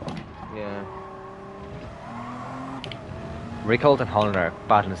 Oh fuck. yeah, Rick Holt and Holland are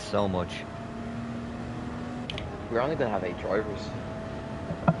battling so much. we're only gonna have 8 drivers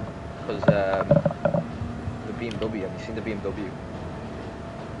because the BMW. Have you seen the BMW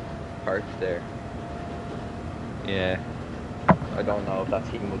parked there? Yeah. I don't know if that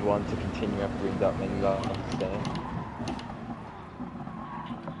team would want to continue after doing that many laps down.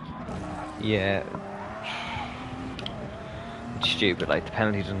 Yeah. It's stupid, like the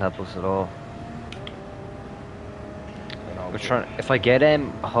penalty doesn't help us at all. You know, We're trying. If I get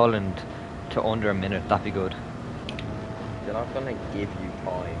Holland to under a minute, that'd be good. they're not gonna give you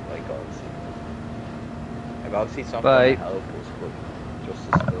time, like obviously. Like obviously it's not Bye. gonna help us, but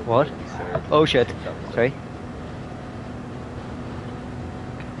justice will What? be served. Oh shit. That was Sorry.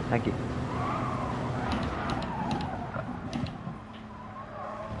 Thank you.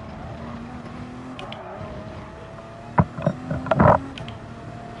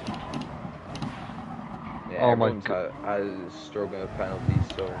 Yeah, Oh my everyone's has struggling with penalties,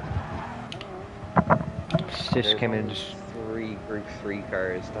 so Stitch there's came in only just. 3 Group 3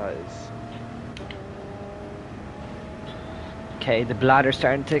 cars. That is. Okay, the bladder's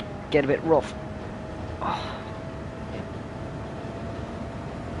starting to get a bit rough. Oh.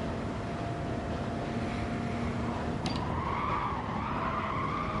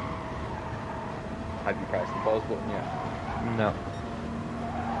 Have you pressed the pause button yet? No.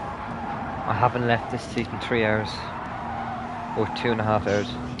 I haven't left this seat in 3 hours. Or 2.5 hours.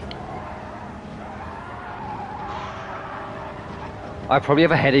 I probably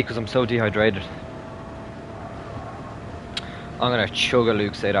have a headache because I'm so dehydrated. I'm gonna chug a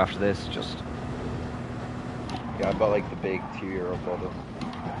Lucozade after this, just... Yeah, I bought like the big €2 bottle.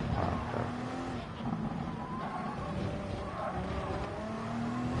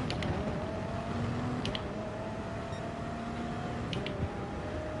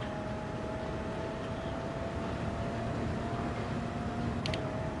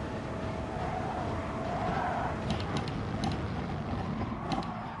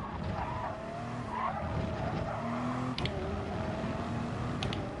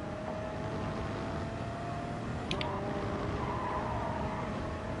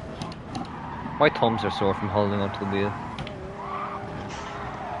 My thumbs are sore from holding onto the wheel.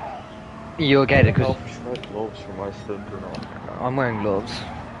 You'll get it, because gloves for my sins or not. I'm wearing gloves.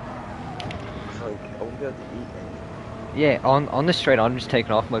 It's like, I won't be able to eat anything. Yeah, on the straight, I'm just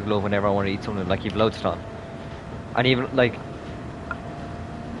taking off my glove whenever I want to eat something, like you've loads it on. And even, like...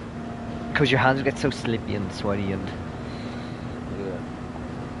 Because your hands get so slippy and sweaty and... Yeah.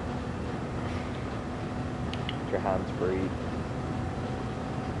 Your hands breathe.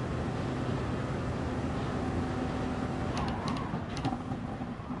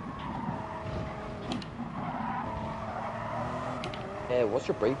 Yeah, what's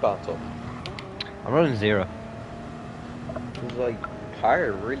your brake balance up? I'm running 0. It's like,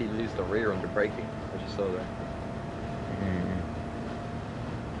 car really lose the rear under braking. I just saw that.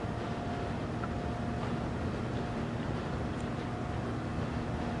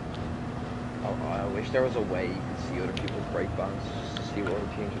 Oh, I wish there was a way you could see other people's brake balance just to see what other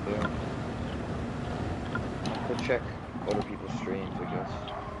teams are doing. I could check other people's streams, I guess.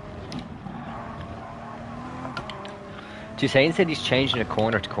 Hussein said he's changing it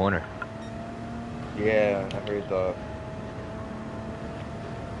corner to corner. Yeah, I heard that.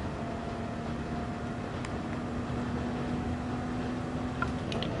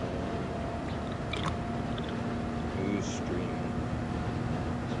 Who's streaming?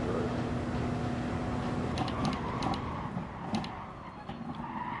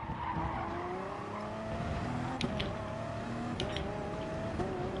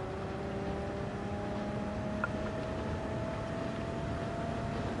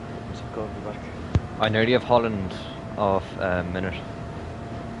 Go back. I nearly have Holland off a minute.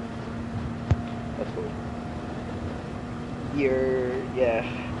 That's good. Yeah.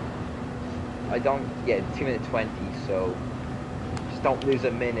 I don't, 2 minute 20, so just don't lose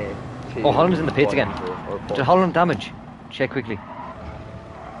a minute to... Oh, Holland's in the pits again. Or Did Holland damage? Check quickly.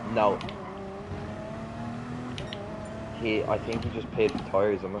 No. I think he just paid for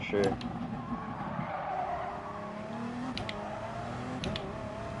tyres, I'm not sure.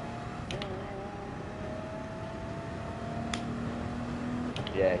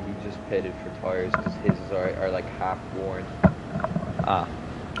 Yeah, he just paid it for tyres because his are like half worn. Ah.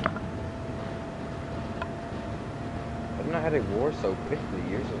 I don't know how they wore so quickly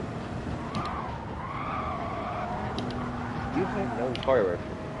years ago. You have no tyre wear for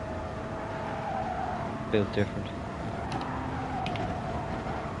me. Built different.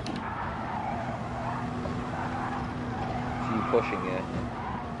 So you pushing it?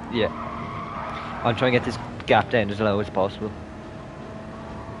 Yeah. I'm trying to get this gap down as low as possible.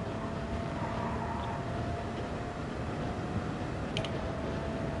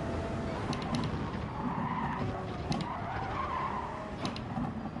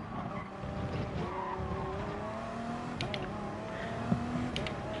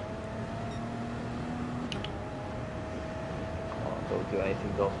 Don't do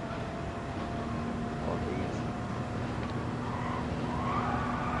anything though. Oh, please.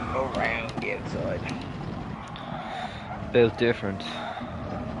 Go around the outside. Built different.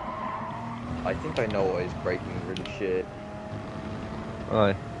 I think I know why he's braking really shit.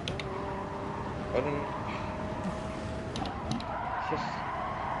 Right. I don't... It's just...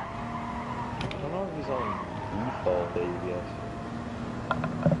 I don't know if he's on default ABS.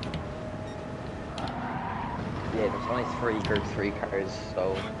 Yeah, there's only three cars,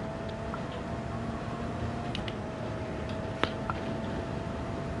 so...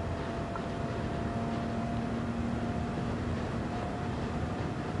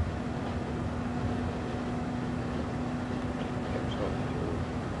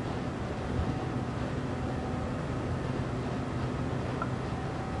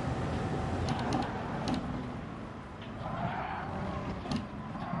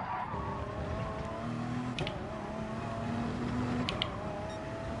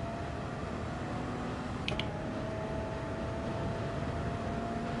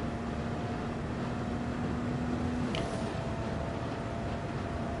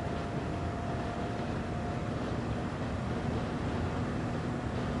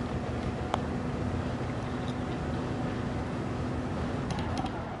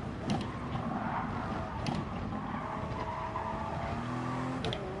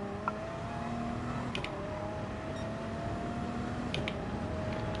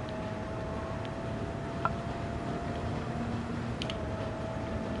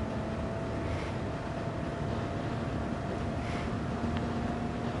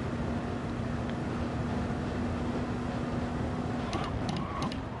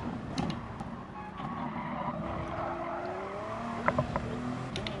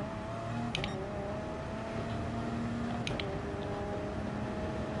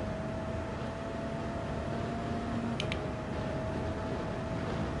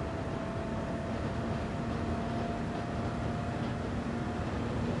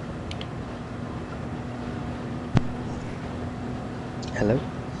 Hello?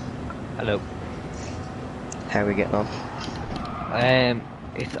 Hello. How are we getting on?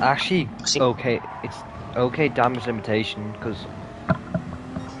 It's actually okay. It's okay damage limitation because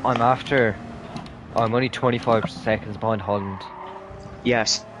I'm only 25 seconds behind Holland.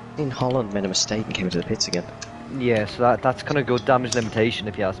 Yes. In Holland made a mistake and came into the pits again. Yeah, so that's kind of good damage limitation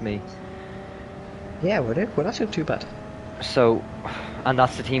if you ask me. Yeah, we're not doing too bad. So, and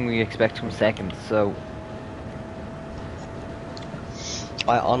that's the team we expect from second. So,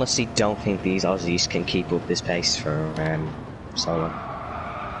 I honestly don't think these Aussies can keep up this pace for so long.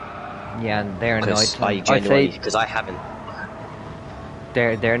 yeah, and their night time. I genuinely, because I haven't.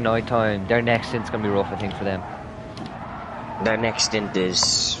 Their night time. Their next stint's gonna be rough, I think, for them. Their next stint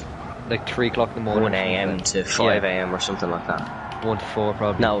is Like 3 o'clock in the morning. 1 a.m. to 5 a.m. or something like that. 1 to 4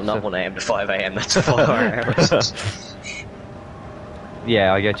 probably. No, not 1 a.m. to 5 a.m. That's 4 hours.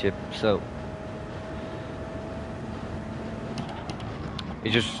 Yeah, I get you. So, it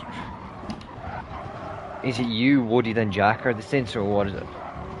just is it you, Woody, then Jack, or the stints, or what is it?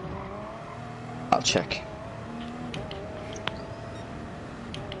 I'll check.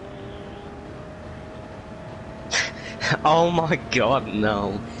 Oh my god,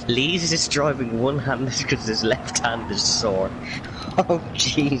 no. Lee's is driving one-handed because his left hand is sore. Oh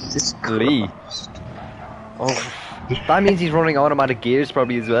Jesus Christ. Lee. Oh, that means he's running automatic gears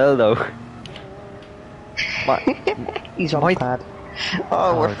probably as well, though. He's on my pad.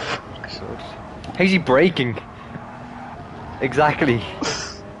 Oh, we're how's he braking? Exactly.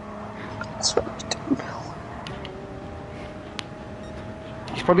 That's what we do now.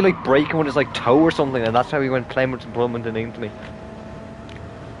 He's probably like braking with his like toe or something, and that's how he went Clement and plummeting into me.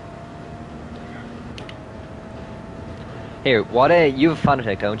 Here, what you have a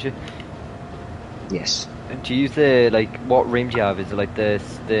Fanatec, don't you? Yes. Do you use the like what rim do you have? Is it like the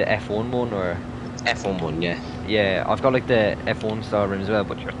F1 one or? F1 one, yeah. Yeah, I've got like the F1 style rim as well,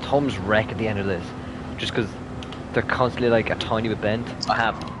 but your thumbs wreck at the end of this, just because they're constantly like a tiny bit bent. I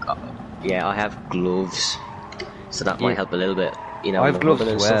have gloves, so that might help a little bit. You know, I have gloves and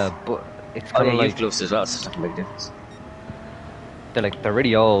as well, stuff. but it's Oh kind yeah, of you like have gloves as well, so it's not a big difference. they're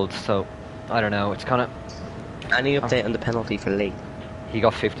really old, so I don't know. It's kind of Any update on the penalty for Lee? he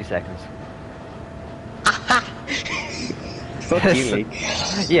got 50 seconds. Fuck you, Lee.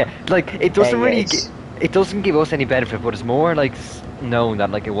 Yeah, like it doesn't Yeah, really. it's- It doesn't give us any benefit, but it's more like known that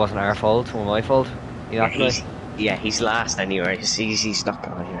like it wasn't our fault or my fault. You know, He's last anyway. He's not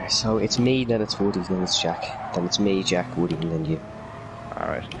going anywhere. So it's me, then it's Woody, then it's Jack. Then it's me, Jack, Woody, and then you.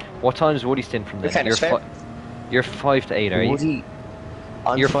 Alright. What time is Woody stint from then? Okay, You're 5 to 8, are you? Woody,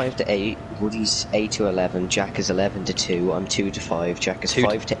 I'm You're 5 to 8. Woody's 8 to 11. Jack is 11 to 2. I'm 2 to 5. Jack is 2 to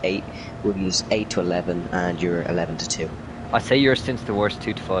 5 to 8. Woody's 8 to 11, and you're 11 to 2. I'd say your stint's the worst,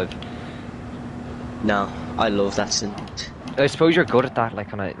 2 to 5. No, I love that stint. I suppose you're good at that,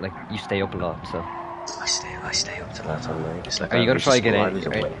 like when like you stay up a lot, so. I stay up to that all night. It's like Are you I gonna was try just get wide any?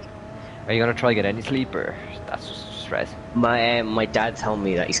 awake. Are you gonna try get any sleep, or that's just stress? My dad told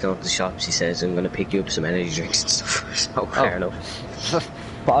me that he's going to the shops. He says I'm going to pick you up some energy drinks and stuff. So fair enough.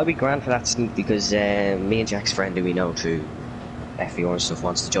 But I'll be grand for that stint because me and Jack's friend who we know through FVR and stuff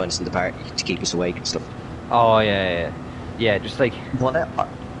wants to join us in the party to keep us awake and stuff. Oh yeah, just like But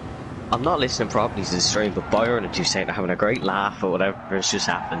I'm not listening properly to the stream, but Byron and Toussaint are having a great laugh or whatever has just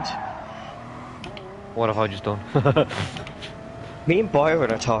happened. what have I just done? Me and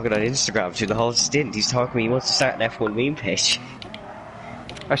Byron are talking on Instagram through the whole stint. He's talking to me, he wants to start an F1 meme page.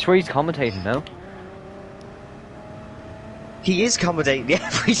 I swear he's commentating now. He is commentating, yeah,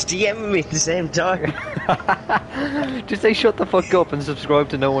 but he's DMing me at the same time. Just say shut the fuck up and subscribe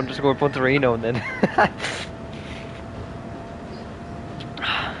to no underscore Punterino and then.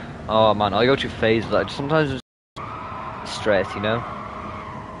 Oh man, I go through phases like sometimes it's stress, you know.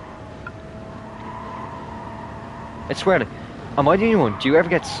 I swear, like, am I the only one? Do you ever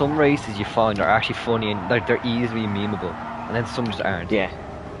get some races you find are actually funny and like they're easily memeable, and then some just aren't? Yeah.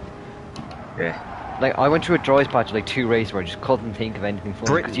 Like I went through a dry patch of like 2 races where I just couldn't think of anything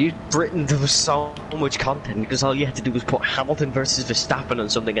funny. Britain, there was so much content because all you had to do was put Hamilton versus Verstappen on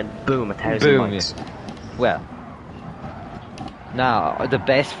something and boom, 1,000 likes. Yeah. Well, now the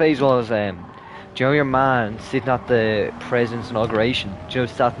best phase was do you know your man sitting at the president's inauguration? Do you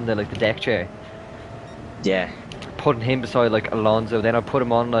know sat in the deck chair? Yeah. Putting him beside like Alonso, then I put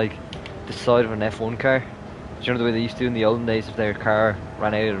him on like the side of an F1 car. Do you know the way they used to do in the olden days if their car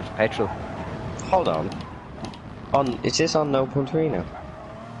ran out of petrol? Hold on. Is this on No Punterino?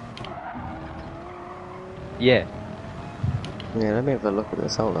 Yeah. Yeah, let me have a look at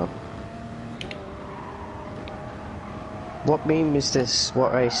this. Hold on. What meme is this?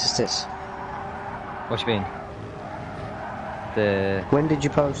 What race is this? What you mean? The When did you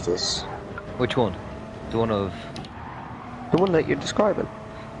post this? which one? The one of The one that you're describing.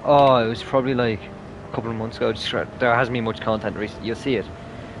 oh, it was probably like a couple of months ago. There hasn't been much content recently. You'll see it.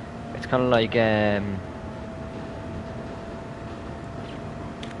 It's kind of like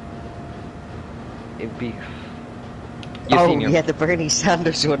it'd be. You've Oh seen your, yeah, the Bernie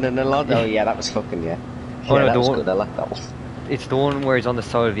Sanders one and a lot. Oh yeah, that was fucking yeah. Oh, Yeah, no, that the was one- good. I like that one. It's the one where he's on the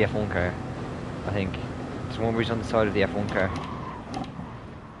side of the F1 car. I think it's the one where he's on the side of the F1 car.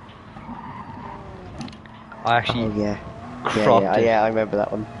 I actually Oh yeah. cropped it. Yeah, I remember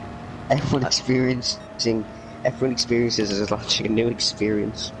that one. Everyone experiences is launching a new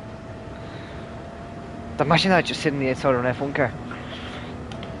experience. Imagine that just sitting inside of an F1 car.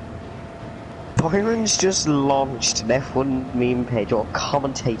 Byron's just launched an F1 meme page or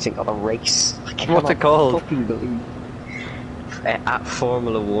commentating on a race. I cannot What's it called? fucking believe. At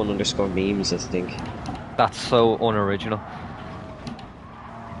Formula 1 _ memes, I think. That's so unoriginal.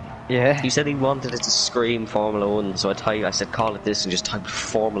 Yeah. He said he wanted it to scream Formula 1, so I said call it this and just typed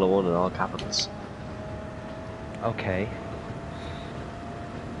Formula 1 in all capitals. Okay.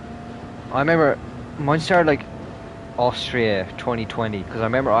 I remember mine started like Austria 2020 because I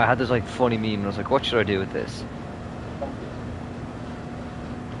remember I had this like funny meme and I was like, what should I do with this?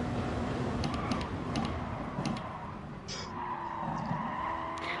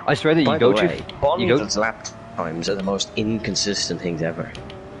 I swear that By you go the way, to Bonneville's lap times are the most inconsistent things ever.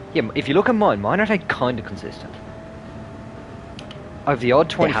 yeah. If you look at mine are like kind of consistent. I have the odd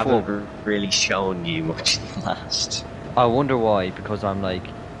They 24. haven't really shown you much in the last. I wonder why, because I'm like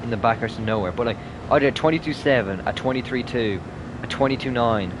in the backers of nowhere. But like I did a 22.7, a 23.2, a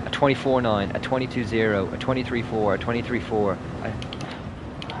 22.9, a 24.9, a 22.0, a 23.4, a 23.4.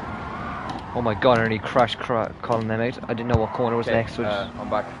 Oh my god, I nearly crashed calling them out. I didn't know what corner was Okay, next. I'm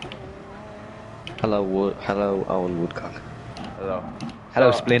back. Hello, Owen Woodcock. Hello.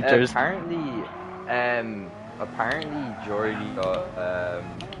 Hello, So, Splinters. Apparently Jordy got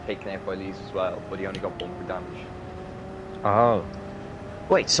taken out by Lees as well, but he only got bumper damage. Oh.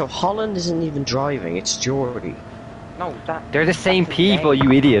 Wait, so Holland isn't even driving, it's Geordie. No, They're the same that's his people, name.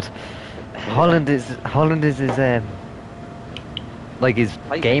 you idiot. Holland is his like his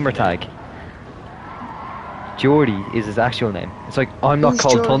gamer tag. Geordie is his actual name. It's like I'm not Who's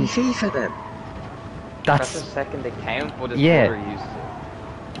called Geordie Tun. FIFA then? That's his That's second account, but his Yeah. brother used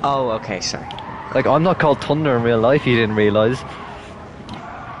it. Oh, okay, sorry. like I'm not called Thunder in real life. You didn't realize.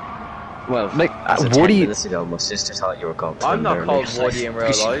 Well, Like, as of Woody- 10 minutes ago, my sister thought you were called I'm not Thunder, called and Woody in real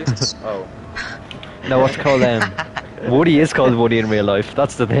life. Oh. No, what's called Woody is called Woody in real life.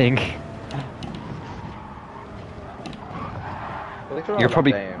 That's the thing.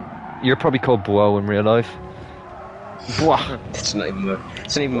 You're probably called Buo in real life. Buo. It's not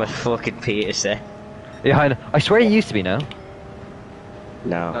even my fucking PSA. Yeah, I know. I swear it used to be now.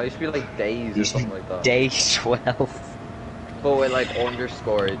 No, No. it used to be like days or something like that. Day 12. But with like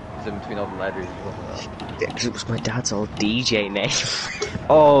underscored in between all the letters or something like that. Because it was my dad's old DJ name.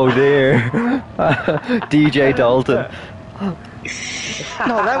 Oh dear. DJ Dalton.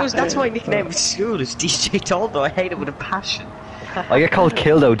 No, that's my nickname at school, is DJ Toldo. I hate it with a passion. I get called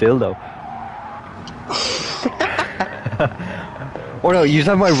Kildo Dildo. Or no, you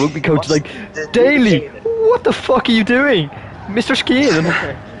have my rugby coach like, Daly, what the fuck are you doing? Mr. Skeen.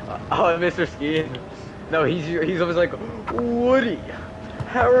 Oh, Mr. Skeen. No, he's always like, Woody,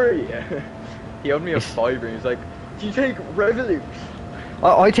 how are you? He owed me a fiver and he's like, do you take Revolut?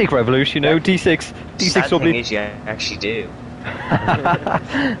 I take Revolution, you know, D6 Sad thing W. is, you actually do. Did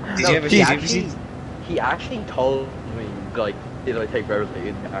No, you ever he actually told me, like, did I take Revolut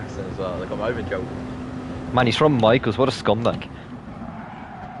in the accent as well? Like, I'm not even joking. Man, he's from Michael's, what a scumbag.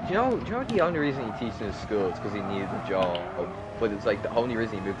 Do you know the only reason he teaches in his school is because he needed a job? But it's like the only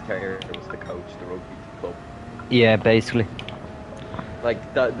reason he moved to here was to coach the rugby club. Yeah, basically. Like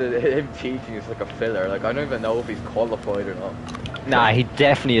him teaching is like a filler. Like I don't even know if he's qualified or not. Nah, he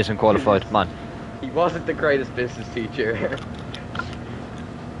definitely isn't qualified, man. He wasn't the greatest business teacher.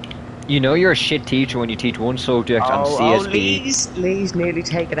 You know you're a shit teacher when you teach one subject on CSB. Lee's nearly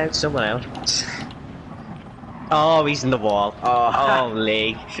taken out someone else. Oh, he's in the wall. Oh,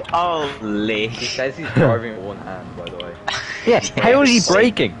 Lee. Oh, Lee. He says he's driving with one hand, by the way. Yeah, how is he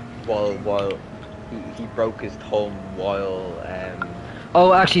braking? While he broke his thumb while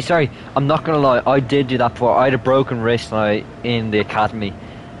Oh, actually, sorry, I'm not gonna lie, I did do that before. I had a broken wrist in the academy.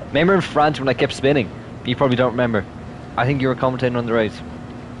 Remember in France when I kept spinning? You probably don't remember. I think you were commentating on the race.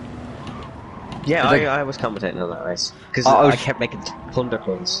 Yeah, Like- I was commentating on that race. Because I I was- kept making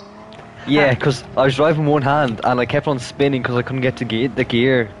thundercruns. Yeah, because I was driving one hand and I kept on spinning because I couldn't get to the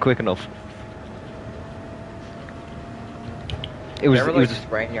gear quick enough. It was. You ever It like was.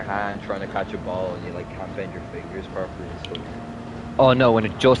 sprain your hand trying to catch a ball and you like can't bend your fingers properly and stuff? Oh no! When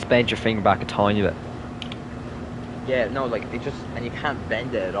it just bent your finger back a tiny bit. Yeah, no, like it just and you can't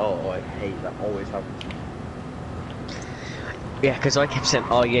bend it at all. Oh, I hate that. Always happens. Yeah, because I kept saying,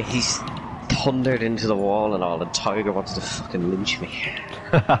 oh yeah, he's thundered into the wall and all, and Tiger wants to fucking lynch me.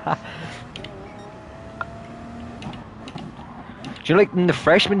 Do you know, like in the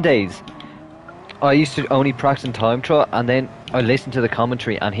freshman days, I used to only practice in time trial, and then I listen to the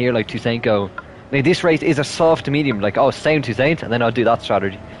commentary and hear like Toussaint go, "Like this race is a soft to medium." Like, "Oh, sound Toussaint," and then I'll do that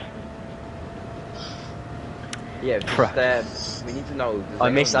strategy. Yeah, just, we need to know. I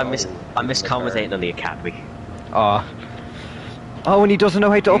miss commentating on the academy. Oh, when he doesn't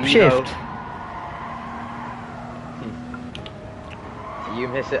know how to upshift. You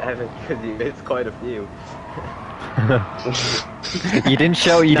miss it, Evan, because you miss quite a few. You didn't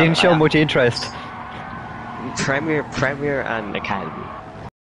show much interest. Premier and academy.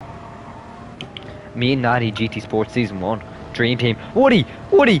 Me and Natty GT Sports Season 1. Dream Team. Woody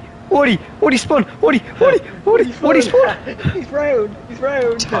spun! Woody spun! He's round!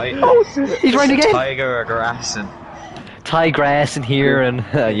 Oh, he's round again! Tiger grassing. Ty grass in here and,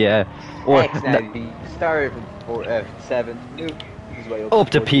 yeah. Or, X now, he started from 7th, moved his way up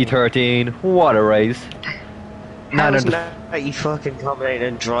to 14th. P13. What a race. How is that you fucking commentating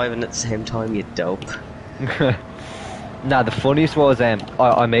and driving at the same time, you dope? Nah, the funniest was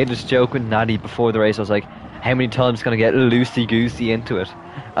I made this joke with Natty before the race. I was like, how many times can I get loosey-goosey into it?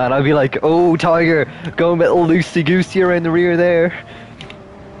 And I'd be like, oh, Tiger, go a bit loosey-goosey around the rear there.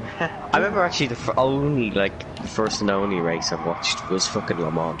 I remember actually the first and only race I watched was fucking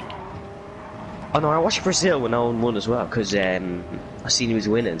Le Mans. Oh no, I watched Brazil when Owen won as well, because I seen he was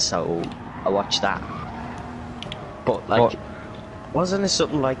winning, so I watched that. But like, wasn't it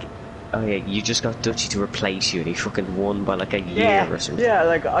something like, oh yeah, you just got Dutchy to replace you and he fucking won by like a year or something? Yeah,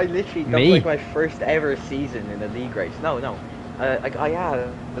 like I literally, that was like my first ever season in a league race. No. Like I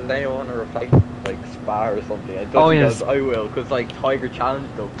had, they want to replace like Spa or something. And Dutchy goes, I will, because like Tiger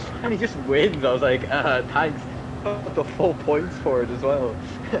challenged him and he just wins. I was like, thanks. Got the full points for it as well.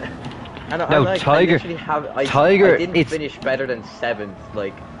 And no, like, Tiger. I didn't finish better than 7th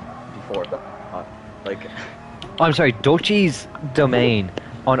like before that. Like. I'm sorry, Dutchy's domain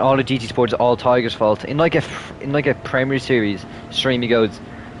on all of GT Sports is all Tiger's fault. In like a Premier Series stream, he goes,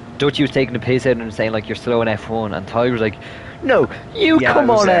 Dutchy was taking the piss out and saying like you're slow in F1, and Tiger was like, no, you come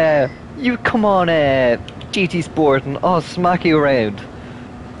on GT Sport and I'll smack you around.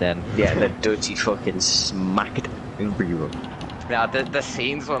 Then then Dutchy fucking smacked everyone. Yeah, the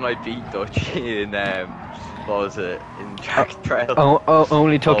scenes when I beat Dutchy in what was it, in track trail?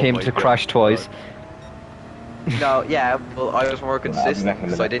 Only took him to crash twice. No, yeah, well, I was more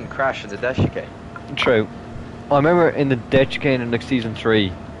consistent, so I didn't crash in the dash chicane. True. I remember in the dash chicane in like season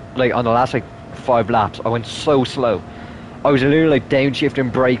 3, like on the last like 5 laps, I went so slow. I was literally like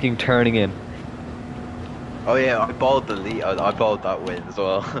downshifting, braking, turning in. Oh yeah, I balled the lead. I balled that win as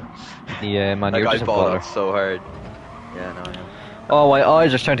well. Yeah, man, like you're I just a balled baller. it so hard. Yeah, no, I am. Oh, my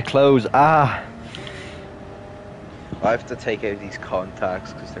eyes are starting to close. Ah. I have to take out these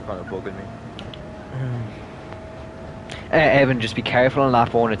contacts because they're kind of bugging me. Evan, just be careful on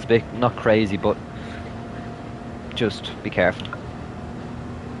lap 1. It's a bit not crazy, but just be careful.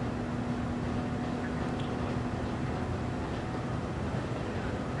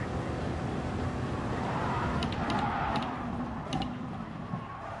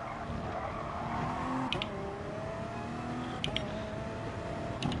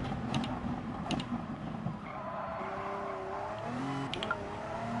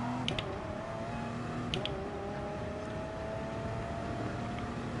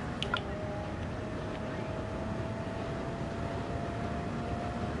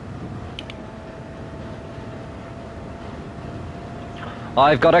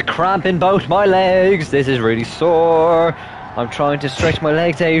 I've got a cramp in both my legs. This is really sore. I'm trying to stretch my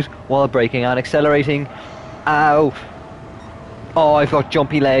legs out while braking and accelerating. Ow. Oh, I've got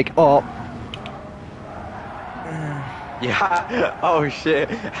jumpy leg. Oh. Yeah. Oh shit.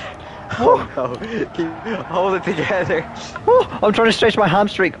 Oh no. Keep hold it together. Oh, I'm trying to stretch my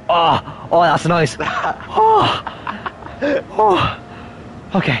hamstring. Oh, that's nice. Oh.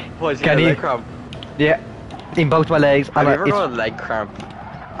 Okay. What, you got a leg cramp? Yeah. In both my legs. Have you ever got a leg cramp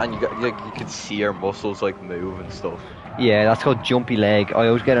and you can see your muscles like move and stuff? Yeah, that's called jumpy leg. I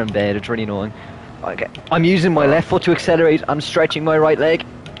always get it in bed. It's really annoying. Okay. I'm using my left foot to accelerate. I'm stretching my right leg.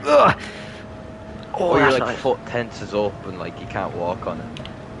 Ugh. Oh, your like foot tenses up and like you can't walk on it.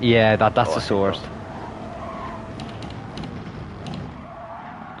 Yeah, that's the source.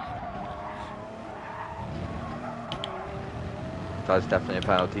 That's definitely a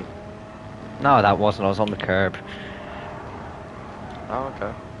penalty. No, that wasn't. I was on the curb. Oh,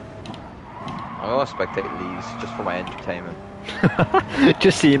 okay. I'll spectate these just for my entertainment.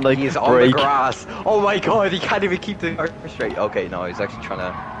 Just seeing like He's break. on the grass. Oh my god, he can't even keep the car straight. Okay, no, he's actually trying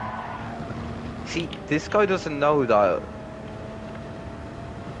to. See, this guy doesn't know that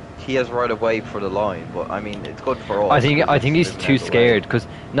he has right of way for the line, but I mean, it's good for all. I think he's too scared because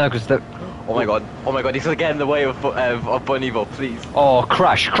the. Oh my god, he's gonna get in the way of Bunny Ball, please. Oh,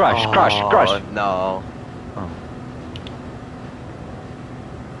 crash! No. Oh.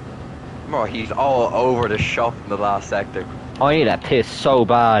 Bro, he's all over the shop in the last sector. I need that piss so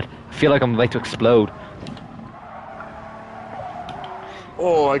bad. I feel like I'm about to explode.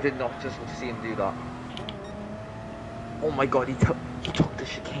 Oh, I did not just see him do that. Oh my god, he took the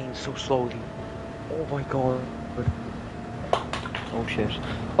chicane so slowly. Oh my god. Oh shit.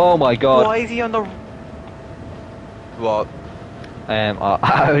 Oh my god. Why is he on the... What?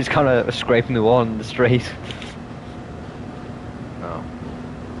 I was kind of scraping the wall in the straight. No.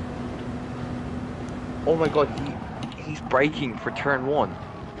 Oh my god, he's braking for turn 1.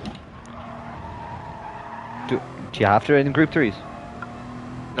 Do you have to in group 3s?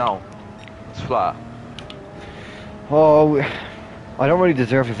 No. It's flat. Oh, I don't really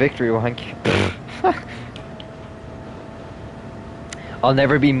deserve a victory, Wank. I'll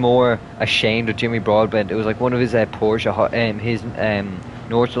never be more ashamed of Jimmy Broadbent. It was like one of his Porsche, his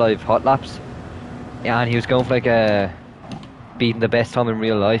Nordschleife hot laps, and he was going for like beating the best time in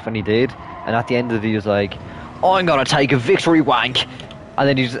real life, and he did. And at the end of it, he was like, "I'm gonna take a victory, Wank," and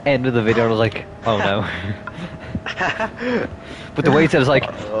then he just ended the video, and I was like, "Oh no." But the way he said it was like,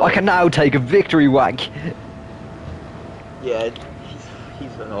 "I can now take a victory, Wank." Yeah,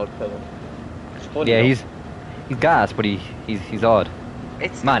 he's an odd fellow. Yeah, he's gas, but he's odd.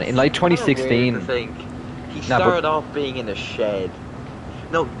 It's Man, in like kinda 2016. weird to think. He Nah, but- started off being in a shed.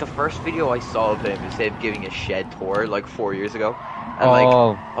 No, the first video I saw of him is him giving a shed tour like 4 years ago. And like,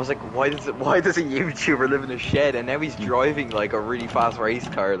 Oh. I was like, why does a YouTuber live in a shed? And now he's driving like a really fast race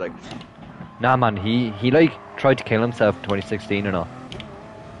car. Like, Nah, man, he like tried to kill himself in 2016 and all.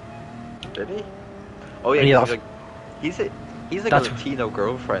 did he? Oh yeah, Yeah, he's like a that's- Latino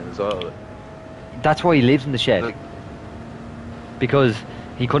girlfriend as well. That's why he lives in the shed. Like, Because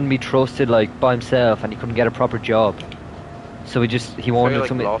he couldn't be trusted like by himself, and he couldn't get a proper job. So he wanted like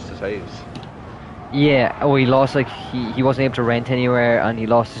something. lost his house. Yeah, oh, he lost like he wasn't able to rent anywhere, and he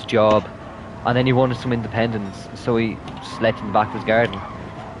lost his job, and then he wanted some independence, so he slept in the back of his garden.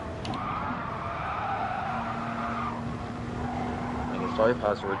 And his life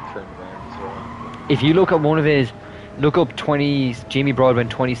has returned around as well. If you look at look up Jamie Broadbent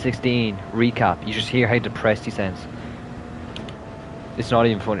 2016 recap, you just hear how depressed he sounds. It's not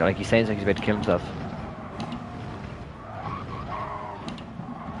even funny. Like, he sounds like he's about to kill himself.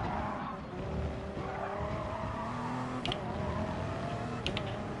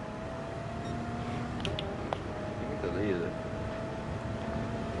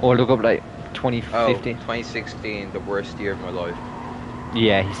 Or look up like 2015. 2016, the worst year of my life.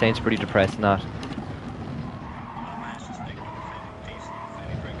 Yeah, he sounds pretty depressed in that.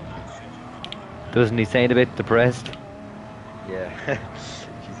 Doesn't he sound a bit depressed? Yeah.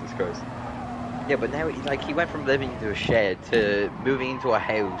 Jesus Christ. Yeah, but now he went from living into a shed to moving into a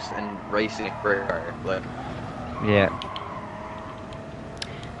house and racing a car. Like, Yeah.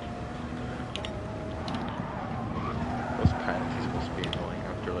 those penalties must be annoying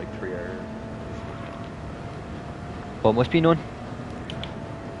after like 3 hours. What must be known?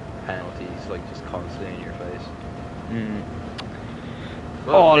 Penalties, like just constantly in your face. Mm.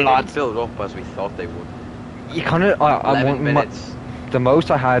 Well, Oh, they lads. didn't build up as we thought they would. You kind of. I 11 want minutes. the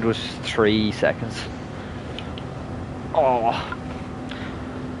most I had was 3 seconds. Oh.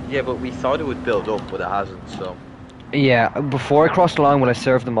 Yeah, but we thought it would build up, but it hasn't. So Yeah, before I cross the line, when I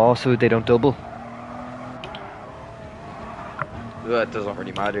serve them all, so they don't double. well, it doesn't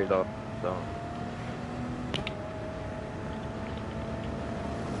really matter though. So.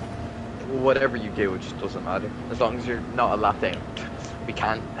 Whatever you do, it just doesn't matter. As long as you're not a lap down. We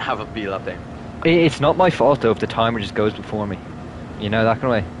can't have it be a lap down. It's not my fault though if the timer just goes before me. You know, that kind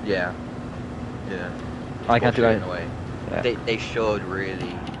of way. Yeah. Yeah. I can't do Push it that. in a way. Yeah. They should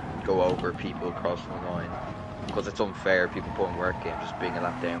really go over people crossing the line. Because it's unfair, people putting work in, just being a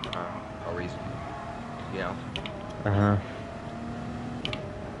lap down for no reason. You know? Uh-huh.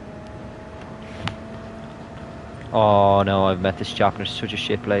 Oh no, I've met this chap and it's such a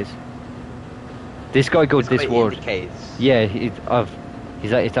shit place. This guy goes this word. Indicates. Yeah,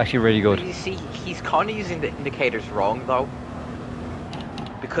 it's actually really good. You see, he's kind of using the indicators wrong though.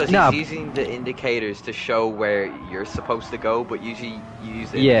 Because No. he's using the indicators to show where you're supposed to go, but usually you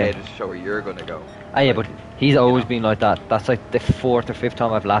use the Yeah. indicators to show where you're gonna go. Ah, yeah, Like, but he's always been like that. That's like the 4th or 5th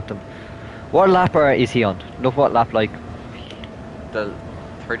time I've lapped him. What lap is he on? Look what lap, like. the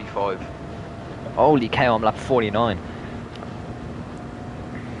 35. Holy cow, I'm lap 49.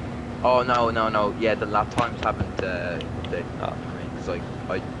 Oh no. Yeah, the lap times haven't. Oh. Because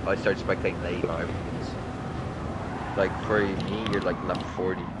like I started spectating late on everything. Like for me, you're like lap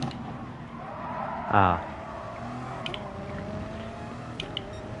 40. Ah.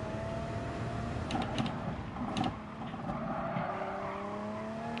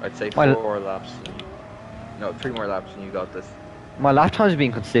 I'd say Well- 4 laps. No, 3 more laps and you got this. My lap times have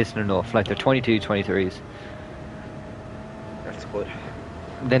been consistent enough, like they're 22, 23s. That's good.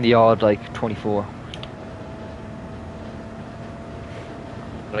 Then the odd, like, 24.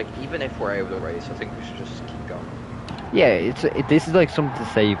 Like even if we're out of the race, I think we should just keep going. Yeah, this is like something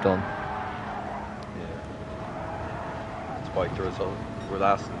to say you've done. Yeah. Despite the result, we're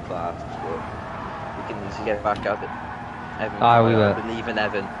last in class, but we can easily get back at it. Evan, Ah, we I will. believe in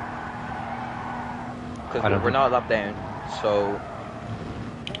Evan. I Because don't we're think- not lap down, so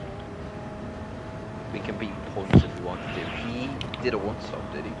we can beat punts if we want to. He did a one-stop,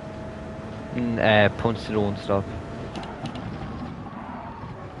 did he? Punch to the one stop.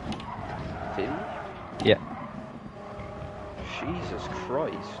 Did he? Yeah. Jesus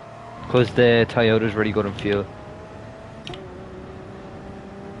Christ. Because the Toyota's really good on fuel.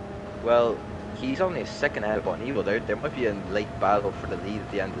 Well, he's only a second ahead of Bon Evil. There might be a late battle for the lead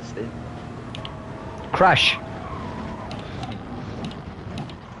at the end of the stint. Crash!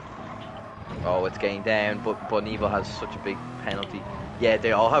 Oh, it's getting down, but Bon Evil has such a big penalty. Yeah,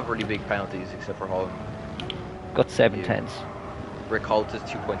 they all have really big penalties except for Holland. Got 7 Yeah. tenths. Rick Holt is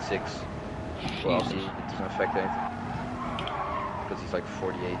 2.6. Well, Jesus. it doesn't affect anything. Because he's like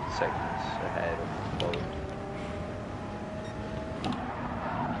 48 seconds ahead of Holland.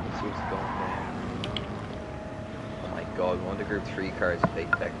 Let's see what's going down. Oh my god, one of the Group 3 cars is 8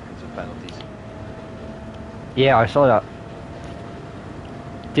 seconds of penalties. Yeah, I saw that.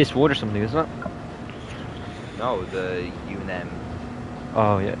 This wood or something, isn't it? No, the UNM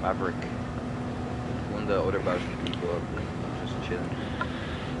Oh, yeah. Maverick. One of the other Belgian people are just chilling.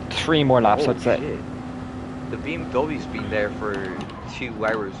 3 more laps, Oh, I'd say. shit. The BMW's been there for 2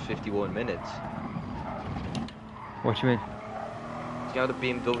 hours 51 minutes. What do you mean? You know the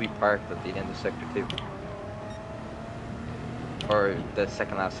BMW parked at the end of sector 2? Or the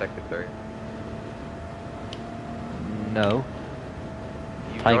second last sector, sorry. No.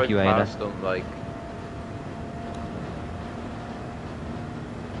 You Thank drive you, Aina. past them like...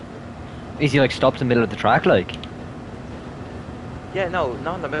 Is he like stopped in the middle of the track, like? Yeah, no,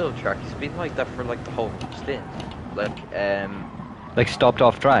 not in the middle of the track. He's been like that for like the whole stint. Like, Like stopped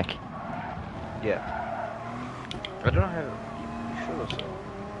off track? yeah. I don't know how you should have so.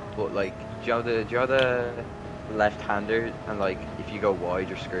 But like, do you know the left-hander, and like if you go wide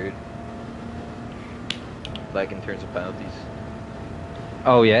you're screwed? Like in terms of penalties.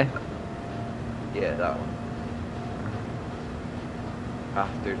 Oh, yeah? Yeah, that one.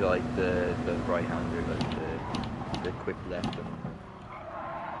 After like the right-hander, like the quick left and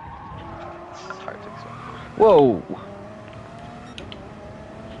it's hard to explain. Whoa!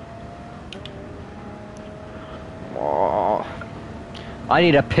 Oh, I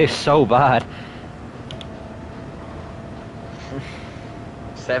need a piss so bad.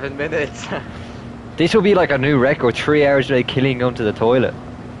 7 minutes. This will be like a new record, 3 hours without killing going to the toilet.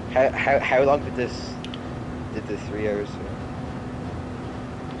 How long did the 3 hours?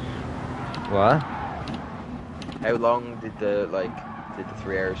 What? How long did the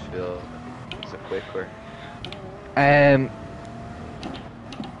 3 hours feel? Was it quick or? I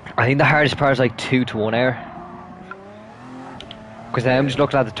think the hardest part is like 2 to 1 hour. Because I'm just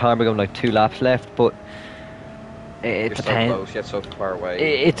looking at the timer going like 2 laps left, but it You're so depends. close, yet so far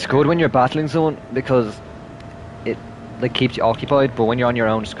away. It's good when you're battling someone because it like keeps you occupied, but when you're on your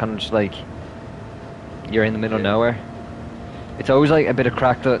own, it's kind of just like you're in the middle of Yeah. nowhere. It's always like a bit of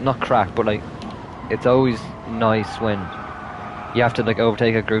crack, not crack, but like it's always nice when you have to like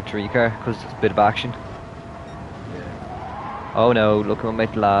overtake a Group 3 car because it's a bit of action. Yeah. Oh no, look, we'll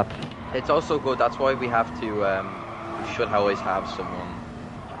make the lap. It's also good. That's why we have to. We should always have someone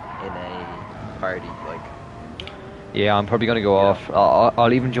in a party. Like, Yeah, I'm probably gonna go Yeah. off.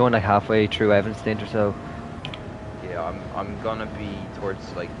 I'll even join like halfway through Evan's stint or so. yeah, I'm gonna be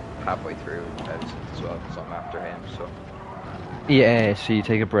towards like halfway through Edison as well, because I'm after him. So Yeah, so you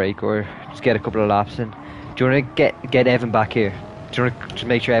take a break or just get a couple of laps in. Do you want to get Evan back here? Do you want to just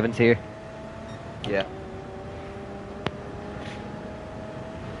make sure Evan's here? yeah.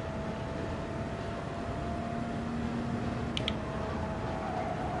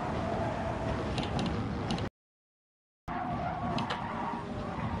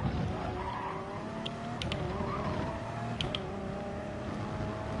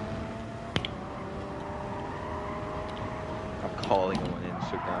 calling him on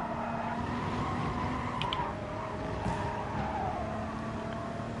Instagram.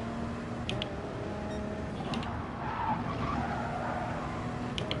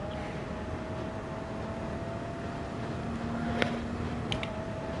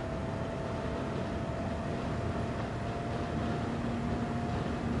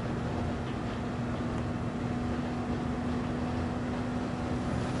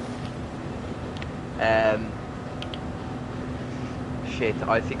 Shit,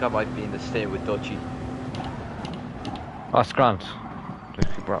 I think I might be in the state with Dutchy. Oh, Scrant.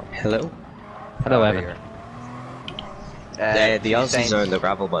 Hello? Hello, Evan. Here. The Aussies are in the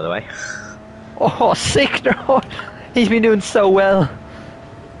gravel, by the way. Oh, sick! No. He's been doing so well.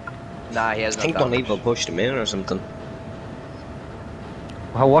 Nah, he I hasn't. think that one evil much. pushed him in or something.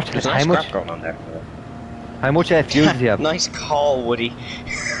 How what? There's a How nice much? scrap going on there. How much fuel does he have? Nice call, Woody.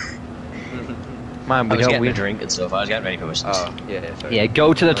 Man, I we was don't. getting We, a drink and stuff. I was getting ready for my snacks. Oh, yeah, sorry. yeah,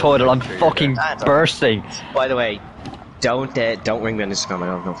 go to the toilet. I'm fucking That's all right. bursting. By the way, don't ring me on Instagram. I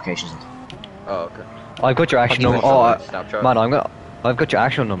don't have notifications. Oh, okay. I've got your actual you number. want Oh, from Snapchat? man, I've got your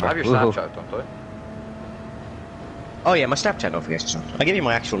actual number. I have your Woohoo. Snapchat, don't I? Oh yeah, my Snapchat notifications on. I give you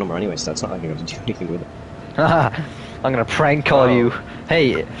my actual number anyway, so that's not like you're going to do anything with it. I'm gonna prank call Oh. you.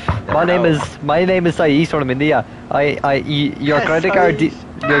 Hey, my name is Saiz from India. Your credit card.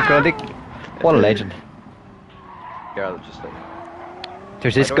 Your credit. What a legend. Girl, just like.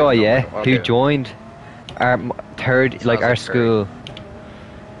 There's this I guy, don't even yeah, know. who Okay. joined our third, Sounds like our like school.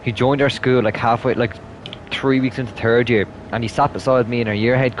 He joined our school like halfway, like 3 weeks into third year, and he sat beside me, and our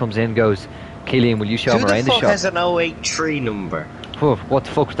year head comes in, and goes, "Killian, will you show him Who the around the fuck shop?" has an 083 number? Oh, what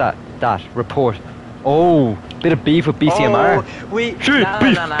the fuck's that? That report. Oh, bit of beef with BCMR. Oh, wait, Shit,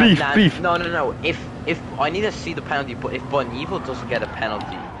 beef. No. If I need to see the penalty, but if Bun Evil doesn't get a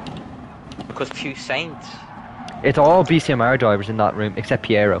penalty, because Pew Saints. It's all BCMR drivers in that room except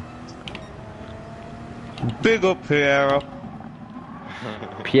Piero. Big up, Piero.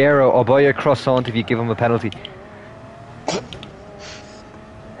 Piero, I'll buy you a croissant if you give him a penalty.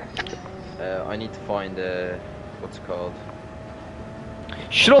 I need to find what's it called?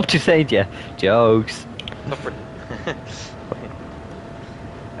 Shut up, Toussaint, yeah. Jokes. Suffer.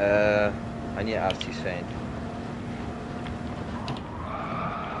 I need to ask Toussaint.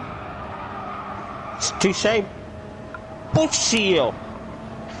 Toussaint. Seal.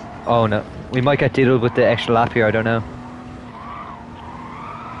 Oh no, we might get diddled with the extra lap here, I don't know.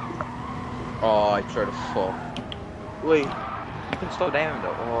 Oh, I sort of fuck. Wait, you can slow down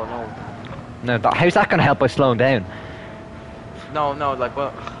though. Oh no. No, how's that gonna help by slowing down? No, like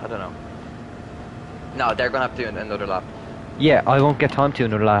well, I don't know. No, they're gonna have to do another lap. Yeah, I won't get time to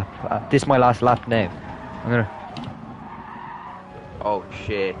another lap. This is my last lap now. I'm gonna... Oh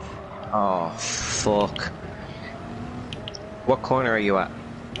shit. Oh, fuck. What corner are you at?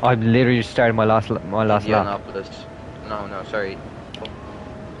 I'm literally just starting my last lap. Indianapolis. No, sorry.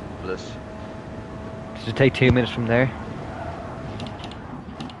 Indianapolis. Does it take 2 minutes from there?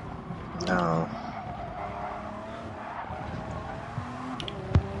 No.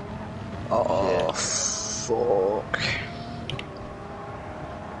 Oh, fuck.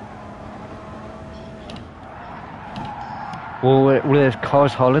 Well, will it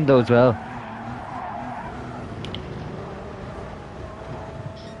cause Holland though as well?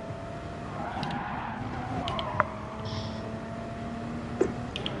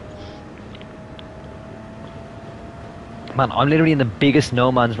 Man, I'm literally in the biggest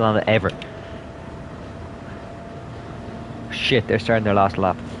no man's land ever. Shit, they're starting their last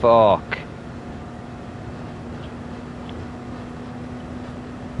lap. Fuck.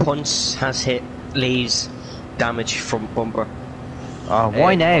 Punch has hit Lee's damage from bumper. Oh,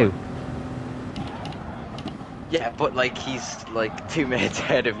 why now? Yeah, but like he's like 2 minutes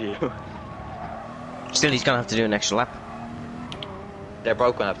ahead of you. Still, he's gonna have to do an extra lap. They're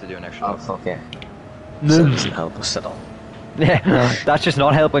both gonna have to do an extra Oh, lap. fuck yeah. So it doesn't help us at all. Yeah, that's just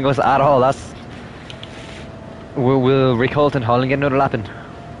not helping us at all. That's... Will Rick Holt and Holland get another lap in?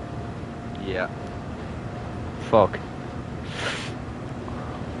 Yeah. Fuck.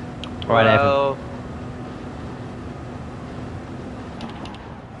 Alright, Evan. Well,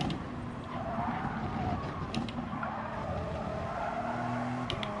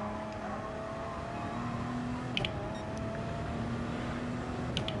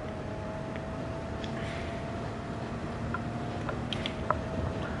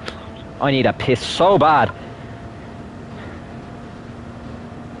 I need a piss so bad.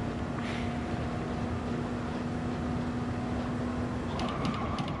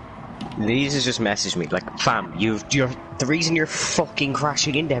 Lee's has just messaged me like, fam, you're the reason you're fucking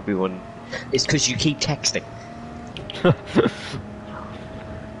crashing into everyone is because you keep texting.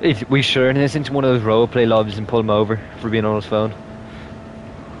 We sure this into one of those roleplay lobbies and pull him over for being on his phone.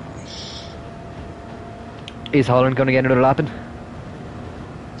 Is Holland going to get another lapping?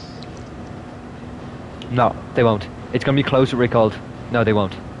 No, they won't. It's going to be closer recalled. No, they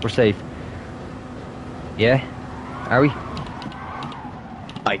won't. We're safe. Yeah? Are we?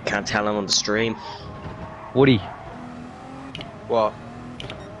 I can't tell him on the stream. Woody, What?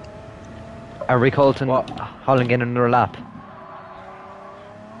 are recalled and What? Holland getting another lap?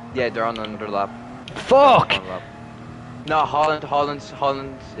 Yeah, they're on another lap. Fuck! On lap. No, Holland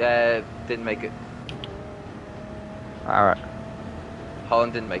didn't make it. Alright.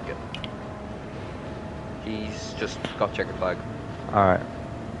 Holland didn't make it. He's just got checkered flag. Alright.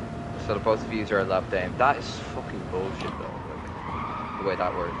 So the both of you are a lap down. That is fucking bullshit though, like, the way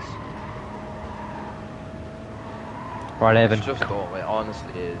that works. Right, Evan. It's just, oh, it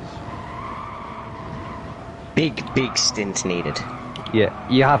honestly is. Big stint needed. Yeah,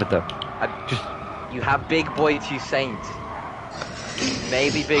 you have it though. Just, you have big boy Toussaint.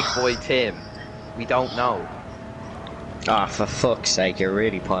 Maybe big boy Tim. We don't know. Ah, for fuck's sake, you're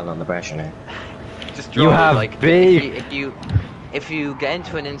really piling on the pressure now. Just You draw it, have like, big- if you get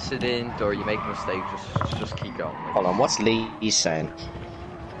into an incident or you make a mistake, just keep going. Like. Hold on, what's Lee saying?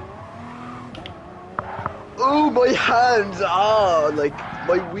 Oh, my hands! Ah, like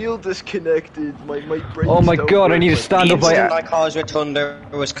my wheel disconnected. My brakes. Oh my don't god, I work, need to like- stand The up by... incident I caused with Thunder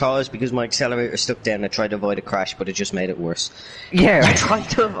was caused because my accelerator stuck down. I tried to avoid a crash, but it just made it worse. Yeah. Tried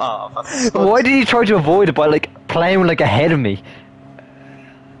to... Why did he try to avoid it by, like, playing, like, ahead of me?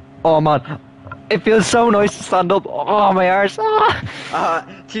 Oh, man. It feels so nice to stand up. Oh, my arse. Ah.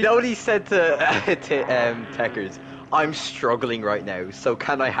 Do you know what he said to Techers? I'm struggling right now, so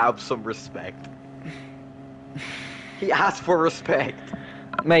can I have some respect? He asked for respect.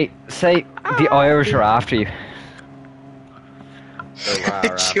 Mate, say the Irish are after you.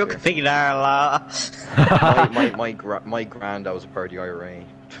 Chuck Pilar. My granddad was a part of the IRA.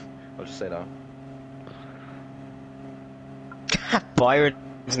 I'll just say that.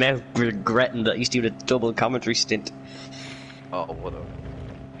 Byron's now regretting that he's doing a double commentary stint. Oh, whatever.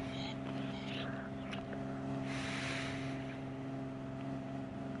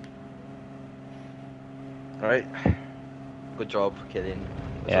 Alright. Good job, Killian.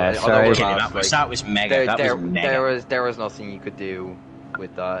 Yeah, So, sorry. That was mega. That was mega. There was nothing you could do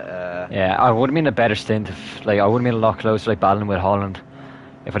with that. Yeah, I would have been a better stint if, like, I would have been a lot closer, like, battling with Holland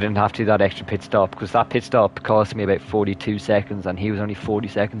if I didn't have to do that extra pit stop, because that pit stop cost me about 42 seconds and he was only 40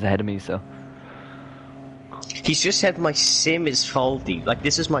 seconds ahead of me, so... He's just said my sim is faulty. Like,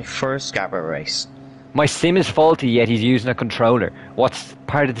 this is my first Gavra race. My sim is faulty, yet he's using a controller. What's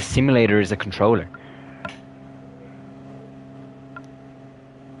part of the simulator is a controller.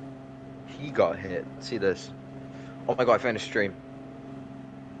 He got hit. See this. Oh my god, I found a stream.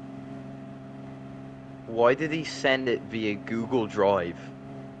 Why did he send it via Google Drive?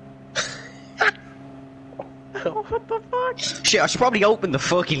 What the fuck? Shit, I should probably open the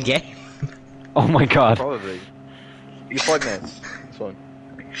fucking game. Oh my god. Probably. You 5 minutes. It's fine.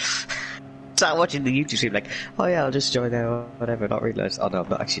 Start watching the YouTube stream like, oh yeah, I'll just join now, whatever, not realise, oh no, I'm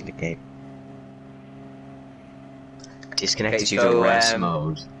not actually in the game. Disconnected Okay, you so, to rest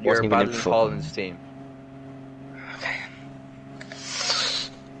mode. You're Wasn't even in battling fucking- Holland's team.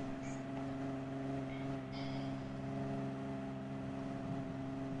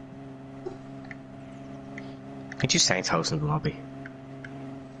 Could you Saints host in the lobby?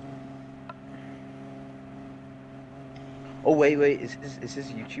 Oh wait, is his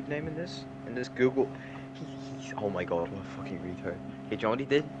YouTube name in this? In this Google? Oh my god, what a fucking retard. Hey, do you know what he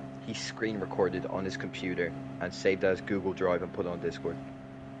did? He screen recorded on his computer and saved as Google Drive and put it on Discord.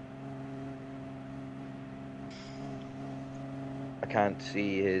 I can't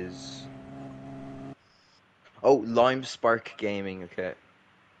see his... Oh, Lime Spark Gaming, okay.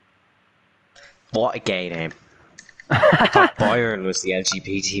 What a gay name. I thought Byron was the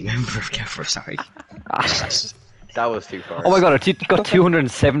LGBT member of Gavra, sorry. That was too far. Oh my god, I got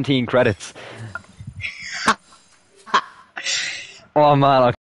 217 credits. Oh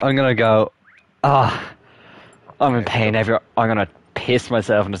man, I'm gonna go. I'm in pain everywhere. I'm gonna piss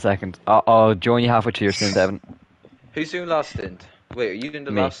myself in a second. I'll join you halfway to your stint, Devin. Who's doing last stint? Wait, are you doing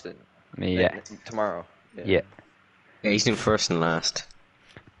the Me. last stint? Me, yeah. Tomorrow. Yeah. Yeah, he's doing first and last.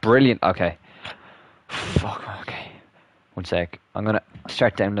 Brilliant, okay. Fuck, okay. One sec. I'm gonna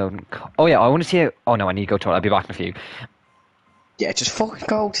start downloading. Oh yeah, I wanna see how. Oh no, I need to go to it. I'll be back in a few. Yeah, just fucking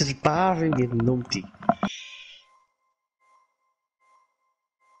go to the bathroom, you numpty.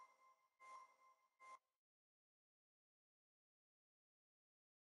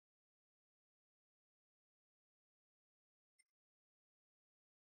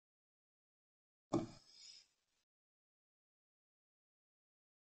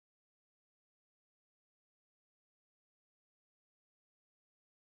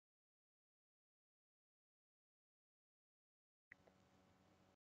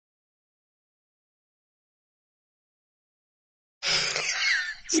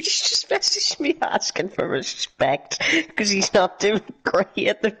 He's just messaged me asking for respect because he's not doing great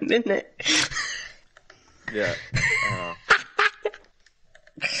at the minute. Yeah.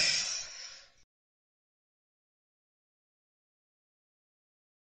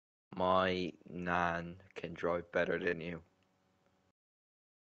 My nan can drive better than you.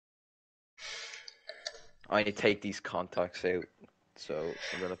 I need to take these contacts out, so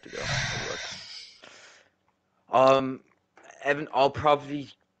I'm gonna have to go at work. Evan, I'll probably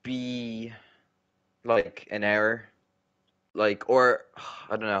be like an hour, like, or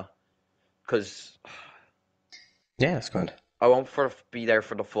I don't know, because Yeah, that's good. I won't be there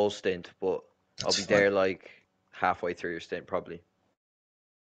for the full stint, but That's I'll be fine. there like halfway through your stint probably.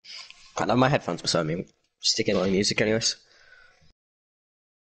 I have my headphones beside me. Sticking on music, anyways.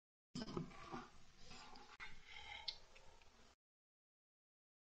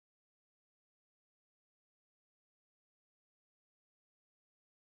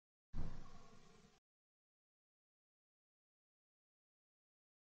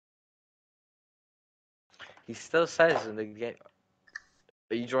 He still says in the game,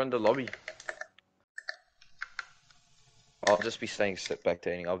 you joined the lobby. I'll just be staying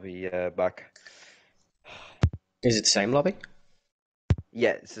spectating. I'll be back. Is it the same lobby?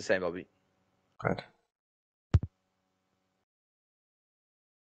 Yeah, it's the same lobby. Great.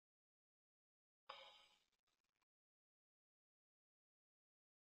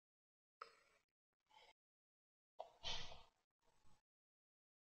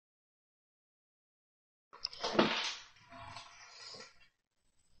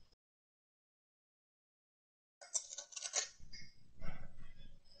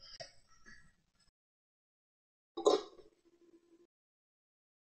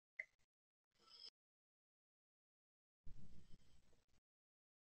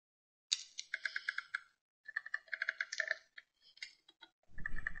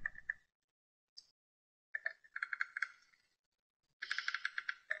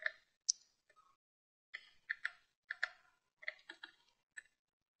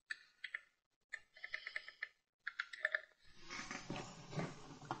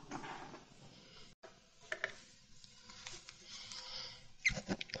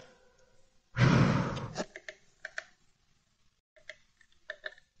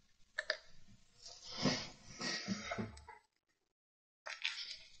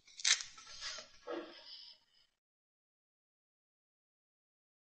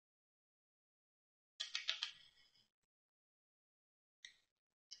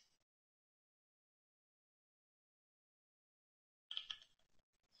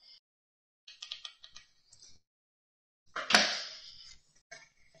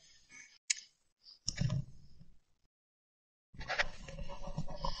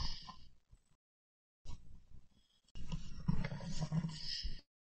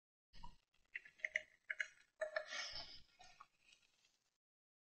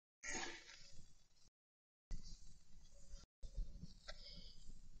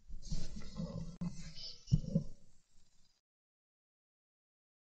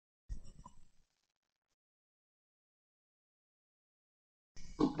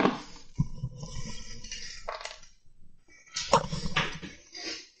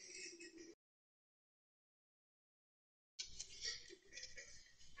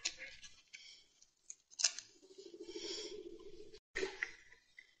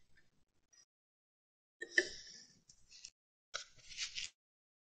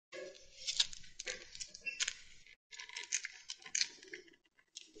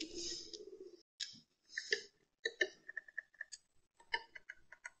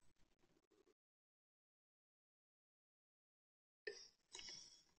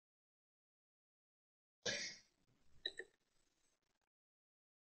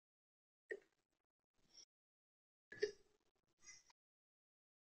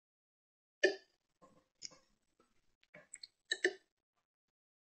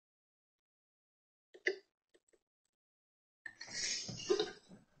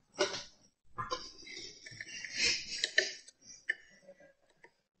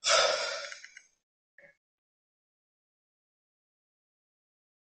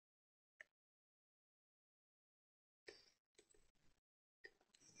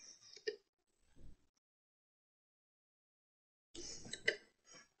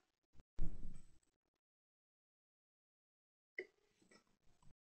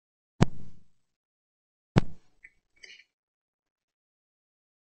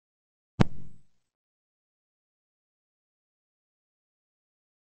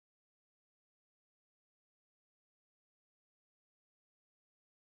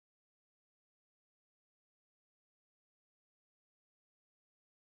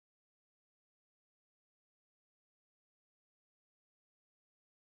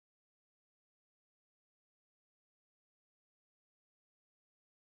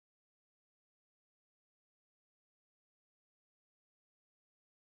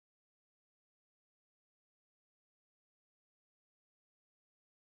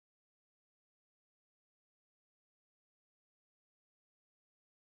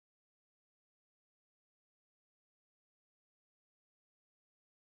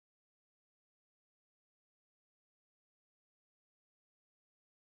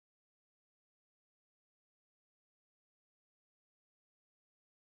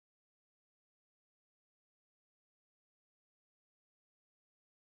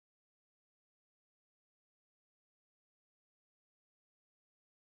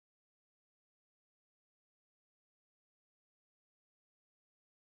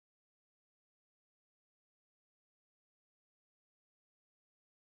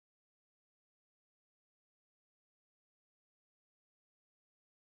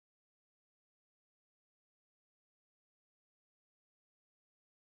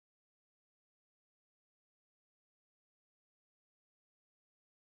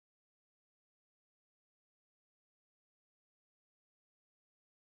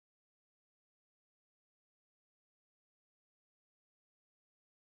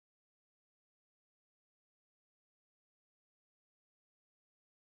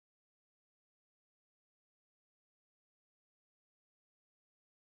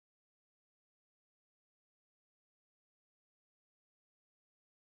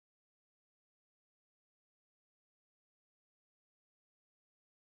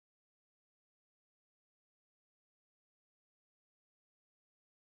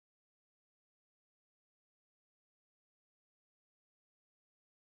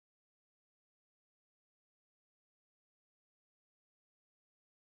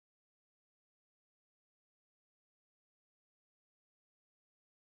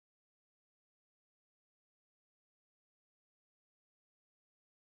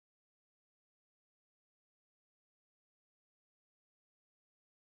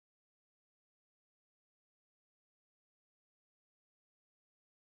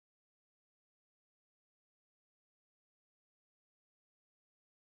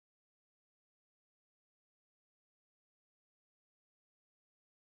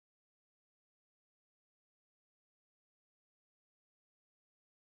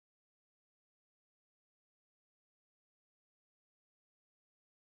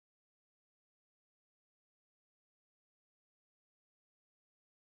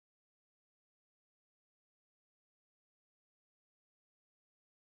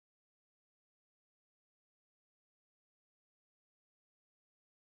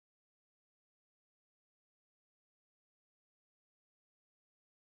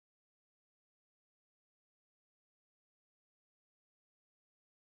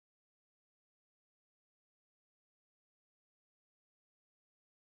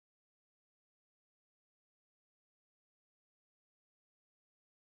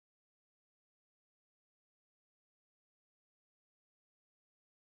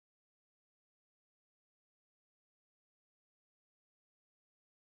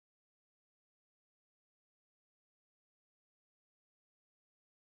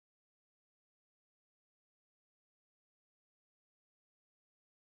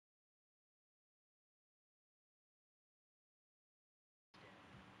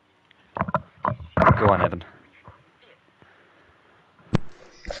 on, Evan.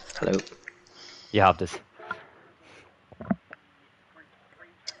 Hello. You have this.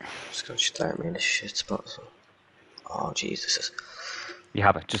 Just gonna start me in a shit spot. So. Oh Jesus. You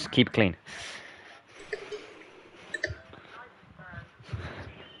have it. Just keep it clean.